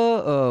what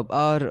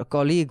our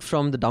colleague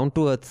from the Down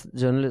to Earth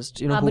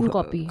journalist, Carbon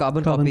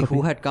Copy,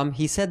 who had come,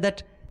 he said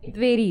that it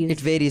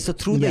varies. So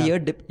through the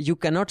year, you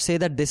cannot say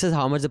that this is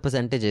how much the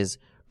percentage is.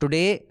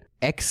 Today,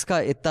 X ka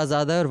itna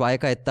zyada aur Y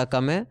ka itna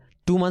kam hai.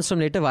 2 months from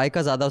later, Y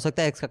ka zyada ho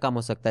sakta hai, X ka kam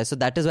ho sakta hai. So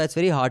that is why it's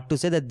very hard to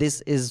say that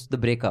this is the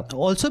breakup.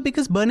 Also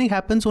because burning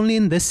happens only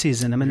in this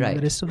season. I mean, Right.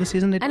 the rest of the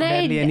season, it And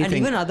barely and anything. And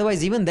even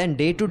otherwise, even then,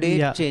 day to day,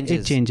 Yeah, it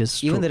changes. it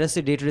changes, Even true. the rest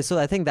of day to day. So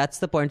I think that's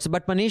the point. So,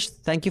 but Manish,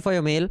 thank you for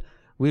your mail.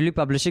 We'll be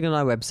publishing on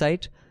our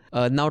website.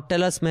 Now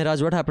tell us,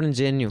 Mehraj, what happened in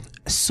JNU?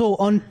 So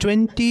on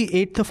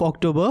 28th of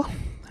October,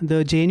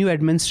 the JNU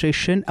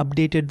administration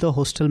updated the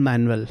hostel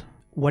manual.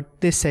 What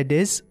they said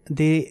is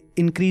they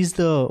increased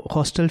the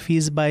hostel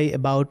fees by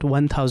about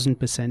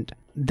 1,000%.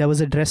 There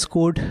was a dress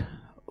code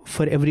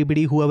for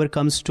everybody. Whoever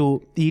comes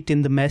to eat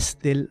in the mess,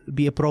 they'll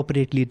be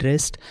appropriately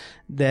dressed.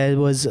 There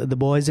was the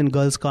boys and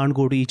girls can't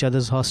go to each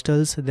other's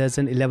hostels. There's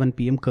an 11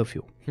 p.m.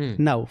 curfew.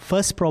 Now,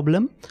 first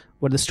problem,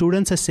 what the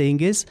students are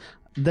saying is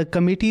the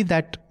committee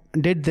that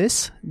did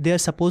this, they are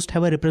supposed to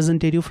have a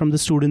representative from the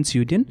students'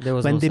 union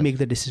when they make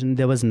the decision.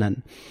 There was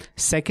none.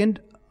 Second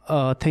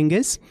thing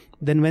is,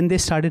 then when they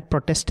started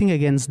protesting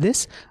against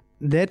this,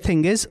 their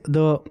thing is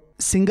the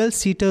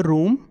single-seater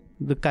room,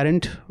 the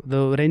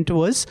rent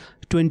was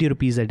 20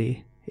 rupees a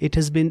day. It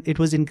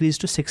was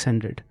increased to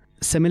 600.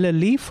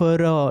 Similarly,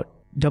 for a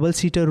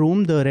double-seater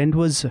room, the rent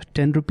was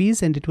 10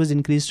 rupees and it was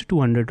increased to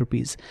 200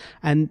 rupees.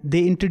 And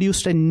they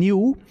introduced a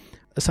new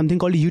something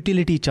called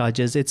utility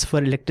charges. It's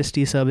for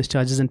electricity, service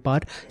charges and power,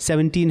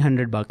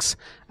 $1,700.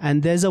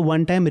 And there's a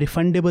one-time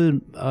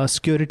refundable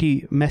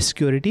mess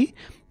security,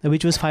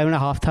 which was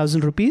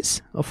 5,500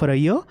 rupees for a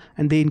year,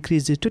 and they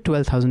increased it to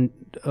 12,000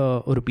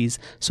 rupees.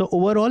 So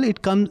overall,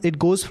 it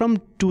goes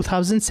from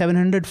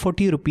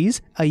 2,740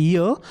 rupees a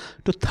year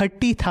to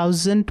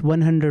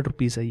 30,100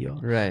 rupees a year.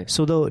 Right.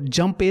 So the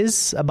jump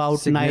is about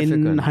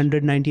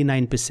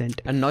 999%.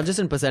 And not just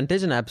in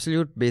percentage, in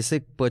absolute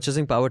basic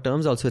purchasing power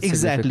terms also it's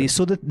Exactly.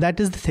 significant. So that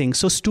is the thing.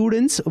 So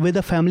students with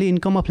a family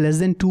income of less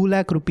than 2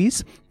 lakh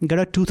rupees get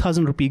a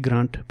 2,000 rupee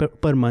grant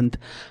per month.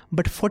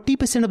 But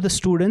 40% of the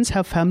students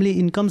have family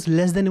incomes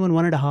less than even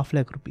 1.5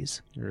 lakh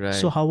rupees. Right.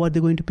 So how are they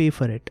going to pay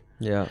for it?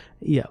 Yeah.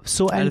 Yeah.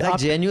 So And in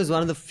fact, JNU is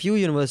one of the few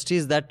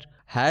universities that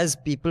has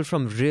people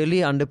from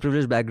really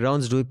underprivileged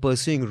backgrounds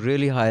pursuing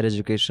really higher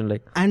education.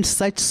 And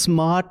such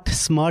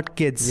smart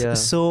kids. Yeah.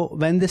 So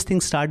when this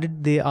thing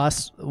started, they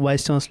asked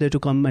Vice Chancellor to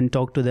come and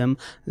talk to them.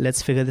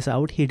 Let's figure this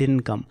out. He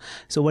didn't come.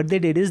 So what they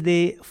did is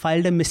they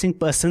filed a missing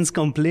persons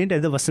complaint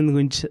at the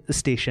Vasantgunj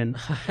station.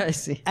 I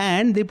see.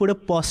 And they put a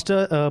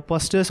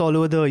posters all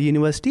over the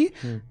university.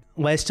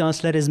 Vice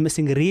Chancellor is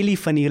missing, really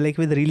funny,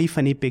 with really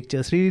funny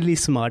pictures, really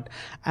smart.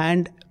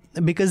 And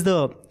because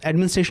the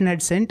administration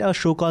had sent a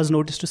show cause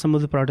notice to some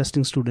of the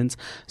protesting students,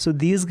 so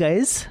these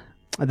guys,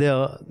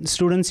 the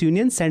students'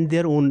 union, sent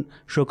their own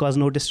show cause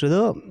notice to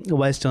the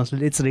Vice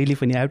Chancellor. It's really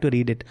funny. I have to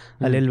read it,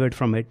 a little bit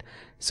from it.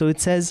 So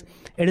it says,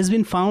 it has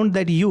been found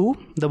that you,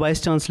 the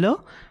Vice Chancellor,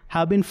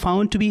 have been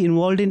found to be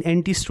involved in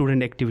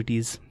anti-student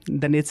activities.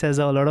 Then it says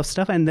a lot of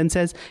stuff, and then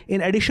says,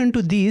 in addition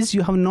to these,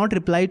 you have not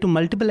replied to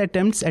multiple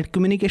attempts at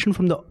communication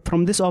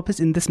from this office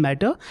in this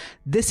matter.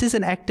 This is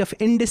an act of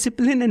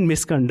indiscipline and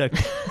misconduct.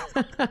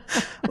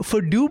 For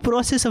due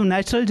process of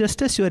natural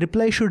justice, your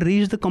reply should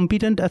reach the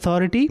competent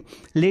authority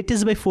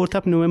latest by 4th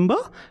of November,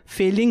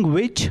 failing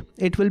which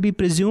it will be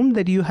presumed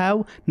that you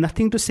have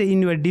nothing to say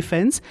in your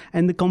defense,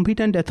 and the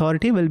competent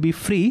authority will be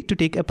free to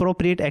take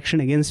appropriate action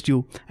against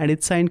you. And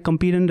it's signed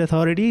Competent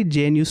Authority,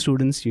 JNU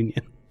Students'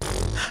 Union.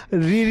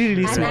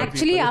 Really And smart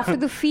actually, people. after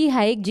the fee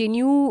hike,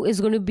 JNU is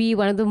going to be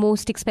one of the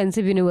most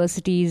expensive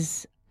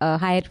universities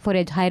higher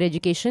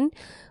education.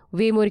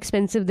 Way more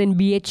expensive than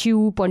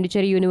BHU,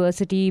 Pondicherry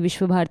University,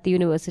 Vishwabharati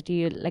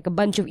University, like a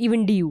bunch of,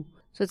 even DU.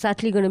 So it's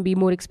actually going to be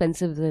more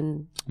expensive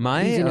than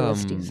these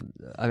universities.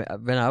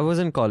 When I was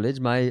in college,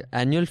 my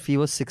annual fee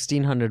was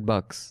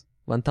 $1,600.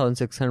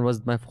 1,600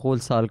 was my whole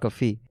saal ka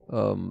fee.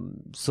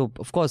 So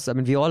of course,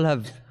 we all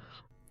have.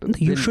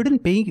 You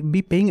shouldn't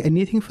be paying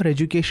anything for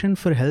education,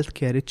 for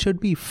healthcare. It should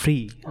be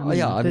free.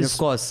 Of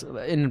course,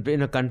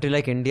 in a country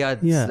like India,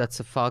 that's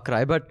a far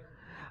cry. But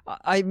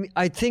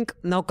I think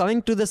now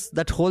coming to this,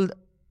 that whole,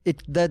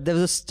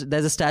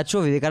 there's a statue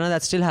of Vivekananda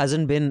that still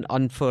hasn't been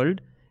unfurled.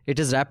 It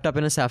is wrapped up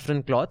in a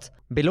saffron cloth.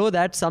 Below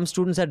that, some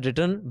students had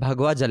written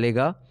Bhagwa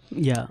Jalega.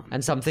 Yeah.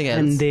 And something else.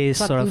 And they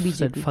Fuck sort you, of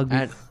said, BJP. fuck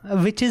you.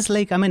 Which is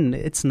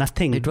it's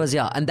nothing. It was,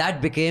 and that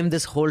became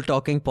this whole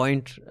talking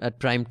point at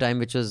prime time,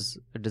 which was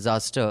a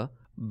disaster.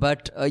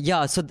 But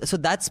so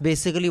that's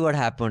basically what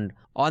happened.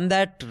 On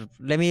that,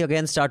 let me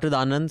again start with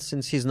Anand,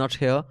 since he's not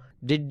here.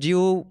 Did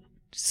you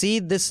see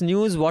this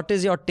news? What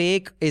is your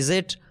take? Is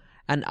it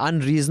an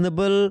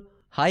unreasonable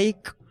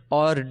hike,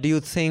 or do you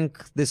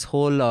think this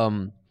whole...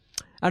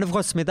 and of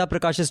course, Smita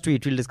Prakash's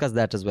tweet, we'll discuss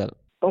that as well.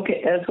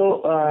 Okay,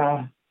 so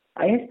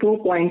I had 2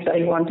 points.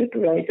 I wanted to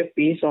write a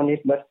piece on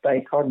it, but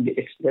I thought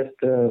it's just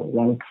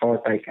one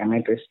thought. I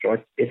cannot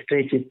stretch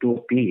it to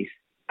a piece.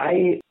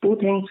 Two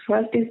things.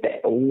 First is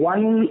that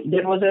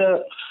there was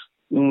a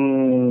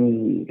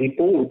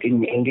report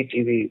in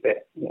NDTV,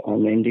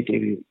 on the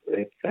NDTV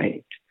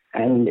website,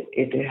 and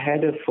it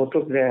had a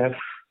photograph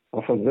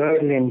of a girl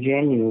in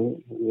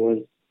JNU who was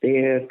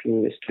there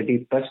to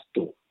study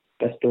Pashto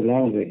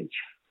language.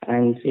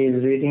 And she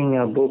is reading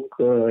a book,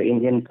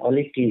 Indian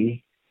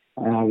Polity,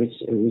 which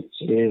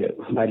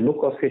by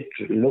look of it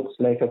looks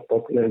like a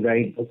popular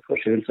guidebook for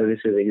civil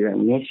services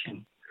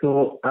examination.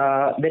 So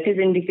that is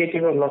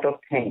indicative of a lot of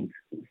things.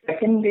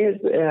 Second is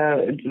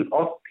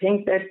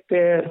think that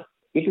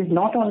it is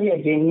not only a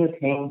JNU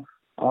thing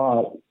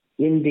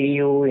in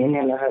DU, in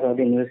Allahabad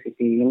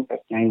University, in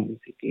Patna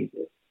University.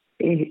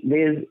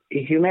 There's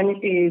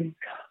humanities,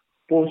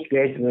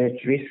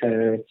 postgraduate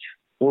research,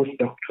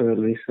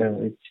 postdoctoral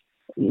research.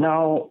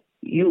 Now,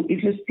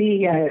 if you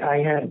see,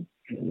 I have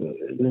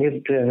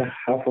lived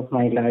half of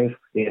my life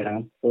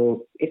there.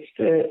 So it's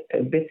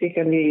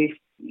basically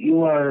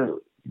you are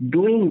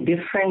doing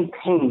different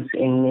things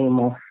in name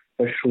of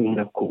pursuing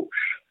a course.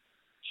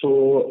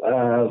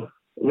 So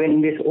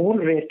when this old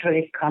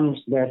rhetoric comes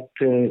that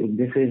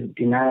this is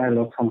denial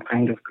of some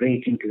kind of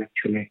great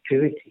intellectual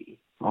activity,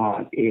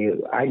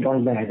 I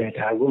don't buy that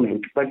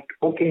argument. But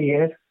okay,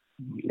 yes,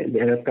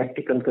 there are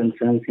practical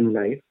concerns in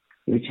life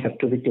which have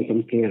to be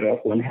taken care of.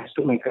 One has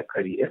to make a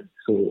career.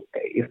 So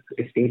if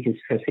a state is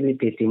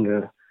facilitating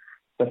a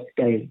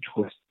subsidized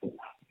hostel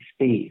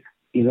space,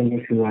 even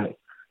if you are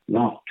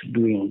not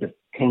doing the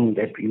thing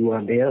that you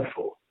are there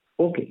for,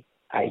 okay,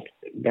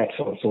 that's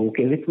also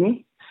okay with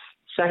me.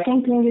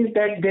 Second thing is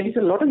that there is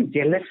a lot of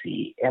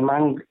jealousy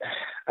among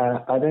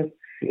others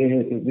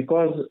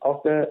because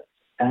of the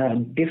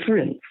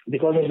difference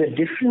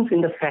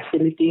in the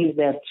facilities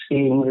that say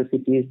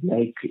universities,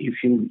 like if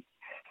you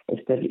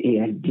study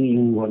at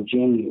DU or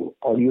JNU,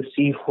 or you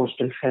see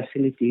hostel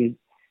facilities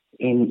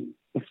in,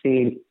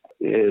 say,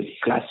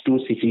 class 2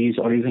 cities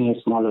or even in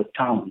smaller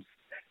towns.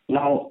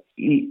 Now,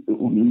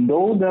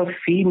 though the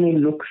fee may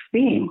look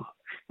same,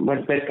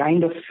 but the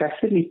kind of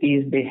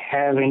facilities they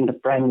have in the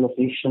prime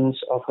locations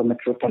of a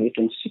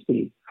metropolitan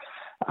city,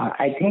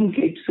 I think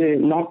it's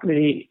not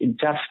very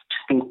just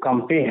to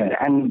compare.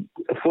 And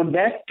for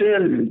that,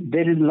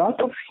 there is a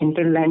lot of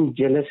hinterland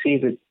jealousy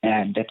with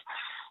that.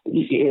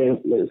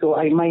 So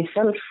I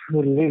myself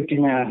lived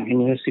in a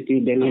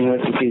Delhi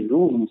University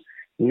room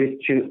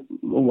which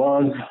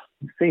was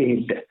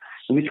saved,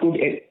 which could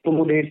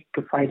accommodate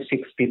 5-6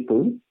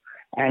 people,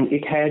 and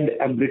it had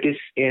a British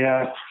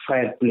era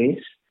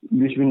fireplace,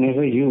 which we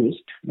never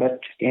used. But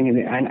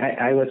anyway, and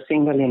I was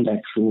single in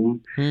that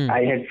room.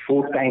 I had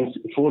four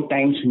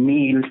times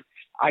meal.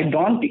 I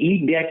don't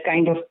eat that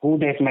kind of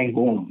food at my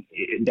home,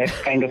 that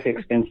kind of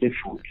expensive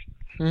food.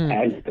 And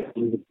I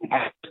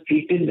was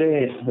treated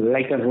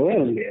like a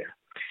royal there.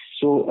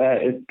 So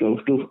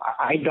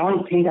I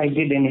don't think I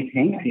did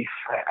anything.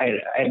 I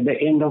at the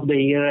end of the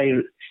year, I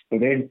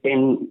read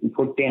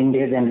for 10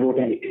 days and wrote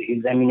an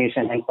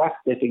examination and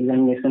passed that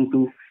examination to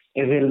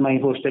avail my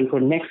hostel for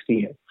next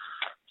year.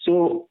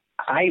 So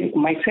I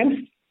myself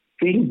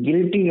feel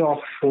guilty of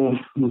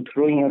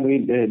throwing away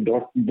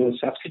those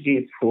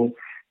subsidies for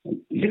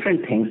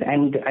different things,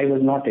 and I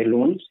was not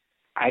alone.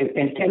 I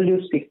can tell you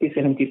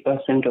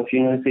 60-70% of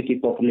university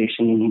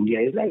population in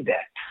India is like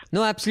that.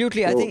 No,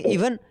 absolutely. I think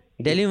even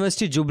Delhi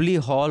University, Jubilee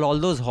Hall, all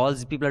those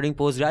halls, people are doing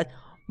postgrad.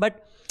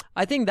 But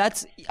I think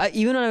that's,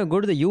 even when I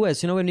go to the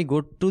US, when we go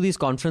to these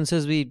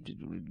conferences, we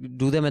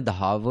do them at the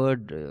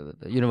Harvard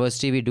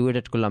University, we do it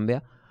at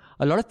Columbia.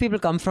 A lot of people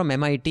come from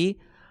MIT.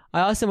 I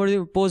asked them, what do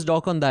you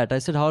postdoc on that? I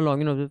said, how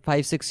long?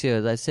 5-6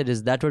 years. I said,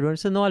 is that what you want?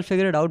 He said, no, I'll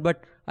figure it out,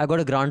 but I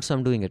got a grant, so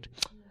I'm doing it.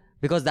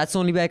 Because that's the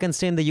only way I can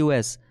stay in the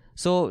US.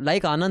 So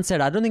like Anand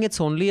said, I don't think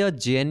it's only a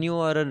JNU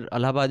or an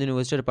Allahabad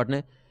University or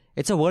Patna.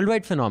 It's a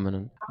worldwide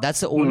phenomenon. That's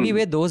the only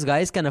way those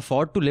guys can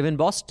afford to live in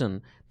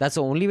Boston. That's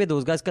the only way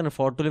those guys can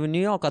afford to live in New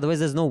York. Otherwise,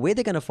 there's no way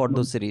they can afford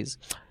those cities.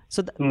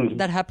 So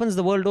that happens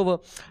the world over.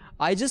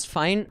 I just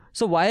find,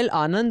 so while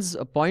Anand's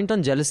point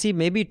on jealousy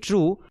may be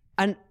true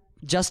and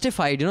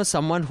justified,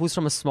 someone who's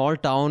from a small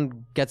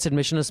town gets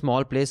admission in a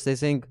small place, they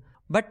think,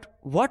 but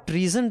what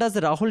reason does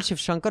Rahul, Shiv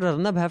Shankar,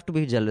 Arnab have to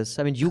be jealous?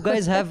 I mean, you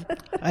guys have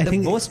I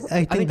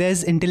think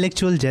there's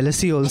intellectual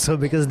jealousy also,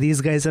 because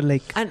these guys are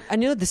like... And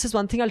this is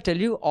one thing I'll tell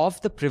you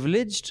of the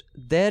privileged,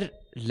 their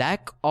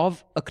lack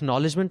of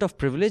acknowledgement of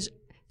privilege.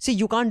 See,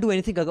 you can't do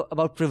anything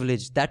about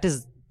privilege. That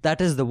is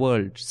the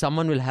world.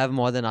 Someone will have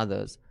more than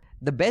others.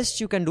 The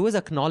best you can do is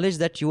acknowledge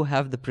that you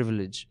have the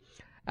privilege.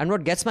 And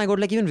what gets my goat,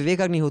 like even Vivek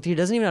Agnihotri, he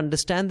doesn't even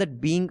understand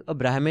that being a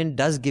Brahmin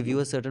does give you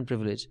a certain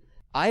privilege.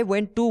 I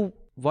went to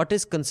what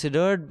is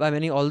considered by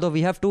many, although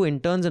we have 2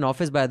 interns in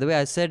office, by the way,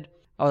 I was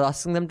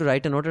asking them to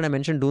write a note and I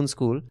mentioned Doon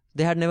School.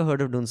 They had never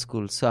heard of Doon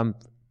School. So I'm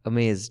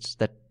amazed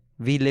that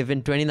we live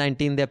in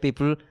 2019. There are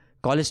people,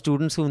 college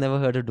students who've never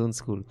heard of Doon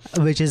School.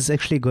 Which is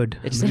actually good.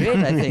 It's great,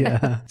 I think.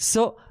 Yeah.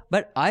 So,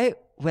 but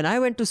when I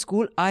went to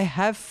school, I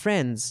have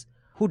friends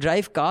who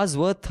drive cars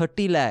worth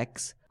 30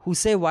 lakhs who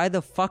say, why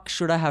the fuck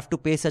should I have to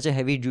pay such a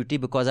heavy duty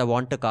because I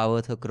want a car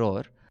worth 1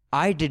 crore?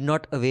 I did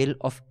not avail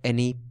of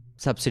any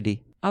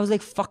subsidy. I was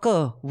like,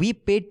 fucker, we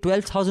paid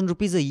 12,000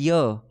 rupees a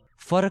year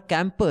for a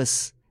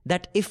campus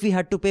that if we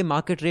had to pay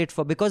market rate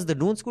for, because the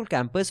Doon School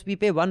campus, we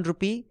pay 1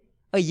 rupee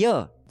a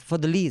year for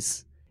the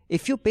lease.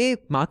 If you pay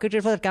market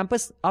rate for the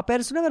campus, our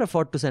parents will never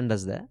afford to send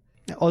us there.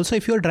 Also,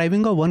 if you're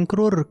driving a 1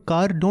 crore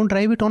car, don't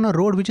drive it on a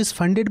road which is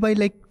funded by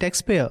like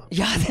taxpayer.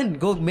 Yeah, then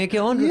go make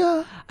your own.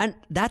 Yeah. And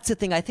that's the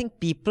thing. I think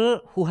people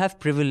who have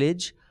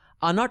privilege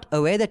are not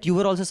aware that you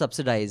were also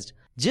subsidized.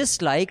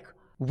 Just like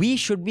we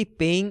should be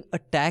paying a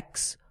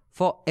tax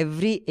for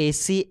every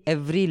AC,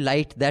 every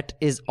light that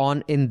is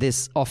on in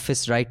this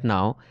office right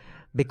now.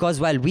 Because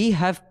while we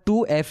have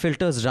 2 air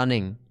filters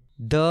running,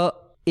 the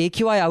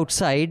AQI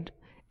outside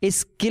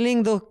is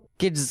killing the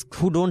kids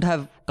who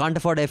can't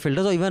afford air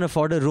filters or even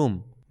afford a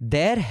room.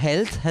 Their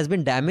health has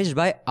been damaged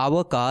by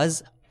our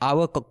cars,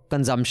 our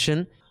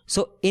consumption.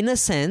 So in a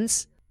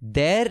sense,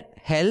 their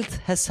health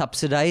has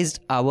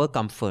subsidized our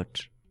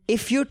comfort.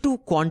 If you're to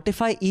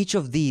quantify each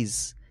of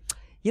these,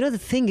 the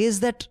thing is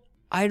that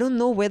I don't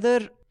know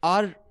whether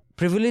our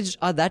privileged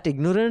are that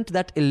ignorant,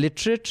 that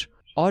illiterate,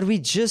 or we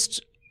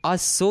just are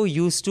so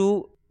used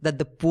to that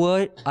the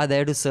poor are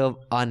there to serve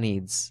our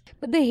needs.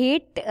 But the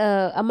hate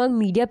among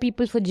media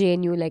people for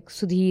JNU, like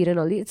Sudhir and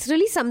all this, it's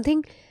really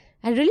something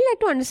I'd really like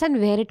to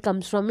understand where it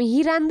comes from.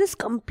 He ran this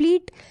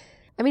complete,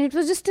 it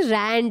was just a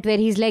rant where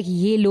he's like,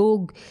 ये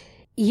लोग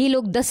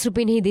 10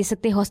 रुपए नहीं दे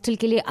सकते hostel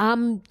के लिए,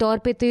 आम तौर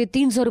पे तो ये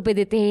 300 रुपए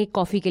देते हैं एक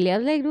कॉफी के लिए. I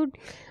was like, dude,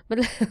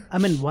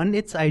 one,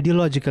 it's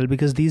ideological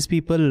because these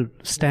people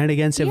stand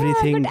against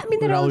everything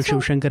Rahul,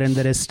 Shiv Shankar and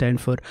the rest stand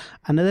for.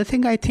 Another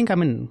thing I think,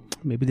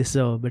 maybe this is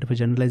a bit of a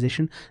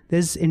generalization,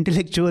 there's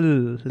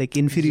intellectual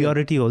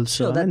inferiority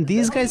also. Sure,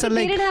 these guys are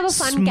they didn't have a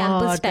fun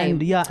campus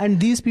time. And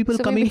these people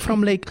so coming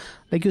from like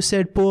you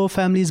said, poor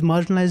families,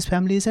 marginalized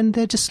families, and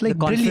they're just like the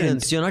confidence.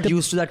 Brilliant. You're not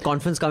used to that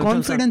confidence coming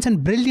confidence from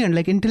and brilliant,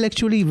 like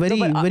intellectually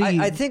very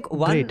I think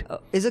one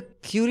is a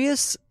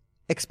curious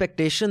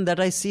expectation that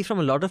I see from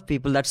a lot of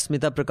people, that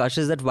Smita Prakash,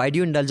 is that why do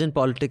you indulge in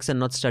politics and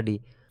not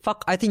study?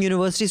 Fuck, I think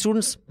university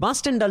students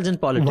must indulge in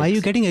politics. Why are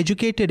you getting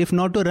educated if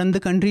not to run the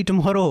country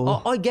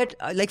tomorrow? Or get,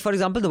 for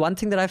example, the one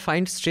thing that I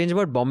find strange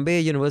about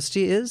Bombay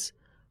University is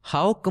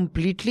how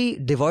completely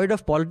devoid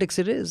of politics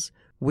it is.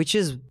 Which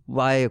is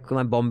why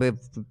my Bombay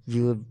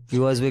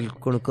viewers will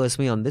going to curse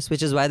me on this.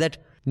 Which is why that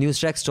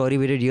Newstrack story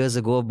we did years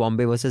ago of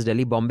Bombay versus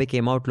Delhi, Bombay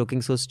came out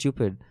looking so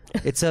stupid.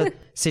 It's a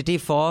city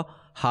for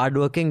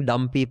hardworking,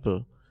 dumb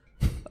people.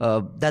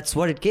 That's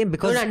what it came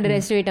because... Don't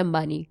underestimate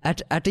Ambani.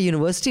 At a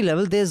university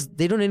level,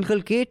 they don't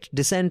inculcate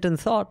dissent and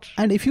thought.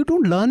 And if you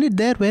don't learn it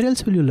there, where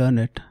else will you learn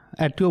it?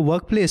 At your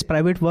workplace,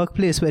 private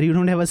workplace, where you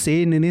don't have a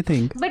say in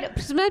anything. But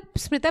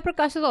Smrita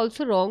Prakash is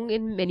also wrong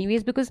in many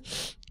ways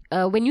because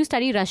when you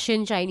study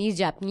Russian, Chinese,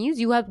 Japanese,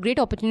 you have great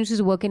opportunities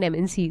to work in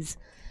MNCs.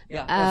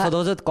 Yeah. For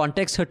those with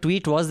context, her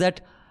tweet was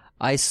that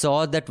I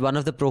saw that one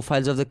of the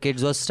profiles of the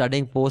kids was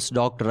studying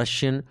postdoc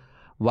Russian.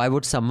 Why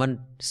would someone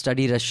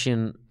study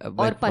Russian?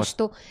 Or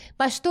Pashto.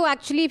 Pashto,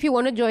 actually, if you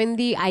want to join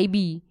the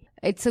IB,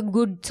 it's a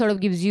good sort of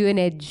gives you an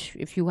edge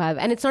if you have.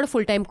 And it's not a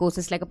full-time course.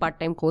 It's like a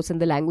part-time course in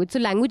the language. So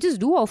languages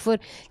do offer.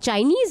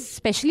 Chinese,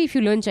 especially if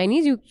you learn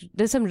Chinese,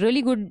 there's some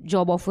really good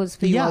job offers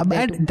for you out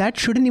there too. That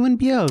shouldn't even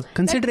be a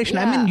consideration.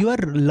 I mean, you are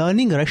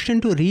learning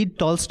Russian to read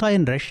Tolstoy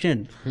in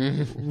Russian.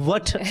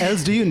 What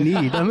else do you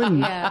need? I mean...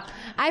 Yeah.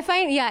 I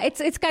find,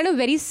 it's kind of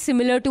very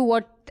similar to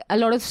what a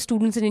lot of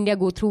students in India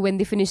go through when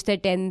they finish their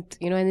 10th,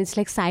 and it's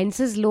like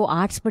sciences low,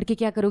 arts padh ke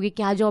kya karoge,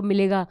 kya job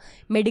milega,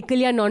 medical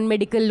ya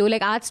non-medical low.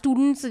 Like art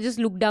students are just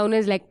looked down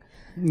as like,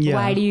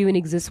 why do you even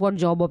exist? What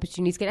job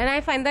opportunities can? And I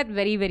find that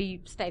very,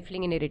 very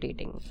stifling and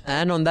irritating.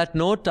 And on that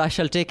note, I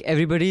shall take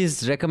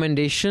everybody's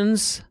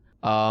recommendations.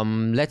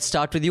 Let's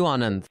start with you,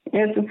 Anand.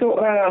 Yes,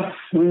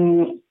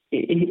 so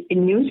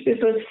in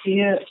newspapers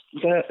here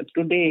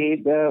today,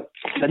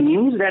 the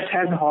news that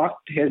has hot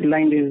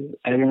headline is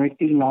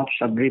ironically not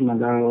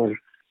Sabrimala or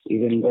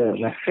even the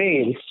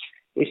Rafael.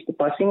 It's the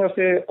passing of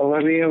a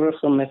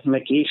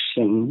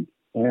mathematician,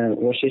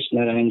 Vashish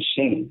Narayan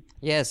Singh.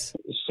 Yes.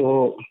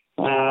 So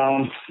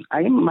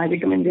my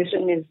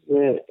recommendation is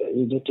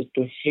related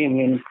to him.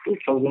 In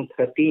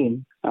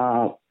 2013,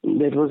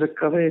 there was a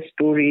cover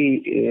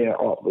story,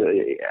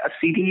 a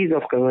series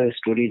of cover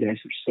stories, I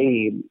should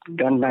say,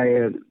 done by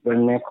a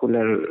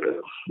vernacular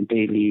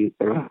daily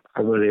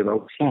cover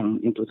about him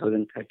in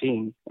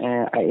 2013.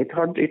 I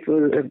thought it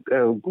was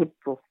a good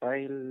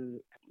profile,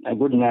 a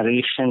good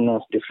narration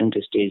of different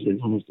stages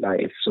in his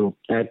life. So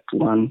that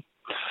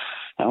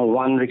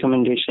one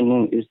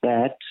recommendation is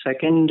that.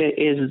 Second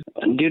is,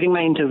 during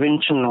my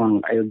intervention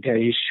on Ayodhya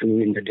issue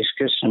in the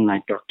discussion,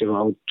 I talked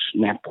about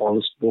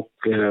Nepal's book,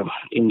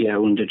 India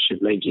Wounded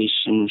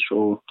Civilization.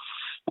 So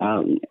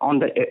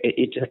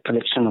it's a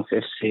collection of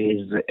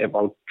essays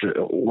about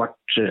what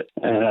to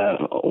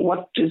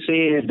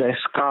say the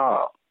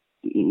scar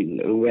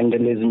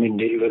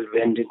medieval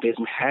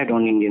vandalism had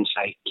on Indian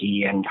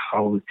psyche and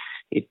how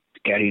it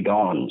carried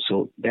on.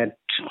 So that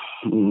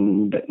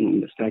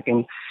the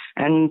second.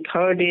 And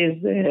third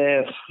is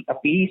a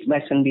piece by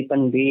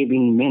Sandeepan Deb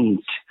in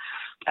Mint,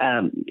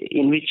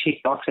 in which he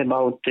talks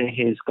about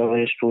his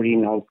cover story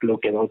in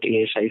Outlook about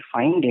ASI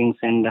findings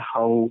and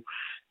how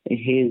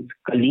his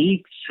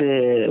colleagues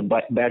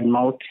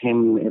badmouth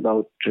him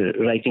about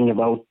writing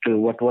about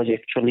what was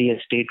actually a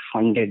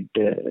state-funded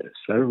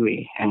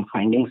survey and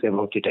findings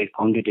about it. I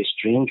found it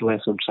strange why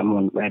should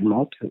someone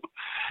badmouth him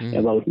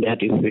about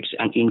that if it's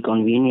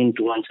inconvenient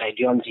to one's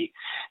ideology.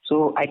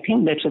 So I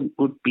think that's a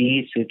good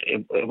piece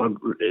about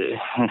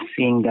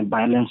seeing the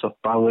balance of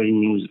power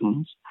in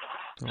newsrooms.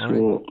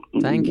 So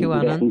thank you,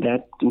 Anand.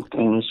 That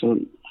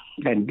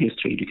these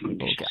three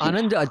recommendations. Okay.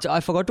 Anand, I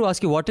forgot to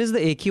ask you, what is the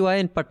AQI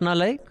in Patna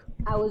like?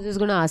 I was just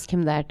going to ask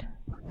him that.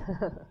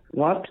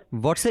 What?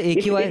 What's the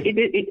AQI?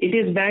 It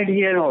is bad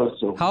here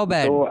also. How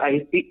bad? So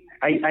I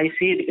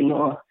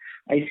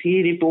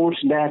see reports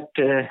that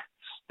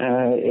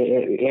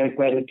air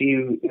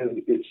quality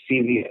is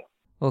severe.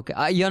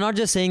 Okay. You're not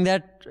just saying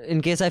that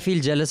in case I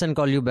feel jealous and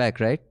call you back,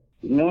 right?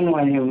 No,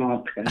 I am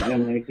not.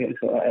 I'm American,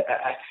 so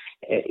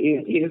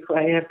if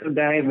I have to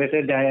die,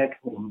 better die at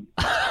home.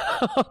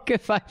 Okay,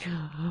 fine.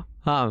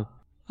 Ab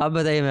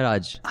bataiye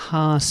Miraj.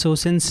 So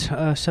since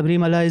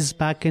Sabrimala is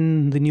back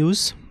in the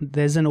news,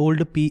 there's an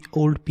old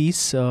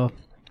piece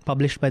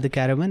published by the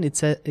Caravan.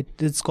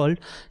 It's called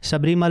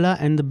Sabrimala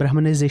and the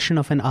Brahmanization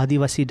of an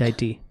Adivasi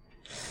deity.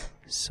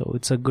 So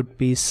it's a good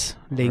piece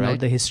laying out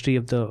the history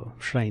of the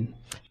shrine.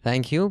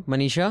 Thank you.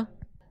 Manisha?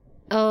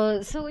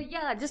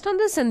 Just on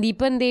the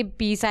Sandeepan Deb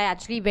piece, I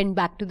actually went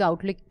back to the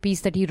Outlook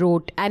piece that he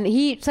wrote. And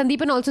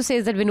Sandeepan also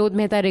says that Vinod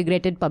Mehta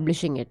regretted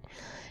publishing it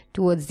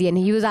towards the end.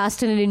 He was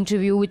asked in an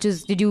interview, which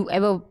is, did you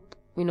ever,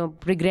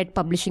 regret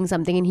publishing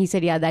something? And he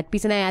said, yeah, that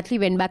piece. And I actually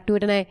went back to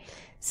it and I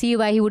see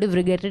why he would have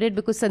regretted it,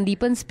 because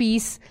Sandeepan's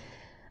piece,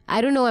 I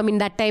don't know,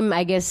 that time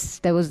I guess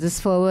there was this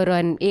fervor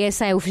and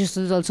ASI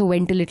officials also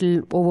went a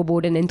little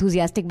overboard and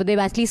enthusiastic, but they've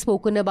actually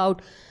spoken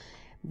about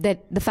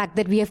that the fact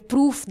that we have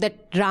proof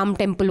that Ram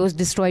temple was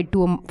destroyed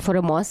for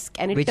a mosque,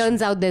 and it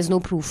turns out there's no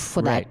proof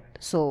for that.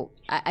 So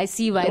I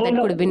see why that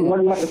could have been.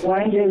 My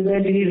point is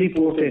that he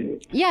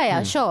reported.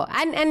 Yeah, sure.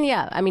 And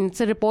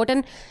it's a report,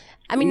 and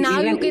I mean, now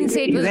you can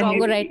say it was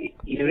wrong or right.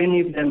 Even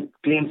if the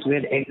claims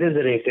were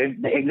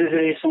exaggerated, the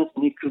exaggerations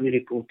need to be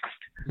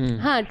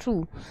reported.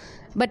 True.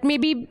 But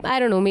maybe, I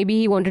don't know, maybe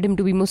he wanted him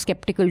to be more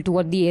skeptical to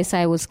what the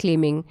ASI was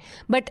claiming.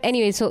 But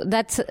anyway, so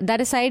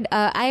that aside,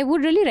 I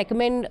would really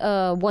recommend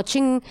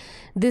watching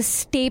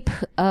this tape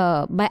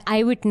by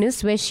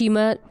Eyewitness where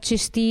Sheema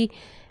Chishti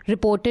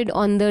reported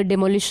on the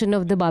demolition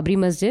of the Babri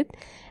Masjid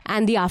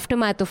and the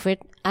aftermath of it.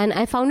 And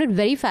I found it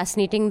very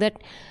fascinating that,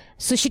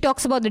 so she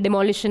talks about the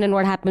demolition and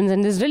what happens,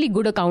 and there's really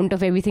good account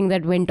of everything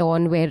that went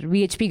on, where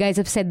VHP guys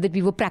have said that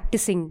we were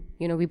practicing,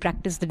 we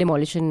practiced the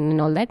demolition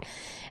and all that.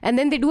 And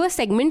then they do a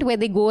segment where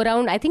they go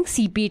around, I think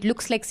CP, it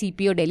looks like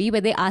CP or Delhi,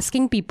 where they're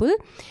asking people,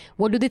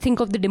 what do they think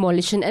of the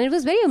demolition? And it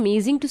was very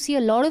amazing to see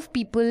a lot of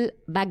people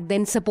back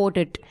then support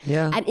it.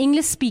 Yeah. And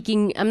English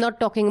speaking, I'm not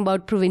talking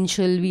about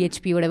provincial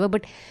VHP, whatever,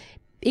 but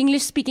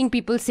English speaking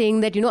people saying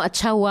that,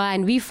 acha hua,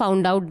 and we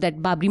found out that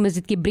Babri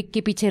Masjid ke brick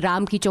ke piche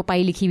Ram ki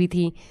chaupai likhi hui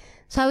thi.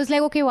 So I was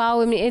like, okay, wow.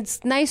 I mean,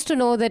 it's nice to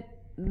know that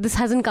this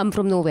hasn't come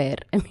from nowhere.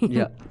 I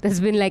mean, there's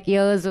been like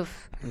years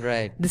of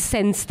the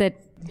sense that.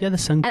 Yeah, the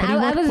Sangh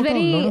Parivar. I was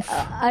very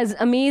as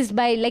amazed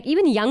by like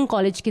even young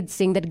college kids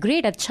saying that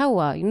great, acha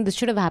hua, this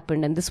should have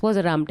happened, and this was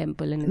a Ram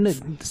temple. And the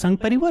Sangh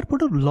Parivar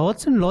put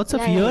lots and lots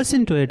of years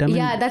into it. I mean,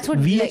 that's what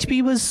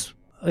VHP was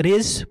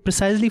raised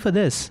precisely for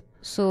this.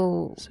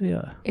 So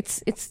yeah,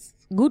 it's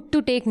good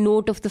to take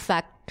note of the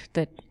fact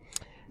that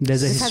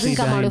there's a this history hasn't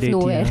come out of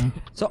nowhere. Yeah.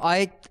 So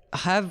I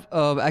have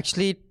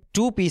actually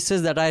two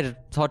pieces that I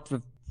thought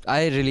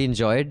I really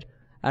enjoyed,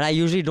 and I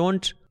usually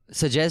don't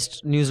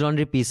suggest News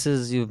Laundry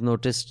pieces. You've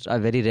noticed I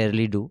very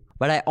rarely do,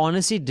 but I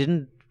honestly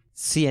didn't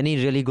see any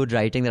really good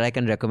writing that I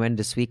can recommend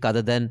this week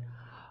other than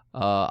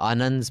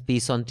Anand's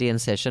piece on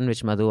TN Session,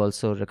 which Madhu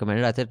also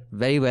recommended. I thought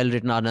very well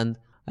written, Anand.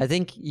 I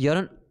think you're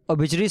an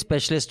obituary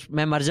specialist.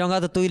 मैं मर जाऊंगा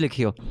तो तू ही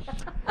लिखियो.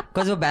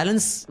 Because वो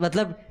balance,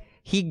 मतलब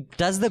he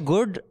does the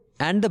good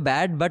and the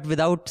bad, but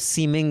without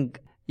seeming,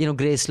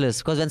 graceless.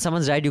 Because when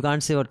someone's died, you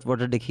can't say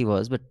what a dick he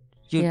was, but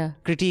you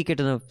critique it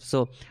enough.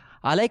 So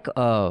I like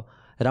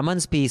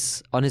Raman's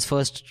piece on his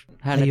first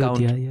hand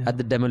account at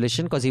the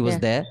demolition, because he was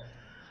there.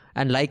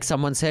 And like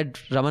someone said,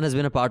 Raman has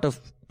been a part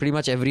of pretty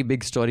much every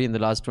big story in the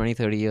last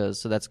 20-30 years.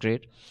 So that's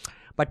great.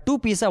 But two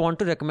pieces I want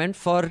to recommend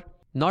for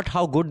not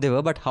how good they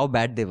were, but how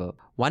bad they were.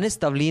 One is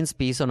Tavleen's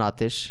piece on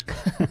Atish.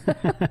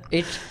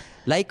 It,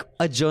 like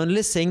a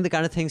journalist saying the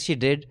kind of things she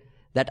did,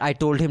 that I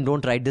told him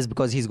don't write this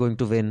because he's going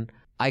to win.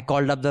 I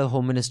called up the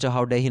Home Minister,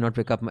 how dare he not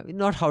pick up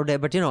not how dare,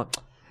 but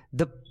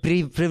the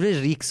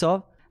privilege reeks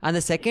of. And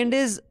the second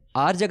is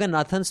R.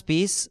 Jagannathan's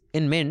piece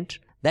in Mint,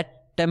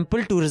 that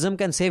temple tourism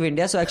can save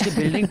India. So actually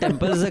building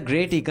temples is a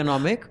great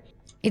economic.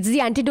 It's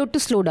the antidote to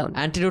slow down.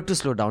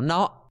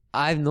 Now,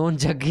 I've known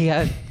Jaggi,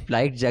 I've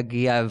liked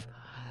Jaggi, I've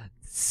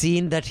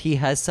seen that he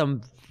has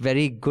some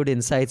very good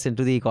insights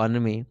into the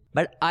economy.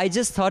 But I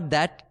just thought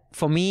that,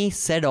 for me,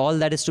 said all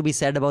that is to be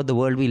said about the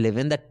world we live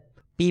in, that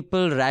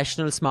people,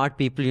 rational, smart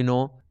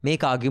people,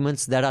 make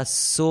arguments that are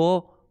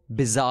so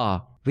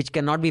bizarre, which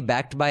cannot be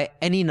backed by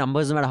any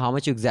numbers, no matter how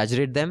much you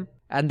exaggerate them,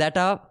 and that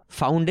are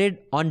founded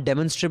on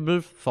demonstrable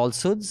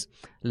falsehoods.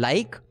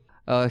 Like,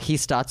 he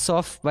starts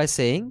off by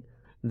saying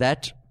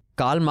that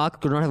Karl Marx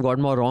could not have got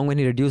more wrong when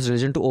he reduced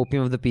religion to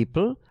opium of the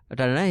people.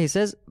 He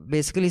says,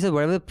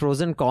 whatever the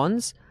pros and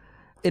cons,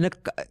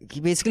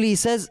 he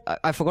says,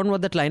 I've forgotten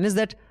what that line is,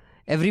 that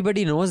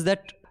everybody knows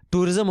that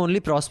tourism only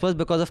prospers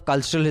because of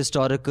cultural,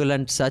 historical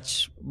and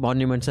such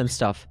monuments and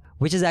stuff,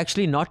 which is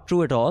actually not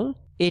true at all.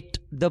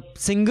 The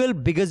single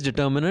biggest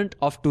determinant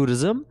of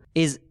tourism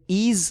is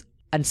ease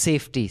and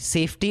safety.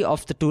 Safety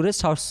of the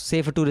tourist, how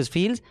safe a tourist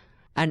feels,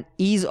 and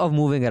ease of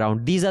moving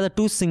around. These are the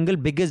two single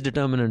biggest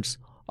determinants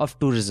of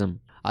tourism.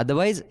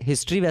 Otherwise,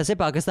 history वैसे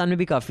पाकिस्तान में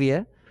भी काफ़ी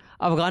है,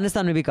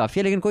 अफगानिस्तान में भी काफ़ी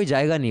है, लेकिन कोई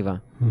जाएगा नहीं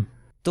वहाँ.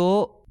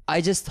 तो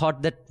I just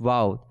thought that,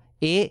 wow,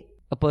 a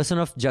person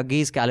of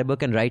Jaggi's caliber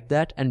can write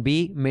that, and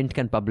B, Mint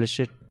can publish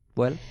it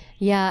well.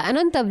 Yeah, and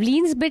on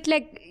Tavleen's bit,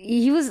 like,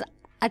 he was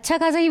अच्छा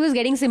खासा, he was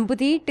getting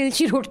sympathy till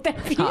she wrote that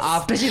piece.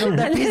 After she wrote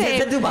that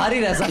piece, तू बाहर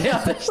ही रह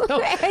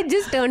सकता. It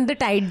just turned the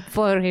tide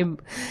for him.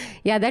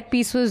 Yeah, that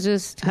piece was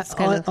just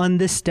on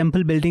this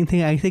temple building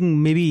thing. I think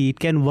maybe it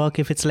can work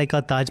if it's like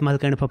a Taj Mahal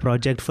kind of a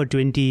project for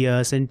 20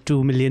 years and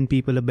 2 million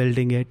people are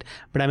building it.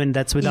 But I mean,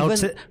 that's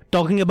without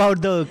talking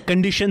about the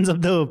conditions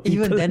of the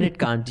people. Even then it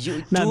can't.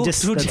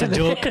 That's a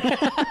joke.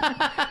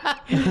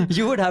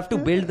 You would have to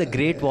build the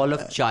Great Wall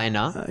of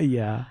China.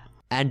 Yeah.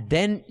 And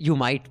then you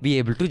might be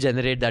able to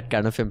generate that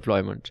kind of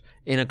employment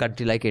in a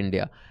country like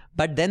India.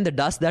 But then the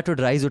dust that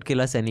would rise would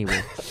kill us anyway.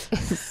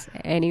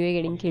 Anyway,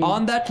 getting killed.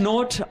 On that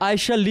note, I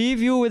shall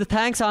leave you with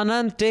thanks,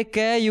 Anand. Take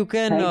care. You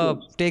can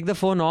take the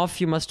phone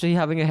off. You must be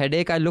having a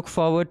headache. I look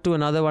forward to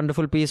another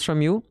wonderful piece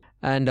from you.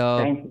 And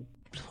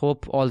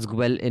hope all's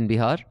well in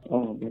Bihar.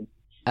 Oh, good.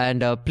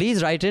 And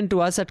please write in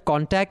to us at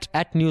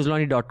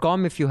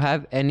contact@newslaundry.com if you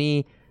have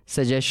any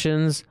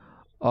suggestions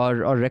or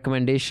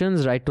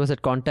recommendations. Write to us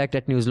at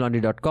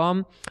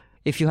contact@newslaundry.com.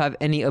 If you have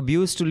any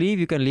abuse to leave,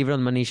 you can leave it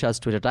on Manisha's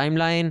Twitter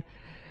timeline.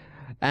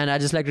 And I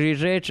just like to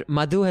reiterate,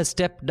 Madhu has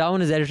stepped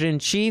down as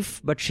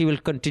editor-in-chief, but she will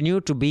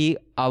continue to be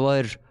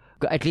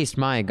at least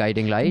my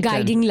guiding light.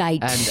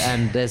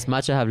 And there's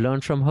much I have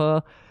learned from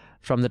her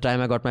from the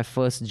time I got my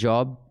first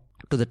job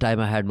to the time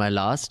I had my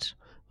last,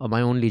 or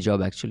my only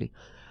job actually.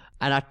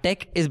 And our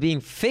tech is being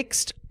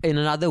fixed. In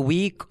another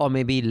week or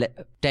maybe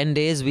 10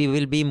 days, we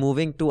will be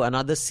moving to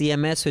another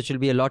CMS, which will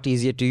be a lot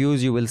easier to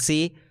use. You will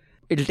see.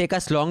 It'll take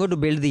us longer to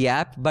build the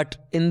app, but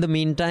in the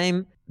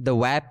meantime, the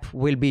app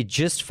will be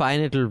just fine.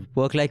 It'll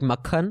work like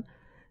Makhan.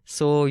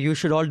 So you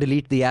should all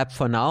delete the app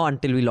for now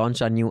until we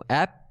launch our new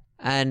app.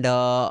 And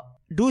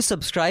do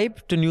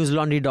subscribe to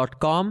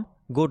newslaundry.com.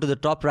 Go to the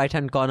top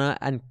right-hand corner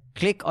and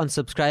click on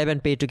subscribe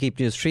and pay to keep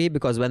news free,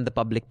 because when the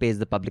public pays,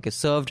 the public is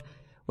served.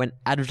 When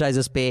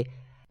advertisers pay,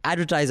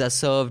 advertisers are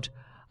served.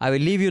 I will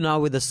leave you now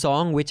with a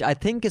song which I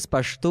think is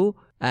Pashto,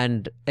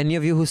 and any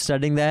of you who's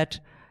studying that,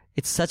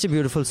 it's such a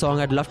beautiful song.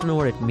 I'd love to know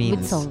what it means.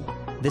 Which song?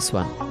 This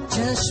one.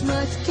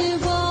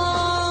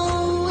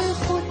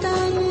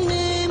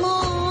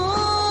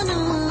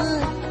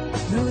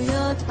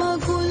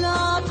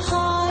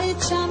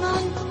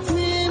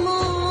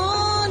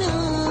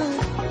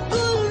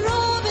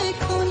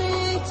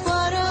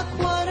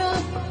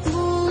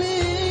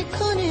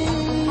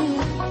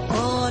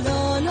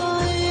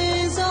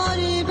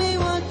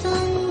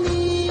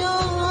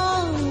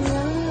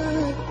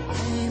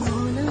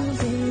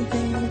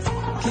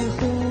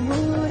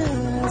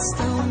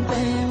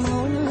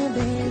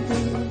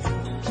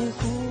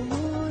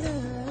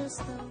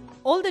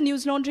 All the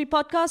News Laundry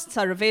podcasts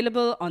are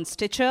available on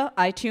Stitcher,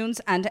 iTunes,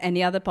 and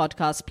any other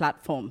podcast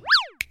platform.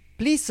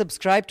 Please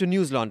subscribe to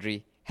News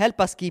Laundry.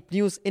 Help us keep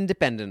news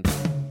independent.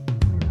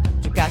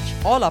 To catch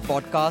all our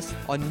podcasts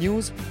on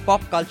news,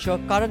 pop culture,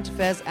 current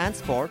affairs, and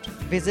sport,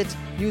 visit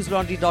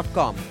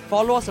newslaundry.com.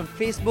 Follow us on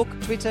Facebook,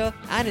 Twitter,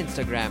 and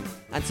Instagram,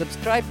 and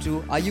subscribe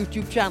to our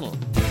YouTube channel.